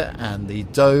Thames there and the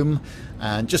Dome.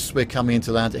 And just as we're coming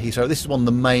into land at Heathrow, this is one of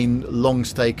the main long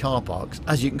stay car parks.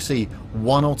 As you can see,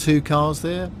 1 or 2 cars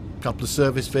there, a couple of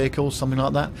service vehicles, something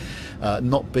like that.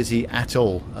 Not busy at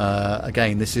all.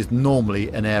 Again, this is normally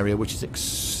an area which is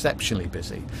exceptionally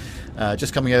busy.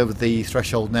 Just coming over the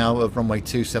threshold now of runway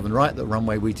 27 right, the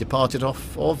runway we departed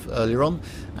off of earlier on,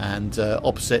 and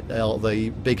opposite are the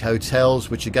big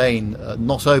hotels, which again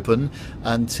not open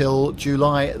until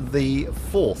July the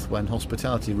 4th when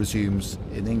hospitality resumes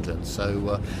in England.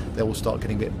 So they will start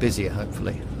getting a bit busier,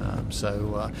 hopefully.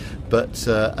 But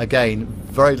again,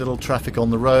 very little traffic on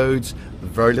the roads,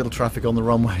 very little traffic on the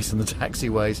runways and the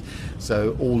taxiways,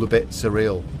 so all a bit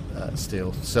surreal.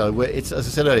 Still, so it's, as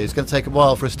I said earlier, it's going to take a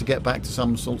while for us to get back to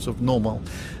some sorts of normal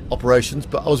operations,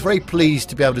 but I was very pleased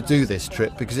to be able to do this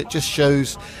trip because it just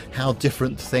shows how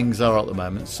different things are at the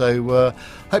moment. So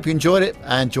hope you enjoyed it,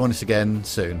 and join us again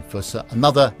soon for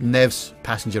another Nev's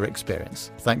passenger experience.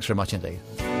 Thanks very much indeed.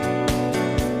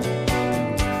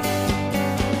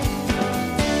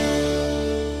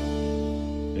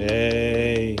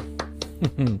 Yay.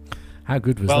 How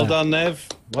good was Well that? done, Nev.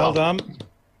 Well done.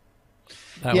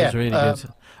 That was really good.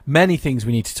 Many things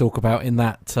we need to talk about in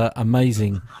that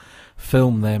amazing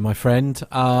film there, my friend.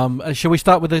 Shall we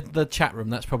start with the chat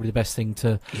room? That's probably the best thing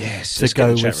to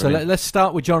go with. So let's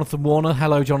start with Jonathan Warner.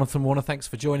 Hello, Jonathan Warner. Thanks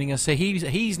for joining us. So he's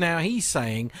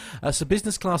saying so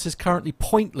business class is currently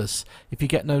pointless if you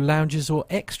get no lounges or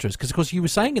extras, because of course you were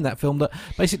saying in that film that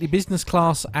basically business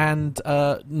class and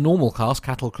normal class,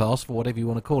 cattle class, for whatever you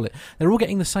want to call it, they're all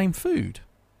getting the same food.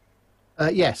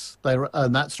 Yes,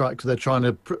 and that's right, because they're trying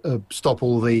to stop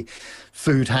all the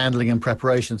food handling and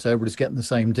preparation, so everybody's getting the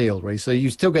same deal, really. So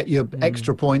you still get your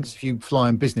extra points if you fly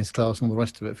in business class and all the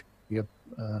rest of it, for your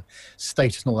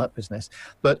status and all that business.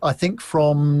 But I think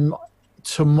from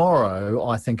tomorrow,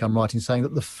 I think I'm right in saying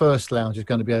that the first lounge is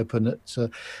going to be open at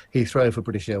Heathrow for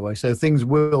British Airways. So things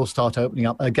will start opening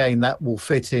up. Again, that will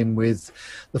fit in with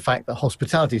the fact that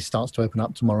hospitality starts to open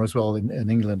up tomorrow as well, in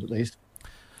England at least.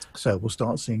 So we'll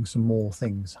start seeing some more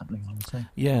things happening, I would say.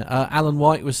 Yeah, Alan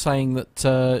White was saying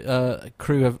that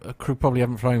crew probably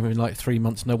haven't flown in like 3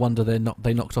 months. No wonder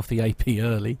they knocked off the AP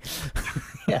early.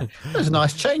 Yeah, it was a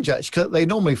nice change actually, because they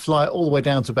normally fly all the way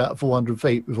down to about 400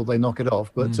 feet before they knock it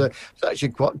off. But it's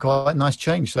actually quite a nice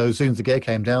change. So as soon as the gear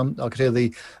came down, I could hear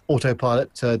the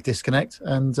autopilot disconnect,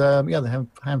 and the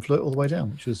hand flew it all the way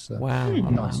down, which was wow.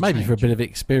 Nice maybe change. For a bit of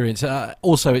experience.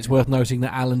 Also, it's worth noting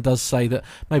that Alan does say that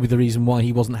maybe the reason why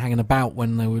he wasn't hanging about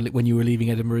when you were leaving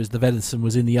Edinburgh is the venison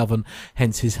was in the oven,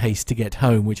 hence his haste to get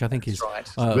home, which I think is right.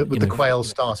 With the quail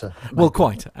starter. Well,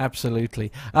 quite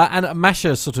absolutely. And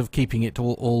Masha sort of keeping it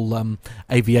all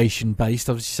aviation based,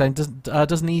 obviously saying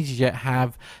doesn't EasyJet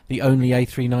have the only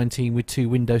A319 with 2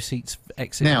 window seats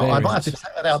exit now variants? I might have to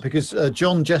check that out, because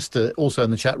John Jester also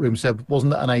in the chat room said,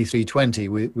 wasn't that an A320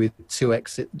 with 2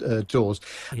 exit doors?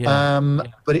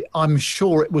 But I'm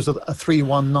sure it was a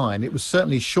 319. It was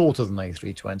certainly shorter than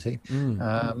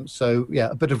A320. So yeah,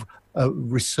 a bit of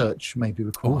research may be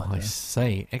required. Oh, I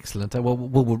say, excellent. Well,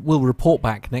 we'll report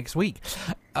back next week.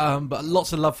 But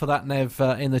lots of love for that, Nev,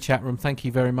 in the chat room. Thank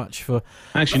you very much for.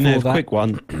 Actually, Nev, quick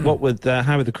one. How were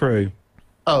the crew?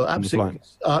 Oh, absolutely.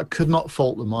 Could not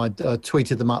fault them. I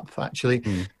tweeted them up, actually,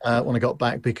 when I got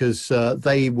back, because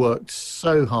they worked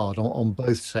so hard on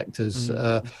both sectors.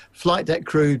 Flight deck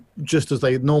crew, just as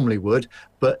they normally would,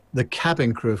 but the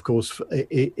cabin crew, of course,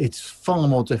 it's far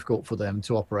more difficult for them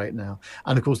to operate now.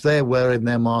 And, of course, they're wearing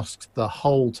their masks the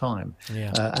whole time,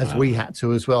 as we had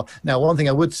to as well. Now, one thing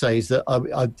I would say is that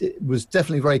I was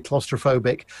definitely very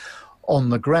claustrophobic on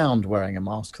the ground wearing a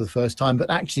mask for the first time, but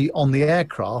actually on the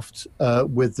aircraft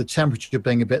with the temperature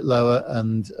being a bit lower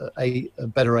and a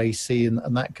better AC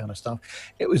and that kind of stuff,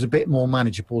 it was a bit more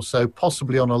manageable. So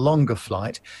possibly on a longer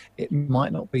flight, it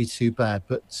might not be too bad.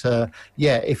 But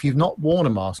yeah, if you've not worn a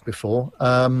mask before,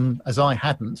 as I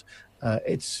hadn't,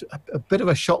 it's a bit of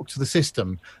a shock to the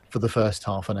system for the first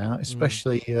half an hour,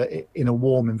 especially in a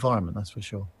warm environment, that's for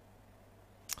sure.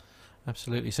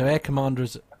 Absolutely. So Air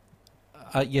Commander's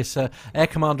Air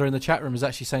Commander in the chat room is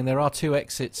actually saying there are 2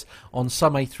 exits on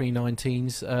some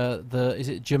A319s. Is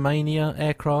it Germania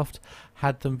aircraft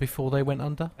had them before they went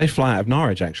under? They fly out of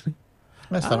Norwich, actually.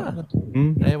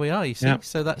 There we are, you see. Yep.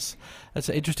 So that's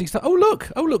an interesting stuff. Oh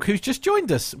look who's just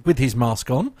joined us with his mask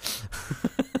on.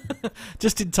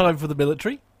 Just in time for the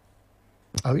military.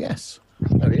 Oh yes.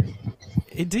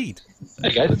 Indeed.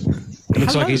 Hey guys. It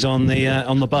looks like he's on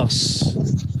the bus.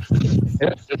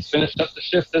 Yeah, just finished up the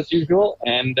shift as usual,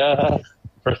 and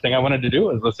first thing I wanted to do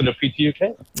was listen to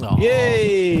PTUK. Oh,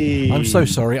 yay! I'm so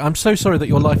sorry. I'm so sorry that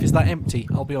your life is that empty.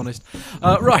 I'll be honest.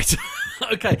 Right.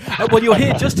 Okay. Well, you're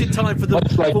here just in time for the.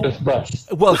 Much like this bus.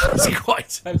 Well,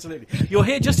 quite absolutely. You're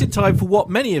here just in time for what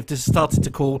many have just started to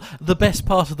call the best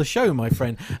part of the show, my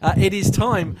friend. It is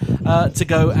time to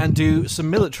go and do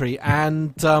some military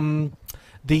and.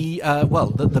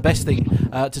 The best thing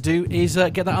to do is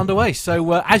get that underway.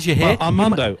 So as you're here,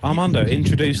 Armando,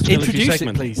 introduce the military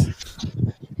segment, please.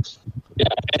 Yeah,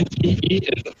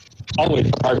 NTE is always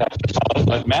hard to follow.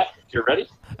 But Matt, you're ready?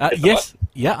 Yes,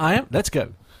 yeah, I am. Let's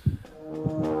go.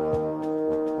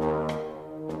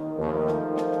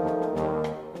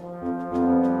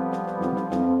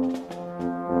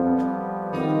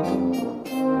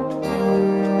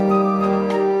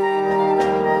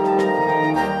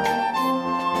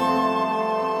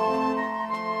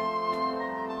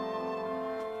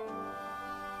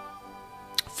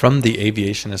 From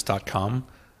theaviationist.com,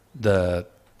 the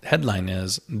headline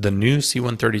is, the new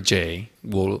C-130J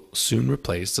will soon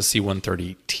replace the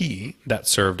C-130T that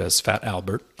served as Fat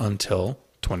Albert until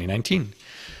 2019.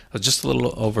 It was just a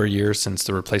little over a year since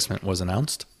the replacement was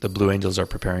announced. The Blue Angels are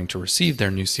preparing to receive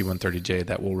their new C-130J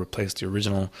that will replace the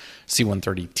original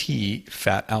C-130T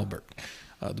Fat Albert.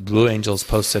 The Blue Angels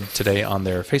posted today on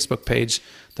their Facebook page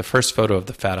the first photo of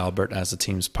the Fat Albert as the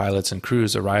team's pilots and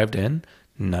crews arrived in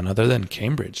none other than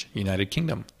Cambridge, United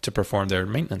Kingdom, to perform their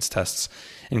maintenance tests,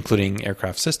 including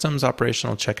aircraft systems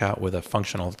operational checkout with a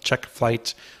functional check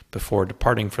flight before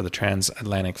departing for the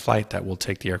transatlantic flight that will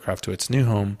take the aircraft to its new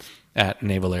home at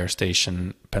Naval Air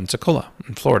Station Pensacola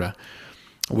in Florida.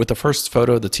 With the first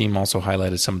photo, the team also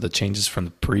highlighted some of the changes from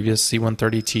the previous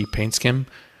C-130T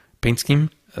paint scheme,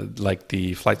 like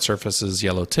the flight surface's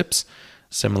yellow tips,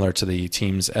 similar to the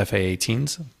team's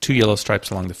FA-18s, 2 yellow stripes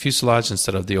along the fuselage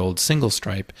instead of the old single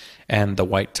stripe, and the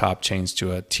white top changed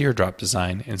to a teardrop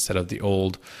design instead of the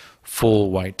old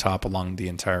full white top along the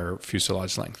entire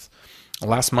fuselage length.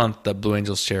 Last month, the Blue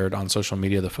Angels shared on social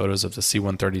media the photos of the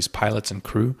C-130's pilots and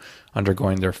crew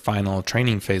undergoing their final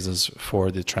training phases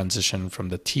for the transition from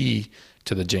the T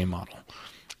to the J model,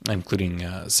 including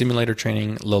simulator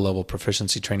training, low-level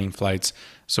proficiency training flights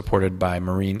supported by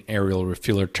Marine Aerial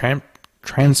Refueler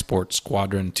Transport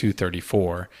Squadron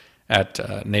 234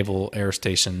 at Naval Air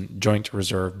Station Joint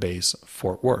Reserve Base,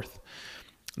 Fort Worth.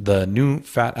 The new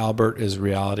Fat Albert is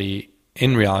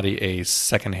in reality a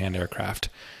second-hand aircraft.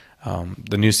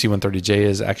 The new C-130J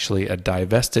is actually a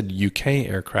divested UK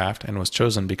aircraft and was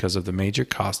chosen because of the major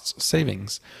cost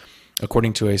savings.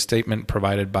 According to a statement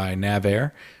provided by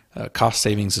NavAir, cost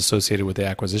savings associated with the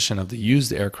acquisition of the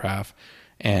used aircraft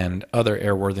and other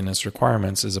airworthiness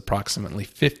requirements is approximately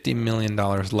 $50 million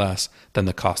less than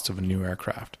the cost of a new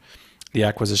aircraft. The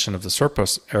acquisition of the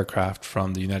surplus aircraft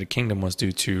from the United Kingdom was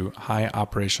due to high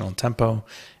operational tempo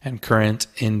and current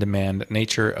in-demand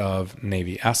nature of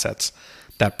Navy assets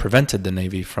that prevented the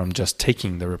Navy from just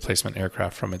taking the replacement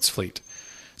aircraft from its fleet.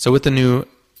 So with the new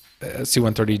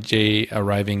C-130J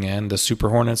arriving and the Super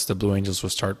Hornets, the Blue Angels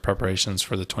will start preparations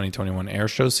for the 2021 air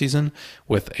show season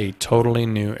with a totally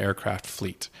new aircraft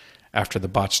fleet after the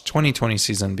botched 2020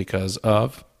 season because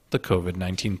of the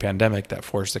COVID-19 pandemic that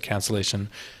forced the cancellation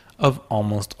of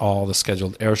almost all the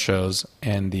scheduled air shows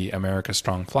and the America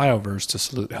Strong flyovers to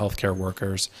salute healthcare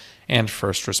workers and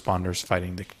first responders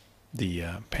fighting the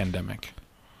pandemic.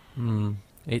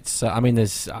 It's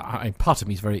there's part of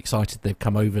me is very excited they've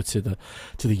come over to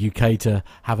the UK to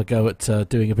have a go at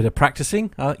doing a bit of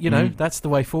practicing. That's the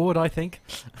way forward, I think.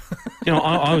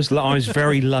 I was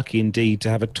very lucky indeed to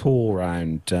have a tour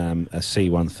around a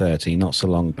C-130 not so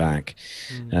long back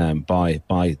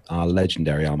by our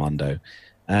legendary Armando.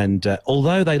 And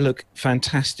although they look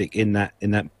fantastic in that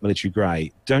military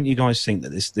grey, don't you guys think that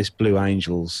this Blue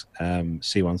Angels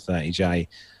C-130J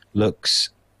looks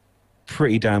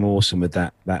pretty damn awesome with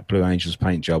that Blue Angels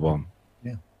paint job on?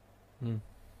 Yeah.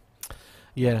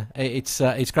 Yeah, it's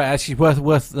great. Actually,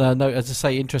 worth note, as I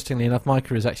say, interestingly enough,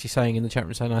 Micah is actually saying in the chat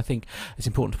room, saying I think it's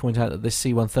important to point out that this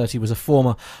C-130 was a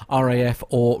former RAF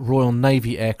or Royal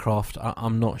Navy aircraft.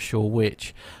 I'm not sure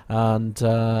which, and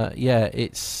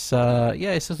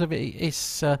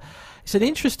it's an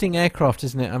interesting aircraft,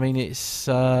 isn't it? I mean, it's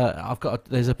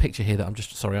there's a picture here that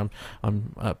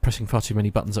I'm pressing far too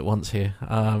many buttons at once here.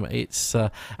 It's as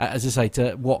I say,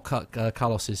 to what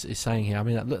Carlos is saying here. I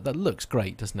mean, that looks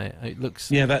great, doesn't it? It looks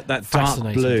that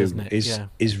dark blue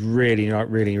is really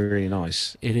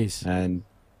nice. It is, and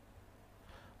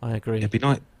I agree. It'd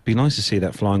be nice to see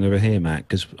that flying over here, Matt,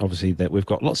 because obviously we've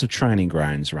got lots of training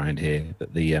grounds around here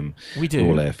that the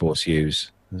Royal Air Force use.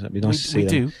 That'd be nice to see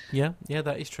them. We do, yeah,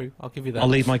 that is true. I'll give you that. I'll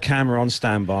leave my camera on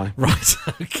standby. Right,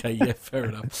 okay, yeah, fair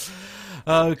enough.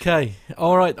 Okay,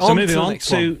 all right. So moving on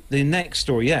to the next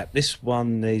story. Yeah, this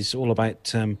one is all about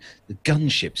the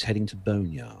gunships heading to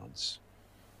boneyards.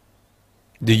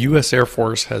 The U.S. Air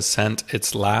Force has sent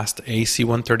its last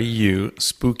AC-130U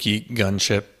Spooky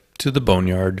gunship to the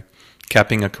boneyard,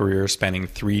 capping a career spanning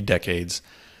 3 decades.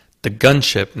 The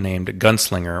gunship, named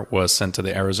Gunslinger, was sent to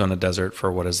the Arizona desert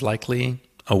for what is likely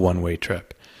a one-way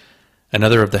trip.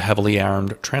 Another of the heavily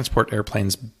armed transport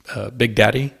airplanes, Big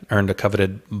Daddy, earned a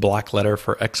coveted black letter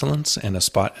for excellence and a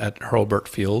spot at Hurlburt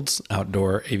Field's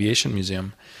Outdoor Aviation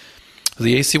Museum.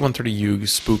 The AC-130U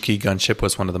Spooky gunship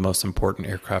was one of the most important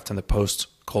aircraft in the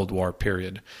post-Cold War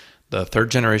period. The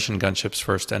third-generation gunships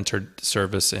first entered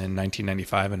service in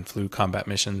 1995 and flew combat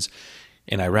missions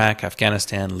in Iraq,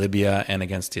 Afghanistan, Libya, and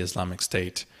against the Islamic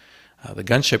State. The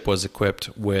gunship was equipped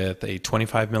with a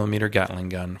 25mm Gatling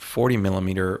gun,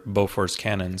 40mm Bofors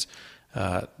cannons.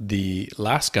 The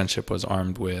last gunship was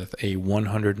armed with a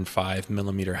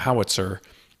 105mm howitzer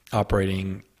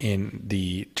operating in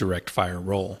the direct fire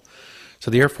role. So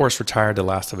the Air Force retired the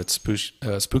last of its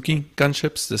spooky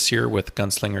gunships this year, with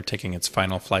Gunslinger taking its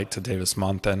final flight to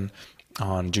Davis-Monthan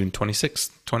on June 26,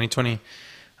 2020.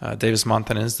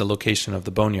 Davis-Monthan is the location of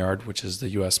the Boneyard, which is the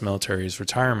U.S. military's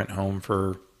retirement home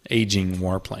for aging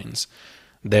warplanes.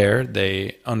 There,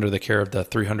 they, under the care of the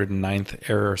 309th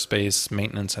Aerospace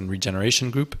Maintenance and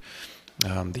Regeneration Group,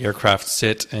 the aircraft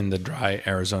sit in the dry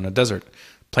Arizona desert.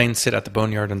 Planes sit at the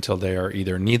Boneyard until they are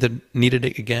either needed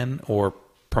again or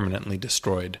permanently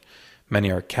destroyed.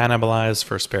 Many are cannibalized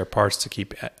for spare parts to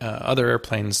keep other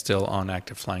airplanes still on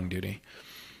active flying duty.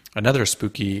 Another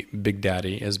spooky Big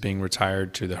Daddy is being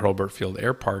retired to the Hurlburt Field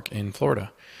Air Park in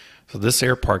Florida. So this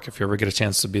air park, if you ever get a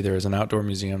chance to be there, is an outdoor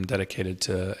museum dedicated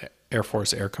to Air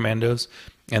Force Air Commandos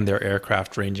and their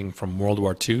aircraft ranging from World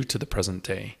War II to the present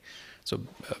day. So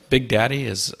Big Daddy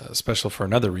is special for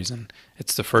another reason.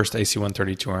 It's the first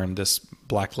AC-130 to earn this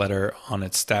black letter on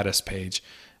its status page.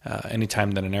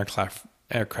 Anytime that an aircraft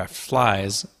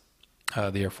flies,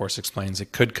 the Air Force explains,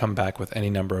 it could come back with any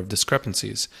number of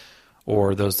discrepancies,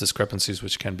 or those discrepancies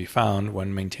which can be found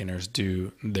when maintainers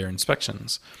do their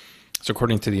inspections. So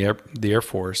according to the Air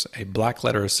Force, a black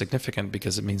letter is significant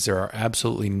because it means there are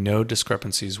absolutely no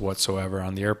discrepancies whatsoever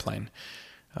on the airplane.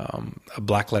 A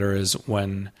black letter is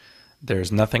when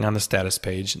there's nothing on the status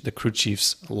page. The crew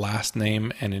chief's last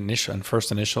name and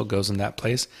first initial goes in that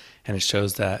place, and it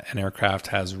shows that an aircraft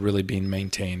has really been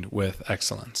maintained with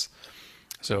excellence.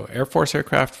 So Air Force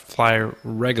aircraft fly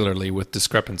regularly with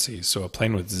discrepancies, so a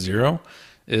plane with 0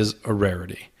 is a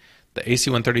rarity. The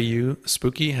AC-130U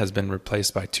Spooky has been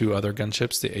replaced by 2 other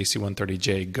gunships, the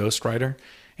AC-130J Ghost Rider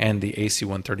and the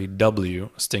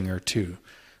AC-130W Stinger II.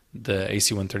 The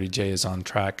AC-130J is on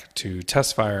track to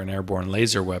test fire an airborne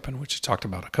laser weapon, which we talked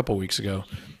about a couple weeks ago,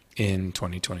 in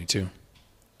 2022.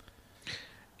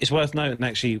 It's worth noting,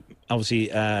 actually, obviously,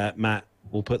 Matt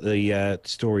will put the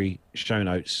story show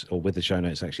notes, or with the show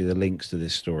notes, actually, the links to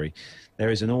this story.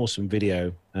 There is an awesome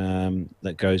video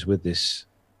that goes with this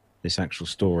actual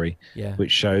story,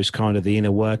 which shows kind of the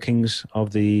inner workings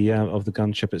of the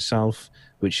gunship itself,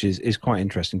 which is quite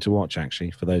interesting to watch,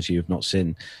 actually, for those of you who have not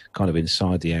seen kind of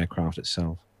inside the aircraft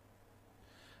itself.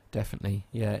 Definitely,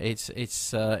 yeah. It's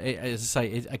as I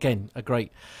say, again, a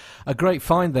great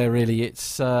find there. Really,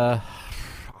 it's the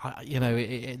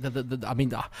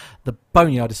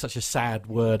boneyard is such a sad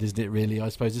word, isn't it? Really, I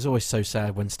suppose it's always so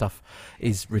sad when stuff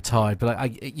is retired,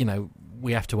 but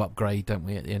we have to upgrade, don't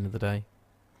we? At the end of the day.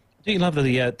 Do you love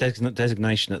the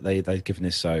designation that they've given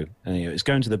this? So it's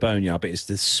going to the boneyard, but it's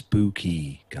the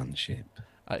Spooky gunship.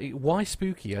 Why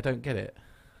spooky? I don't get it.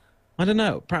 I don't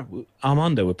know.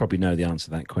 Armando would probably know the answer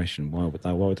to that question. Why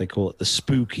would they call it the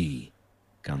spooky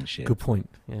gunship? Good point.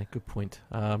 Yeah, good point.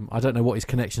 I don't know what his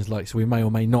connection's like, so we may or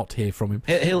may not hear from him.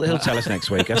 He'll tell us next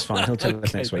week. That's fine. He'll tell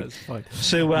us next week. That's fine.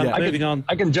 So moving on.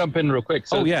 I can jump in real quick.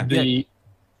 So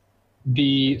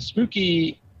the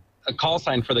spooky call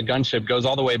sign for the gunship goes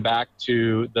all the way back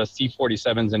to the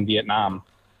C-47s in Vietnam,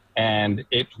 and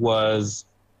it was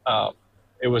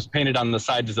painted on the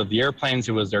sides of the airplanes.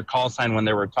 It was their call sign when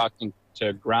they were talking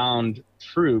to ground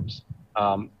troops.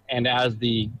 And as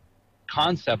the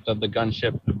concept of the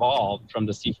gunship evolved from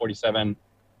the C-47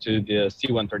 to the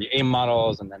C-130A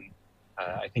models, and then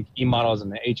I think E models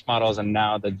and the H models, and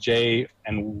now the J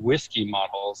and Whiskey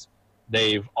models,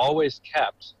 they've always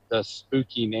kept the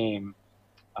spooky name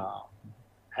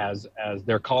as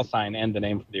their call sign and the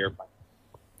name for the airplane.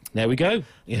 There we go.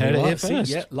 You heard it here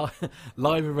first. Yeah,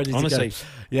 live and ready Honestly, to go.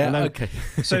 Yeah, okay.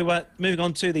 So moving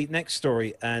on to the next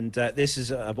story, and this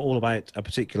is all about a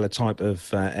particular type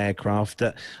of aircraft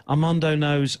that Armando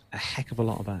knows a heck of a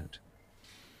lot about.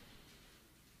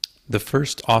 The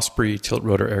first Osprey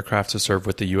tilt-rotor aircraft to serve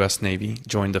with the U.S. Navy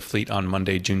joined the fleet on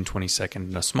Monday, June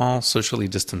 22nd, in a small, socially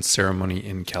distanced ceremony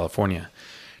in California.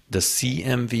 The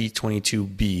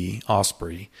CMV-22B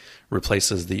Osprey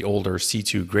replaces the older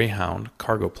C-2 Greyhound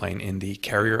cargo plane in the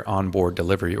Carrier Onboard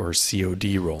Delivery, or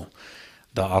COD, role.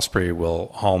 The Osprey will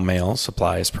haul mail,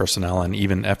 supplies, personnel, and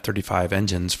even F-35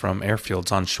 engines from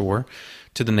airfields on shore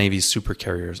to the Navy's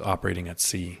supercarriers operating at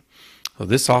sea. So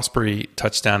this Osprey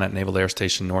touched down at Naval Air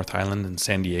Station North Island in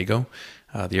San Diego.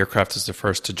 The aircraft is the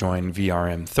first to join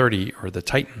VRM-30, or the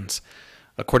Titans.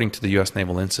 According to the U.S.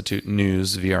 Naval Institute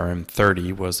News,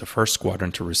 VRM-30 was the first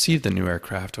squadron to receive the new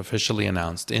aircraft, officially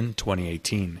announced in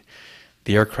 2018.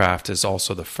 The aircraft is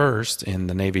also the first in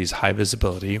the Navy's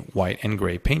high-visibility white and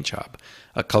gray paint job,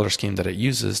 a color scheme that it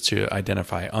uses to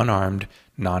identify unarmed,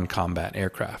 non-combat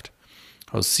aircraft.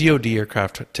 COD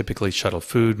aircraft typically shuttle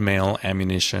food, mail,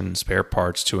 ammunition, spare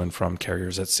parts to and from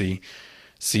carriers at sea.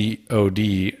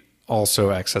 COD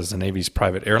also acts as the Navy's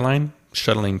private airline,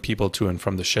 shuttling people to and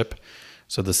from the ship.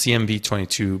 So the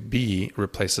CMV-22B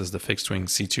replaces the fixed-wing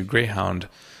C-2 Greyhound,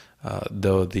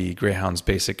 though the Greyhound's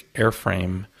basic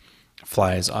airframe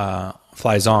flies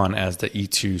on as the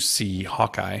E-2C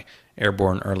Hawkeye,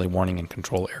 airborne early warning and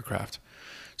control aircraft.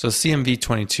 So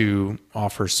CMV-22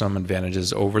 offers some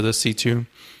advantages over the C-2.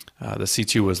 The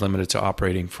C-2 was limited to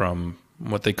operating from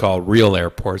what they call real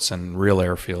airports and real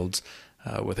airfields,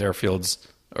 with airfields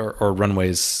or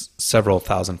runways several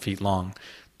thousand feet long.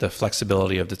 The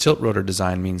flexibility of the tilt-rotor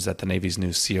design means that the Navy's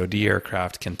new COD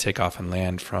aircraft can take off and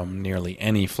land from nearly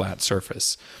any flat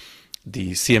surface.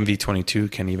 The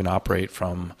CMV-22 can even operate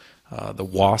from the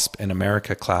Wasp and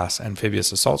America class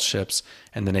amphibious assault ships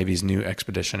and the Navy's new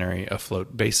expeditionary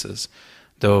afloat bases,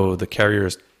 though the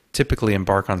carriers typically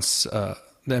embark several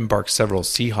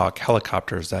Seahawk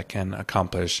helicopters that can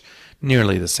accomplish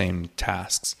nearly the same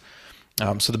tasks.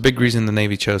 So the big reason the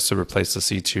Navy chose to replace the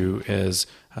C-2 is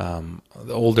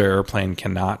the older airplane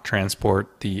cannot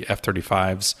transport the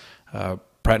F-35's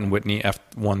Pratt & Whitney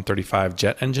F-135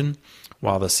 jet engine,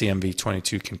 while the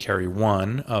CMV-22 can carry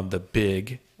one of the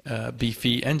big,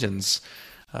 beefy engines.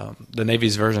 The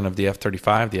Navy's version of the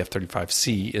F-35, the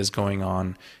F-35C, is going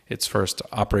on its first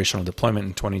operational deployment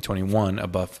in 2021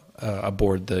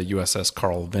 aboard the USS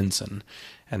Carl Vinson.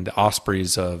 And the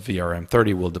Ospreys of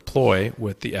VRM-30 will deploy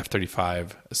with the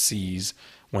F-35Cs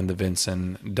when the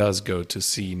Vinson does go to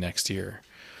sea next year.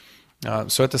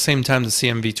 So at the same time, the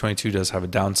CMV-22 does have a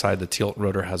downside. The tilt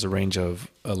rotor has a range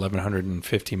of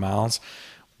 1,150 miles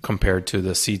compared to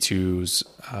the C-2's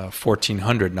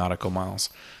 1,400 nautical miles,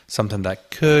 something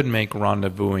that could make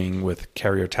rendezvousing with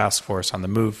Carrier Task Force on the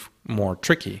move more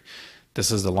tricky.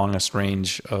 This is the longest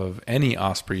range of any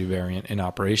Osprey variant in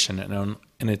operation,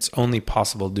 and it's only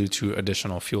possible due to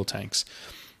additional fuel tanks.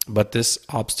 But this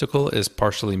obstacle is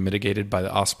partially mitigated by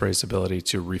the Osprey's ability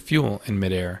to refuel in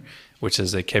midair, which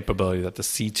is a capability that the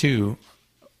C-2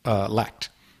 lacked.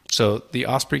 So the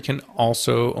Osprey can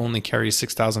also only carry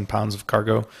 6,000 pounds of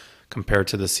cargo compared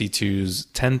to the C-2's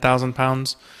 10,000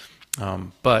 pounds.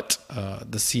 But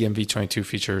the CMV-22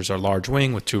 features a large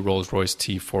wing with two Rolls-Royce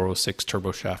T406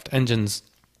 turboshaft engines.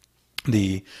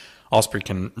 The Osprey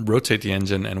can rotate the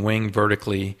engine and wing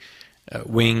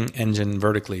engine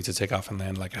vertically to take off and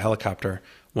land like a helicopter.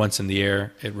 Once in the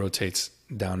air, it rotates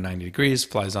down 90 degrees,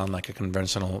 flies on like a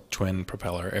conventional twin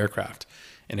propeller aircraft.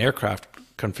 In aircraft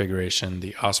configuration,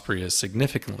 the Osprey is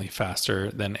significantly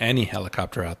faster than any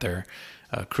helicopter out there,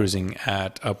 cruising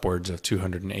at upwards of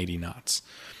 280 knots.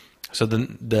 So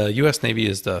the U.S. Navy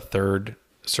is the third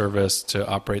service to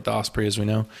operate the Osprey, as we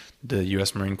know. The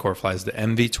U.S. Marine Corps flies the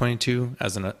MV-22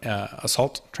 as an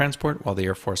assault transport, while the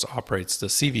Air Force operates the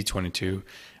CV-22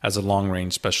 as a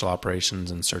long-range special operations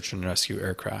and search and rescue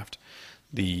aircraft.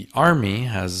 The Army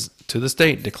has, to this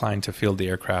date, declined to field the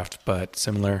aircraft, but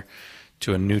similar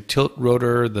to a new tilt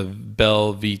rotor, the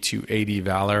Bell V-280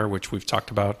 Valor, which we've talked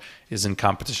about, is in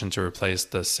competition to replace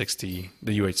the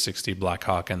UH-60 Black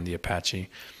Hawk and the Apache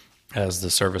as the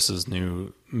service's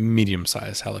new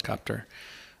medium-sized helicopter.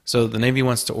 So the Navy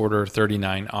wants to order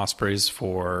 39 Ospreys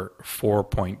for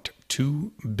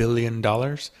 $4.2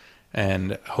 billion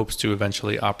and hopes to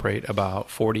eventually operate about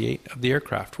 48 of the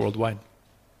aircraft worldwide.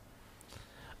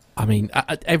 I mean,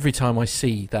 every time I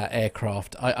see that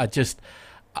aircraft, I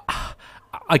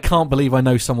can't believe I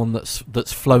know someone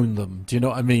that's flown them. Do you know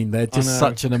what I mean? They're just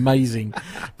such an amazing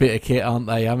bit of kit, aren't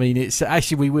they? I mean, it's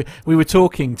actually we were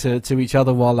talking to each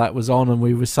other while that was on, and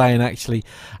we were saying actually,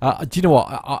 do you know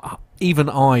what? Even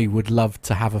I would love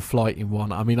to have a flight in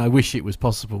one. I mean, I wish it was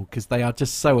possible because they are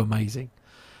just so amazing.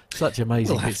 Such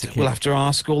amazing bits of kit. We'll have to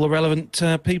ask all the relevant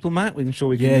people, Matt. I'm sure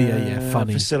we can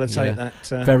funny. facilitate that.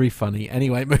 Very funny.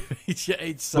 Anyway,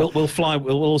 it's we'll fly.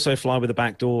 We'll also fly with the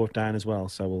back door down as well.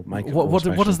 So we'll make it. What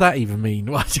does that even mean?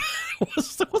 What's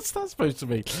that supposed to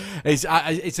mean?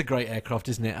 It's a great aircraft,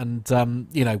 isn't it? And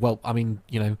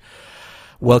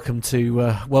welcome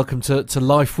to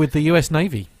life with the US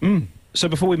Navy. So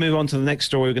before we move on to the next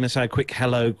story, we're going to say a quick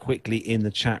hello quickly in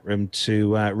the chat room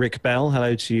to Rick Bell.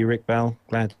 Hello to you, Rick Bell.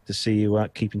 Glad to see you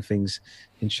keeping things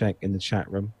in check in the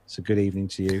chat room. It's a good evening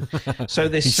to you. So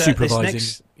he's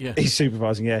supervising. He's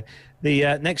supervising. Yeah.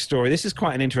 The next story. This is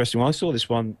quite an interesting one. I saw this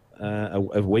one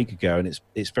a week ago, and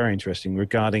it's very interesting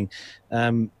regarding,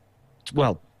 a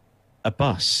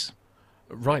bus.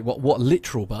 Right. What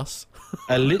literal bus?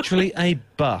 Literally a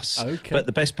bus. Okay. But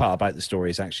the best part about the story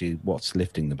is actually what's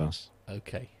lifting the bus.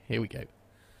 Okay, here we go.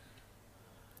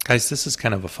 Guys, this is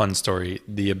kind of a fun story.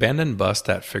 The abandoned bus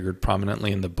that figured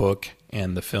prominently in the book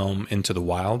and the film Into the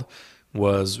Wild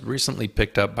was recently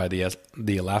picked up by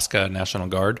the Alaska National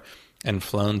Guard and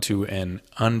flown to an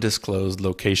undisclosed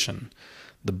location.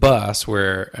 The bus,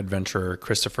 where adventurer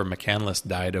Christopher McCandless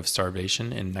died of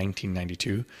starvation in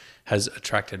 1992, has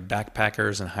attracted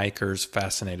backpackers and hikers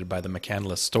fascinated by the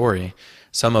McCandless story,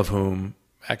 some of whom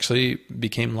actually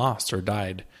became lost or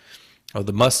died.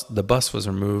 The bus was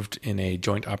removed in a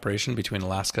joint operation between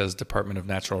Alaska's Department of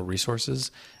Natural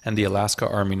Resources and the Alaska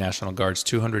Army National Guard's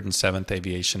 207th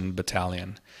Aviation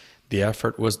Battalion. The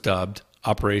effort was dubbed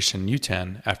Operation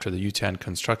U-10 after the U-10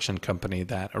 construction company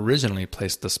that originally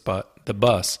placed the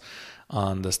bus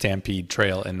on the Stampede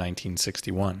Trail in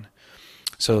 1961.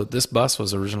 So this bus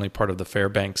was originally part of the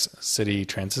Fairbanks City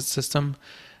Transit System,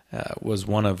 was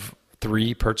one of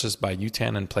 3 purchased by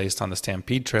U-10 and placed on the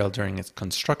Stampede Trail during its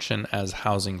construction as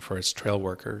housing for its trail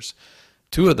workers.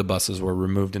 2 of the buses were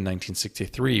removed in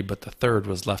 1963, but the third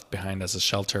was left behind as a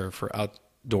shelter for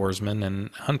outdoorsmen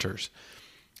and hunters.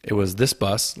 It was this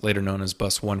bus, later known as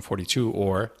Bus 142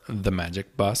 or the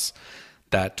Magic Bus,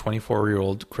 that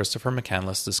 24-year-old Christopher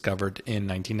McCandless discovered in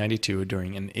 1992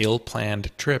 during an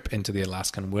ill-planned trip into the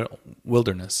Alaskan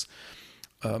wilderness.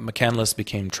 McCandless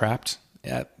became trapped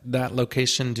at that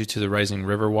location due to the rising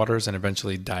river waters and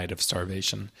eventually died of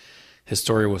starvation. His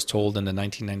story was told in the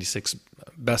 1996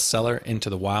 bestseller Into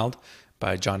the Wild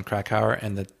by John Krakauer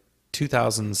and the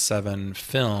 2007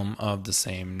 film of the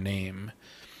same name.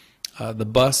 The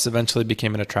bus eventually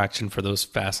became an attraction for those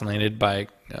fascinated by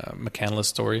McCandless'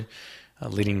 story,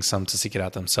 leading some to seek it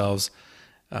out themselves.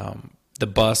 The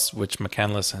bus, which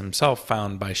McCandless himself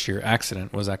found by sheer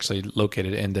accident, was actually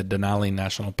located in the Denali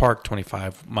National Park,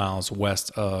 25 miles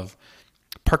west of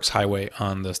Parks Highway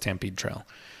on the Stampede Trail.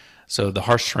 So the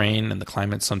harsh terrain and the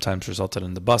climate sometimes resulted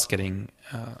in the bus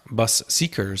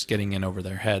seekers getting in over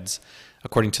their heads.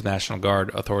 According to the National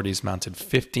Guard, authorities mounted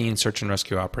 15 search and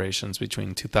rescue operations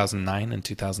between 2009 and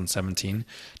 2017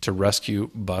 to rescue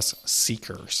bus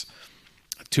seekers.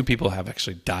 2 people have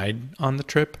actually died on the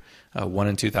trip, one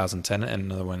in 2010 and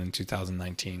another one in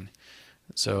 2019.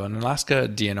 So an Alaska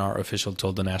DNR official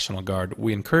told the National Guard,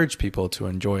 "We encourage people to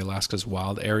enjoy Alaska's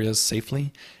wild areas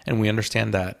safely, and we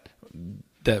understand that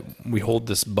we hold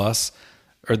this bus,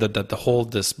 or that the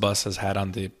hold this bus has had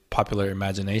on the popular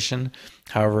imagination.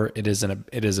 However, it is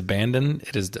abandoned.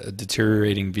 It is a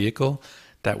deteriorating vehicle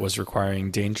that was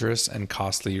requiring dangerous and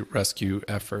costly rescue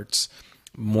efforts.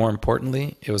 More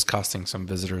importantly, it was costing some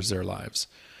visitors their lives."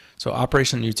 So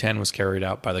Operation U-10 was carried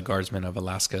out by the Guardsmen of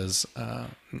Alaska's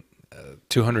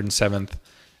 207th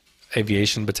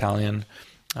Aviation Battalion.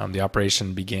 The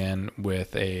operation began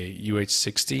with a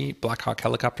UH-60 Black Hawk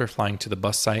helicopter flying to the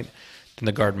bus site. And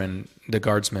the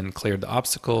guardsmen cleared the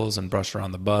obstacles and brushed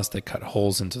around the bus. They cut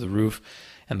holes into the roof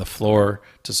and the floor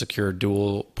to secure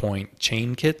dual-point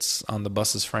chain kits on the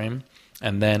bus's frame.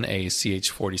 And then a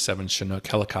CH-47 Chinook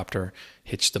helicopter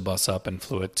hitched the bus up and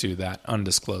flew it to that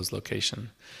undisclosed location.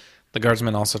 The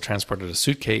guardsmen also transported a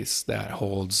suitcase that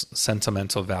holds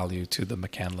sentimental value to the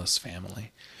McCandless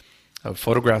family.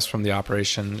 Photographs from the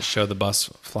operation show the bus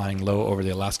flying low over the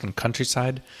Alaskan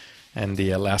countryside, and the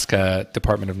Alaska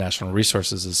Department of Natural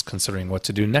Resources is considering what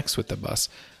to do next with the bus.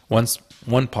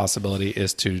 One possibility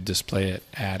is to display it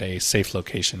at a safe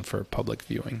location for public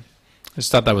viewing. I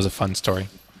just thought that was a fun story.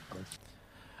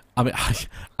 I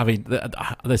mean,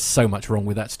 there's so much wrong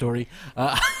with that story.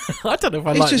 I don't know if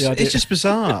I like the idea. It's just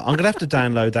bizarre. I'm going to have to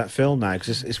download that film now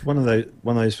because it's one of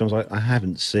those films I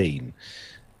haven't seen.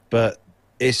 But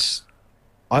they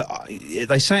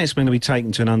say it's going to be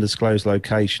taken to an undisclosed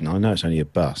location. I know it's only a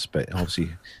bus, but it obviously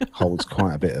holds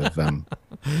quite a bit of.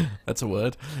 That's a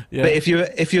word. Yeah. But if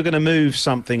you're going to move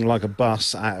something like a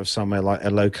bus out of somewhere like a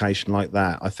location like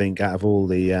that, I think out of all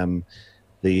the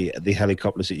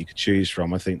helicopters that you could choose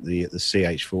from, I think the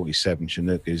CH-47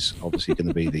 Chinook is obviously going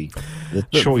to be the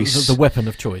choice. The weapon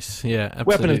of choice, yeah. Absolutely.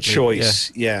 Weapon of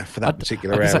choice, yeah, for that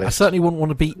particular area. I certainly wouldn't want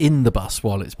to be in the bus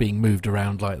while it's being moved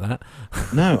around like that.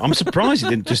 No, I'm surprised it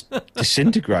didn't just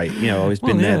disintegrate. It's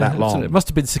been there that long. Absolutely. It must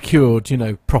have been secured,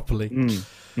 properly.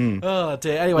 Oh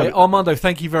dear. Anyway, Armando,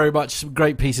 thank you very much. Some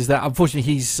great pieces there.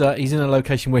 Unfortunately, he's in a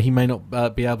location where he may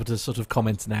not be able to sort of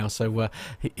comment now, so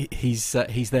he's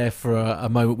there for a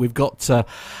moment. We've got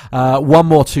one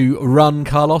more to run,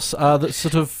 Carlos. That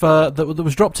sort of that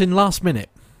was dropped in last minute.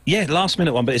 Yeah, last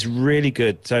minute one, but it's really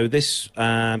good. So this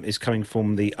is coming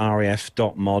from the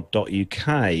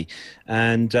raf.mod.uk,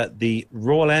 and the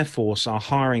Royal Air Force are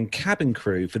hiring cabin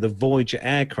crew for the Voyager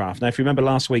aircraft. Now, if you remember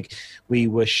last week, we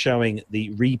were showing the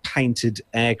repainted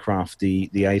aircraft, the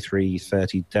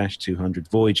A330-200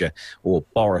 Voyager, or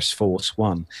Boris Force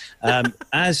One.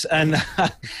 As an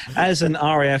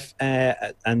RAF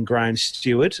Air and Ground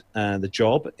Steward, the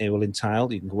job it will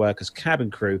entail, you can work as cabin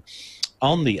crew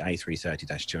on the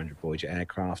A330-200 Voyager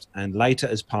aircraft, and later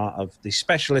as part of the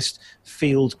Specialist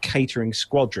Field Catering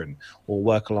Squadron, or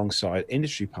work alongside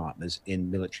industry partners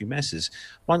in military messes.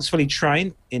 Once fully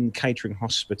trained in catering,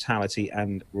 hospitality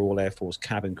and Royal Air Force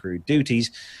cabin crew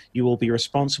duties, you will be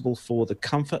responsible for the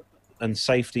comfort and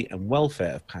safety and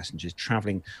welfare of passengers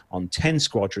travelling on 10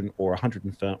 Squadron or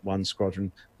 101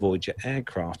 Squadron Voyager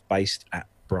aircraft based at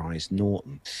Bryce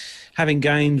Norton. Having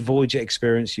gained Voyager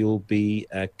experience, you'll be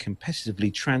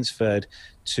competitively transferred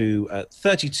to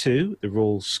 32, the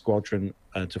Royal Squadron,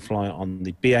 to fly on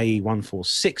the BAE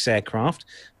 146 aircraft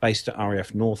based at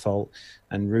RAF Northolt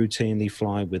and routinely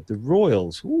fly with the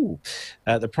Royals.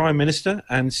 The Prime Minister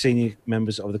and senior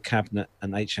members of the Cabinet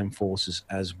and HM forces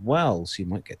as well. So you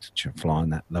might get to fly on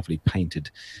that lovely painted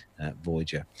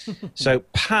Voyager. So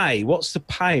pay, what's the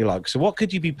pay like? So what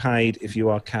could you be paid if you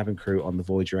are cabin crew on the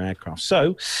Voyager aircraft?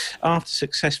 So after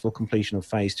successful completion of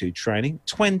phase 2 training,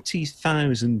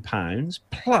 £20,000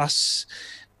 plus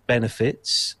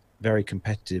benefits, very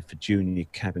competitive for junior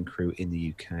cabin crew in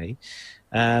the UK.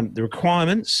 The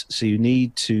requirements, so you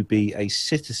need to be a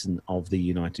citizen of the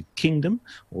United Kingdom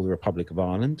or the Republic of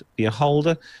Ireland, be a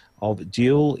holder of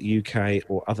dual UK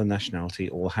or other nationality,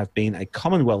 or have been a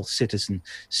Commonwealth citizen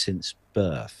since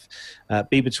birth.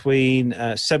 Be between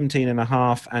 17 and a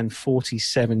half and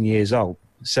 47 years old.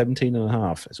 17 and a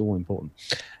half, it's all important.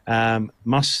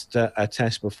 Must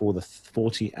attest before the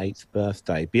 48th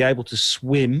birthday. Be able to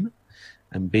swim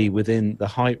and be within the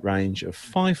height range of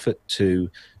 5'2" to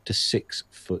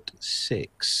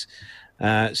 6'6".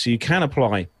 So you can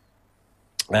apply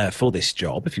for this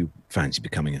job if you fancy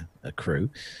becoming a crew.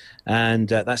 And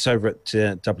that's over at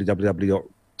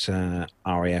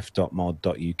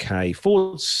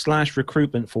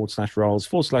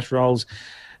www.raf.mod.uk/recruitment/roles/roles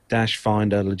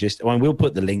 -finder logistics. Well, we'll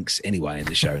put the links anyway in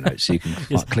the show notes, so you can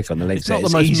click on the links. It's not the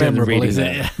most memorable, is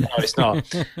it? No, it's not.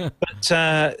 But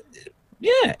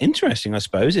yeah, interesting. I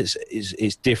suppose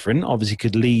it's different. Obviously,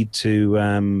 could lead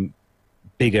to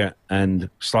bigger and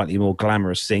slightly more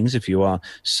glamorous things if you are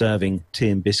serving tea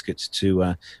and biscuits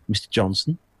to Mr.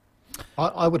 Johnson.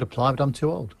 I would apply, but I'm too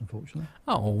old, unfortunately.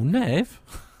 Oh, Nev.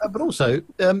 But also,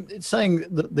 it's saying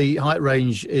that the height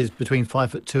range is between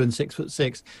 5'2" and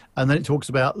 6'6", and then it talks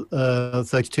about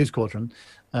 32 Squadron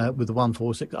with the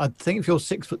 146. I think if you're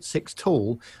 6'6"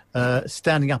 tall,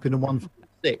 standing up in a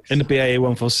 146 in the BAE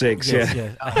 146,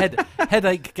 yeah. A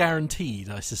headache guaranteed,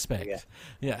 I suspect.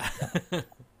 Yeah.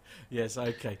 Yes,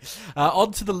 okay.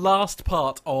 On to the last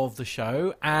part of the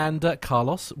show, and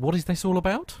Carlos, what is this all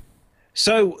about?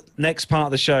 So, next part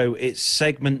of the show, it's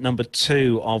segment number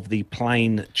 2 of the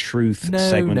Plain Truth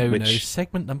segment. No,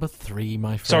 segment number 3,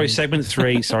 my friend. Sorry, segment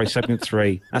 3. Segment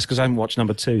 3. That's because I haven't watched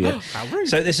number 2 yet. How rude.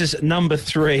 So this is number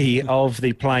 3 of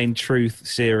the Plain Truth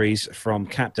series from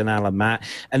Captain Al and Matt.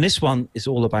 And this one is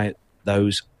all about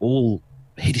those all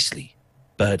hideously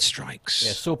bird strikes.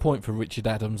 Yeah, sore point for Richard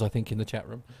Adams, I think, in the chat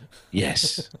room.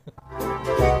 Yes.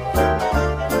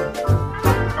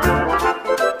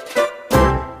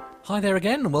 Hi there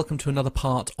again, and welcome to another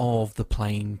part of The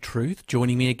Plain Truth.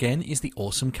 Joining me again is the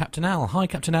awesome Captain Al. Hi,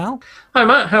 Captain Al. Hi,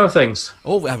 Matt. How are things?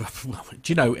 Oh,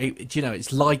 do you know?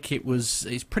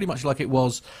 It's pretty much like it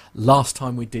was last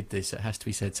time we did this. It has to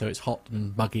be said. So it's hot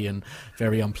and muggy and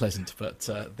very unpleasant. But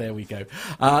there we go.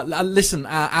 Listen,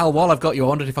 Al. While I've got you, I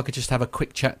wondered if I could just have a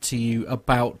quick chat to you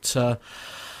about.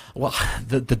 Well,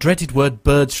 the dreaded word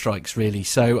bird strikes, really.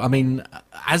 So, I mean,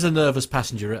 as a nervous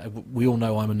passenger, we all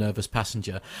know I'm a nervous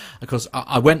passenger, because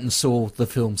I went and saw the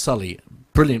film Sully.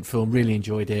 Brilliant film, really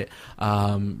enjoyed it,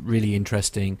 really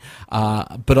interesting.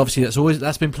 But obviously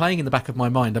that's been playing in the back of my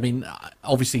mind. I mean,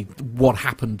 obviously what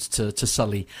happened to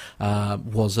Sully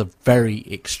was a very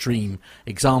extreme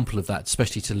example of that,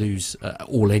 especially to lose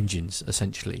all engines,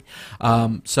 essentially.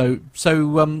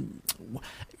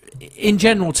 In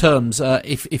general terms,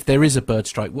 if there is a bird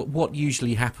strike, what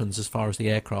usually happens as far as the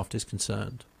aircraft is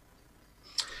concerned?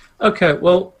 Okay,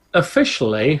 well,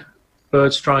 officially,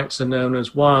 bird strikes are known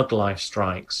as wildlife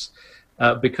strikes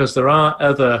because there are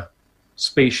other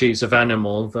species of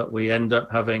animal that we end up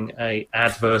having a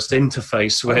adverse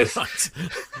interface with. Oh, right.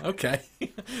 Okay.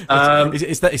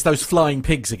 It's those flying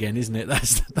pigs again, isn't it?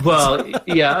 Well,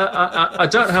 yeah, I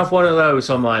don't have one of those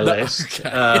on my list.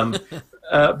 Okay.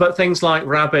 But things like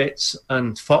rabbits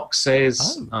and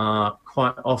foxes are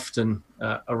quite often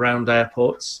around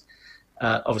airports.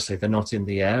 Obviously, they're not in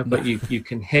the air, but you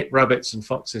can hit rabbits and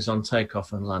foxes on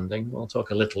takeoff and landing. We'll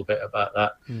talk a little bit about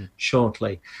that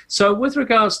shortly. So with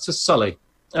regards to Sully,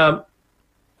 a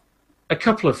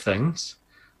couple of things.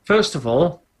 First of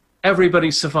all, everybody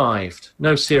survived.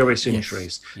 No serious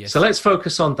injuries. Yes. So let's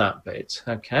focus on that bit,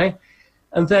 okay?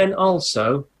 And then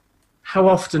also, how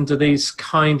often do these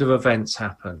kind of events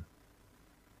happen?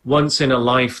 Once in a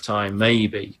lifetime,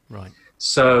 maybe. Right.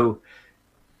 So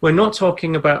we're not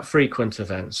talking about frequent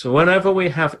events. So whenever we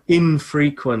have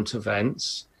infrequent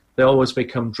events, they always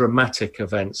become dramatic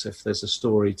events if there's a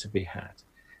story to be had.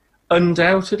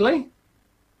 Undoubtedly,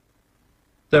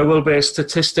 there will be a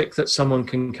statistic that someone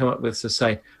can come up with to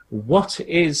say, what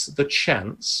is the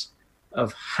chance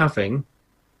of having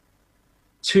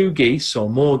 2 geese or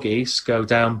more geese go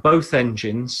down both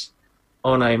engines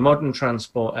on a modern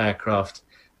transport aircraft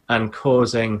and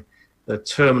causing the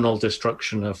terminal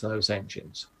destruction of those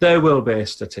engines? There will be a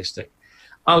statistic.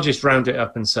 I'll just round it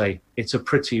up and say it's a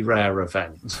pretty rare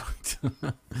event.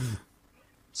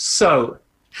 So,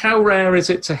 how rare is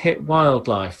it to hit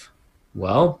wildlife?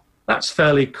 Well, that's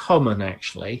fairly common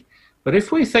actually. But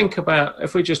if we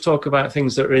just talk about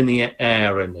things that are in the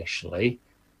air initially,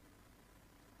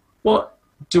 what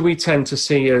do we tend to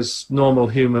see as normal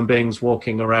human beings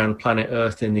walking around planet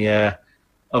Earth in the air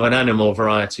of an animal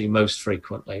variety most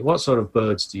frequently? What sort of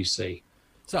birds do you see?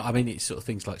 So, I mean, it's sort of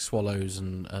things like swallows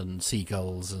and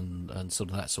seagulls and sort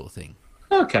of that sort of thing.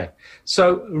 Okay,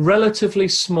 so relatively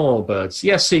small birds.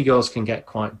 Yes, seagulls can get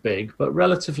quite big, but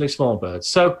relatively small birds.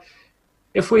 So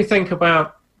if we think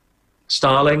about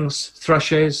starlings,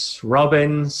 thrushes,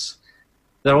 robins,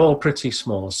 they're all pretty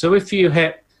small. So if you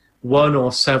hit one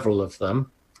or several of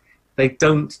them, they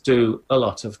don't do a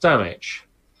lot of damage.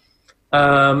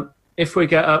 If we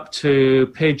get up to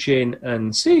pigeon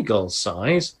and seagull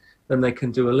size, then they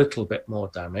can do a little bit more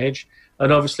damage.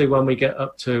 And obviously when we get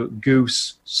up to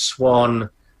goose, swan,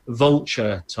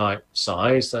 vulture type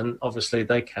size, then obviously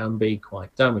they can be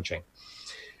quite damaging.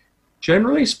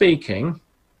 Generally speaking,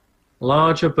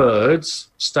 larger birds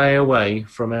stay away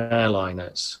from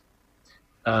airliners.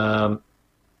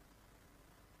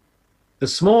 The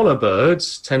smaller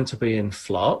birds tend to be in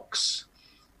flocks,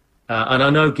 and I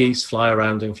know geese fly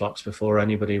around in flocks before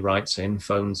anybody writes in,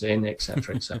 phones in,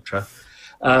 etc., etc.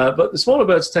 But the smaller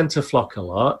birds tend to flock a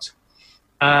lot,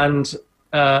 and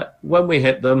when we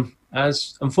hit them,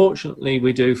 as unfortunately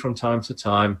we do from time to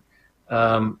time,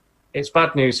 it's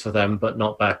bad news for them, but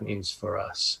not bad news for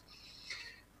us.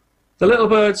 The little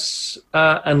birds,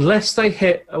 unless they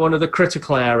hit one of the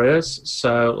critical areas,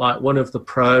 so like one of the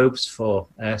probes for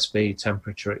airspeed,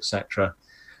 temperature, etc.,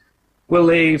 will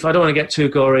leave, I don't want to get too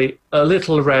gory, a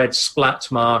little red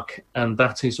splat mark, and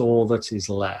that is all that is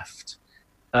left.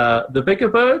 The bigger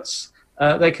birds,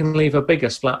 they can leave a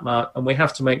bigger splat mark, and we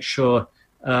have to make sure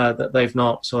that they've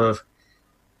not sort of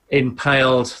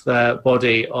impaled their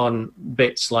body on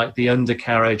bits like the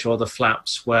undercarriage or the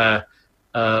flaps where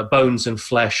bones and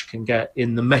flesh can get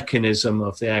in the mechanism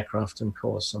of the aircraft and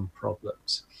cause some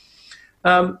problems.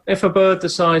 If a bird the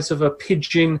size of a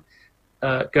pigeon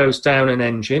goes down an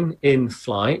engine in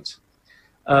flight,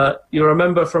 you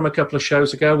remember from a couple of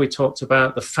shows ago we talked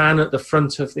about the fan at the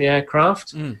front of the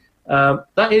aircraft.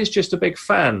 That is just a big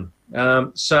fan.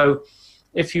 So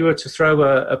if you were to throw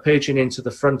a pigeon into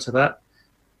the front of that,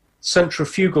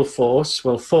 centrifugal force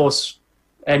will force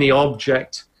any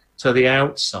object to the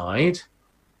outside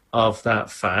of that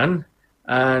fan,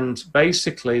 and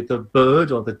basically the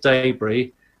bird or the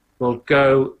debris will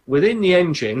go within the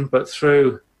engine but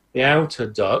through the outer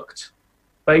duct,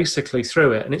 basically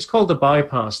through it, and it's called the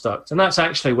bypass duct, and that's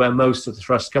actually where most of the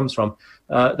thrust comes from.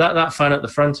 That fan at the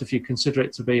front, if you consider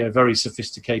it to be a very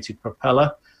sophisticated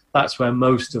propeller, that's where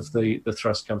most of the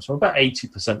thrust comes from. About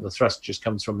 80% of the thrust just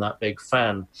comes from that big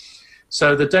fan.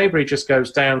 So the debris just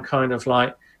goes down kind of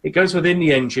like, it goes within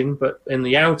the engine, but in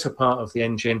the outer part of the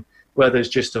engine where there's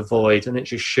just a void, and it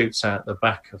just shoots out the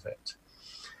back of it.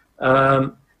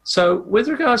 So with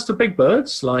regards to big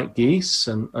birds like geese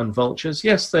and vultures,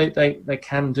 yes, they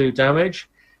can do damage,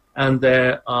 and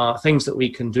there are things that we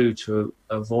can do to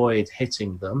avoid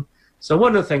hitting them. So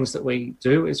one of the things that we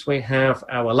do is we have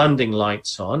our landing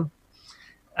lights on,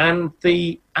 and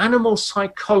the animal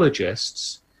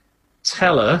psychologists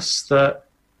tell us that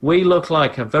we look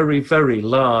like a very, very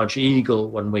large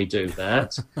eagle when we do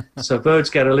that. So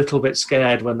birds get a little bit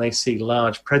scared when they see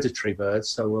large predatory birds,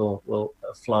 so we'll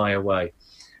fly away.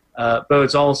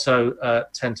 Birds also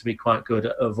tend to be quite good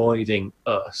at avoiding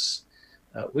us.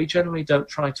 We generally don't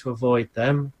try to avoid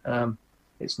them.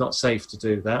 It's not safe to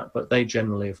do that, but they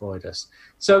generally avoid us.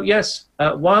 So yes,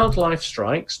 wildlife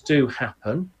strikes do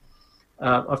happen.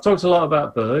 I've talked a lot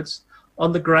about birds.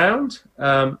 On the ground,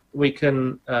 we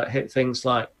can hit things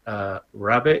like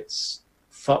rabbits,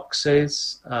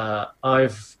 foxes.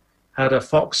 I've had a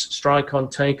fox strike on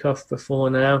takeoff before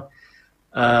now.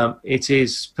 It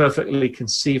is perfectly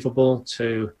conceivable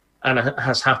to, and it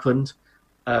has happened,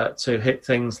 to hit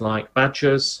things like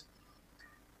badgers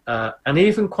and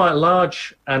even quite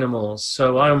large animals.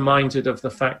 So I'm reminded of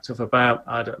the fact of about,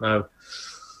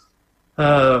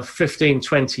 15,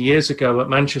 20 years ago at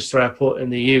Manchester Airport in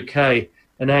the UK,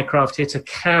 an aircraft hit a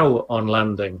cow on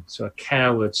landing. So a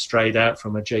cow had strayed out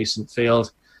from adjacent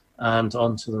field and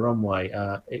onto the runway.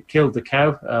 It killed the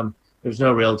cow. There was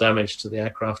no real damage to the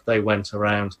aircraft. They went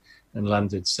around and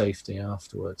landed safely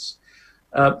afterwards.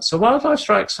 So wildlife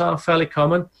strikes are fairly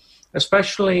common,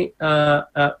 especially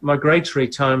at migratory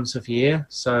times of year,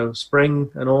 so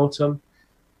spring and autumn,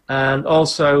 and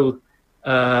also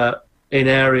in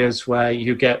areas where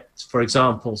you get, for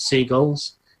example,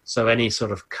 seagulls, so any sort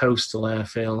of coastal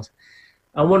airfield.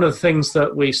 And one of the things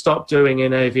that we stopped doing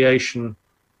in aviation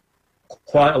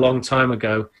quite a long time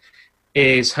ago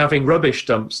is having rubbish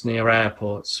dumps near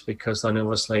airports, because then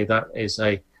obviously that is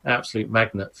a absolute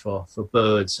magnet for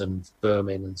birds and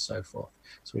vermin and so forth.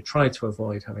 So we try to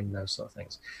avoid having those sort of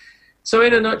things. So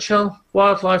in a nutshell,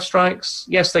 wildlife strikes,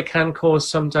 yes, they can cause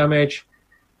some damage.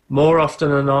 More often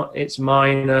than not, it's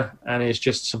minor and it's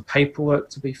just some paperwork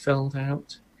to be filled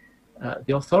out.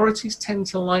 The authorities tend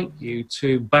to like you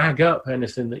to bag up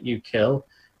anything that you kill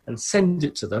and send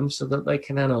it to them so that they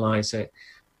can analyze it.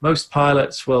 Most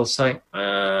pilots will say,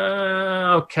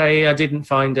 okay, I didn't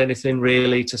find anything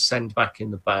really to send back in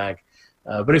the bag.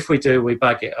 But if we do, we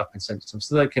bag it up and send it to them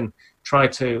so they can try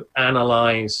to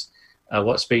analyze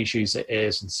what species it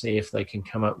is and see if they can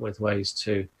come up with ways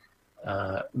to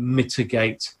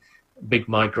mitigate big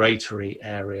migratory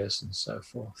areas and so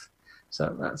forth.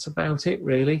 So that's about it,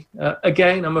 really.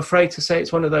 Again, I'm afraid to say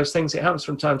it's one of those things, it happens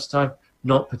from time to time,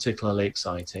 not particularly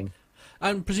exciting.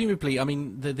 And presumably, I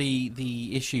mean,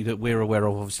 the issue that we're aware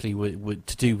of, obviously,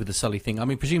 to do with the Sully thing. I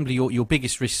mean, presumably, your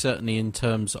biggest risk, certainly in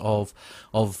terms of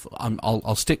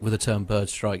I'll stick with the term bird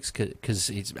strikes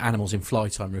because it's animals in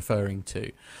flight I'm referring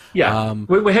to. Yeah,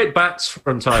 we hit bats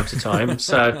from time to time.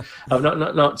 So I've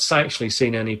not actually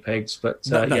seen any pigs, but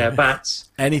yeah, bats.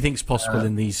 Anything's possible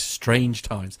in these strange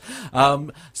times.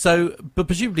 But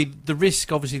presumably the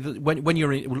risk, obviously, when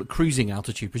you're in cruising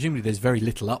altitude, presumably there's very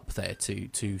little up there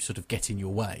to sort of get in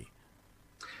your way.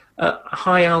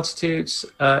 High altitudes,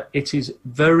 it is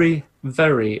very,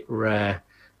 very rare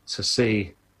to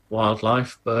see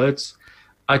wildlife, birds.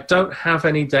 I don't have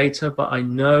any data, but I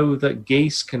know that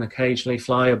geese can occasionally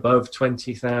fly above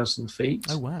 20,000 feet.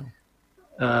 Oh,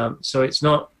 wow. So it's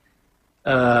not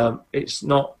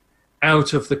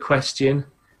out of the question.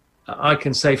 I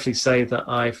can safely say that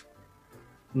I've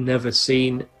never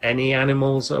seen any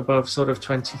animals above sort of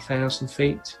 20,000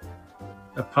 feet.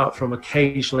 apart from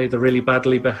occasionally the really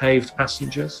badly behaved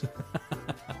passengers.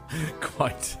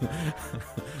 Quite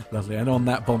lovely. And on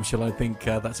that bombshell, I think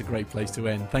that's a great place to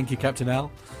end. Thank you, Captain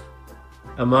Al.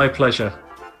 And my pleasure.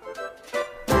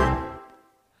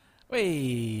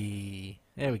 Whee!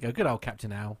 There we go. Good old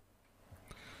Captain Al.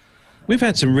 We've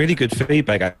had some really good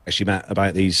feedback, actually, Matt,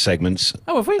 about these segments.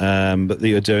 Oh, have we? That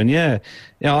you're doing, yeah.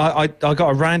 I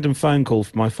got a random phone call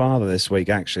from my father this week,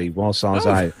 actually, whilst I was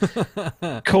out,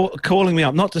 calling me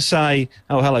up, not to say,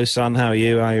 "Oh, hello, son, how are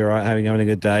you? Are you all right? How are you having a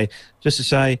good day?" Just to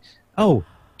say, "Oh,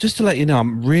 just to let you know,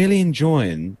 I'm really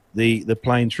enjoying the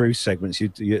Plain Truth segments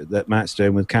that Matt's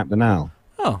doing with Captain Al."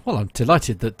 Oh, well, I'm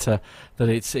delighted that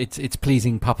it's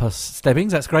pleasing Papa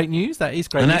Stebbings. That's great news. That is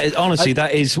great news. That is, honestly,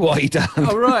 that is what he done.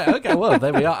 Oh, right. Okay, well,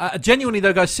 there we are. Genuinely,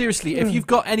 though, guys, seriously, if you've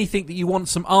got anything that you want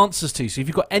some answers to, so if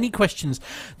you've got any questions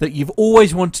that you've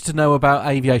always wanted to know about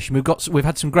aviation, we've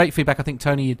had some great feedback. I think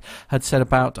Tony had said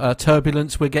about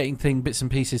turbulence. We're getting bits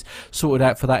and pieces sorted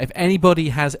out for that. If anybody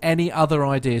has any other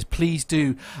ideas, please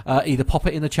do either pop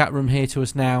it in the chat room here to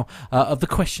us now of the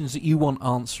questions that you want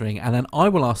answering, and then I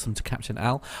will ask them to Captain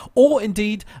Al. Or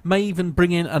indeed may even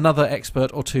bring in another expert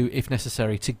or two if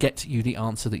necessary to get you the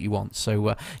answer that you want.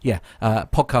 So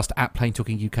podcast at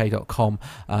planetalkinguk.com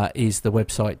is the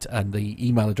website and the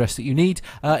email address that you need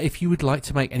if you would like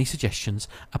to make any suggestions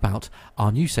about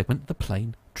our new segment, The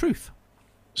Plain Truth.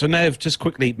 So Nev, just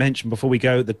quickly mention before we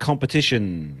go the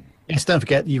competition. Yes, don't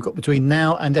forget, you've got between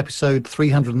now and episode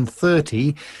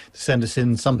 330 to send us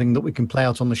in something that we can play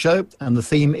out on the show. And the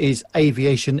theme is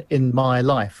aviation in my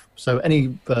life. So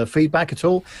any feedback at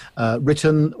all,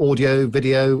 written, audio,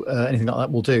 video, anything like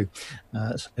that will do.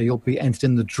 So you'll be entered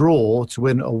in the draw to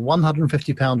win a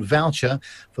 £150 voucher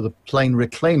for the Plane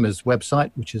Reclaimers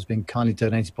website, which has been kindly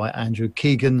donated by Andrew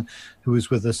Keegan, who was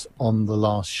with us on the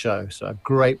last show. So a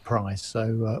great prize.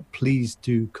 So please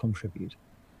do contribute.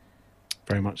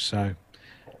 Very much so.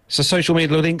 So social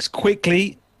media links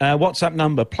quickly. WhatsApp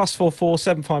number +44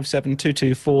 757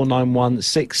 224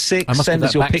 9166. Send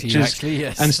us your pictures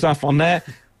and stuff on there.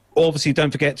 Obviously,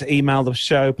 don't forget to email the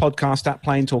show podcast at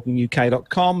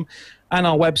planetalkinguk.com and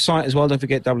our website as well. Don't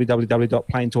forget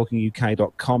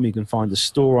www.planetalkinguk.com. You can find the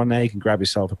store on there. You can grab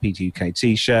yourself a PTUK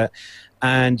t-shirt.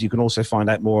 And you can also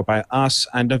find out more about us.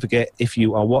 And don't forget, if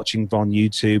you are watching on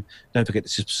YouTube, don't forget to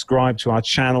subscribe to our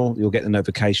channel. You'll get the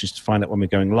notifications to find out when we're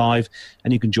going live.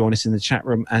 And you can join us in the chat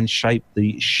room and shape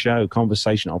the show,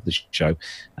 conversation of the show.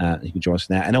 You can join us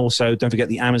there. And also, don't forget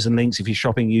the Amazon links if you're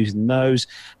shopping using those.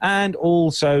 And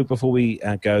also, before we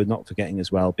go, not forgetting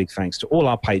as well, big thanks to all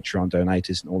our Patreon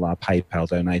donators and all our PayPal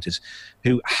donators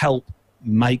who help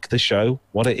make the show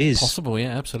what it is. Possible,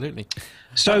 yeah, absolutely.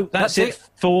 So that's it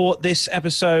for this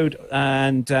episode,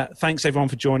 and thanks everyone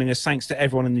for joining us. Thanks to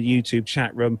everyone in the YouTube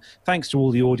chat room. Thanks to all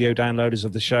the audio downloaders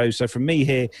of the show. So from me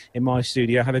here in my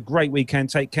studio, have a great weekend.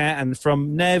 Take care. And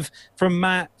from Nev, from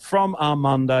Matt, from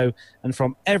Armando, and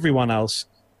from everyone else,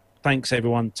 thanks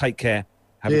everyone. Take care.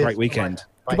 Have a great weekend.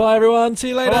 Bye. Goodbye everyone. See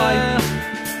you later. Bye.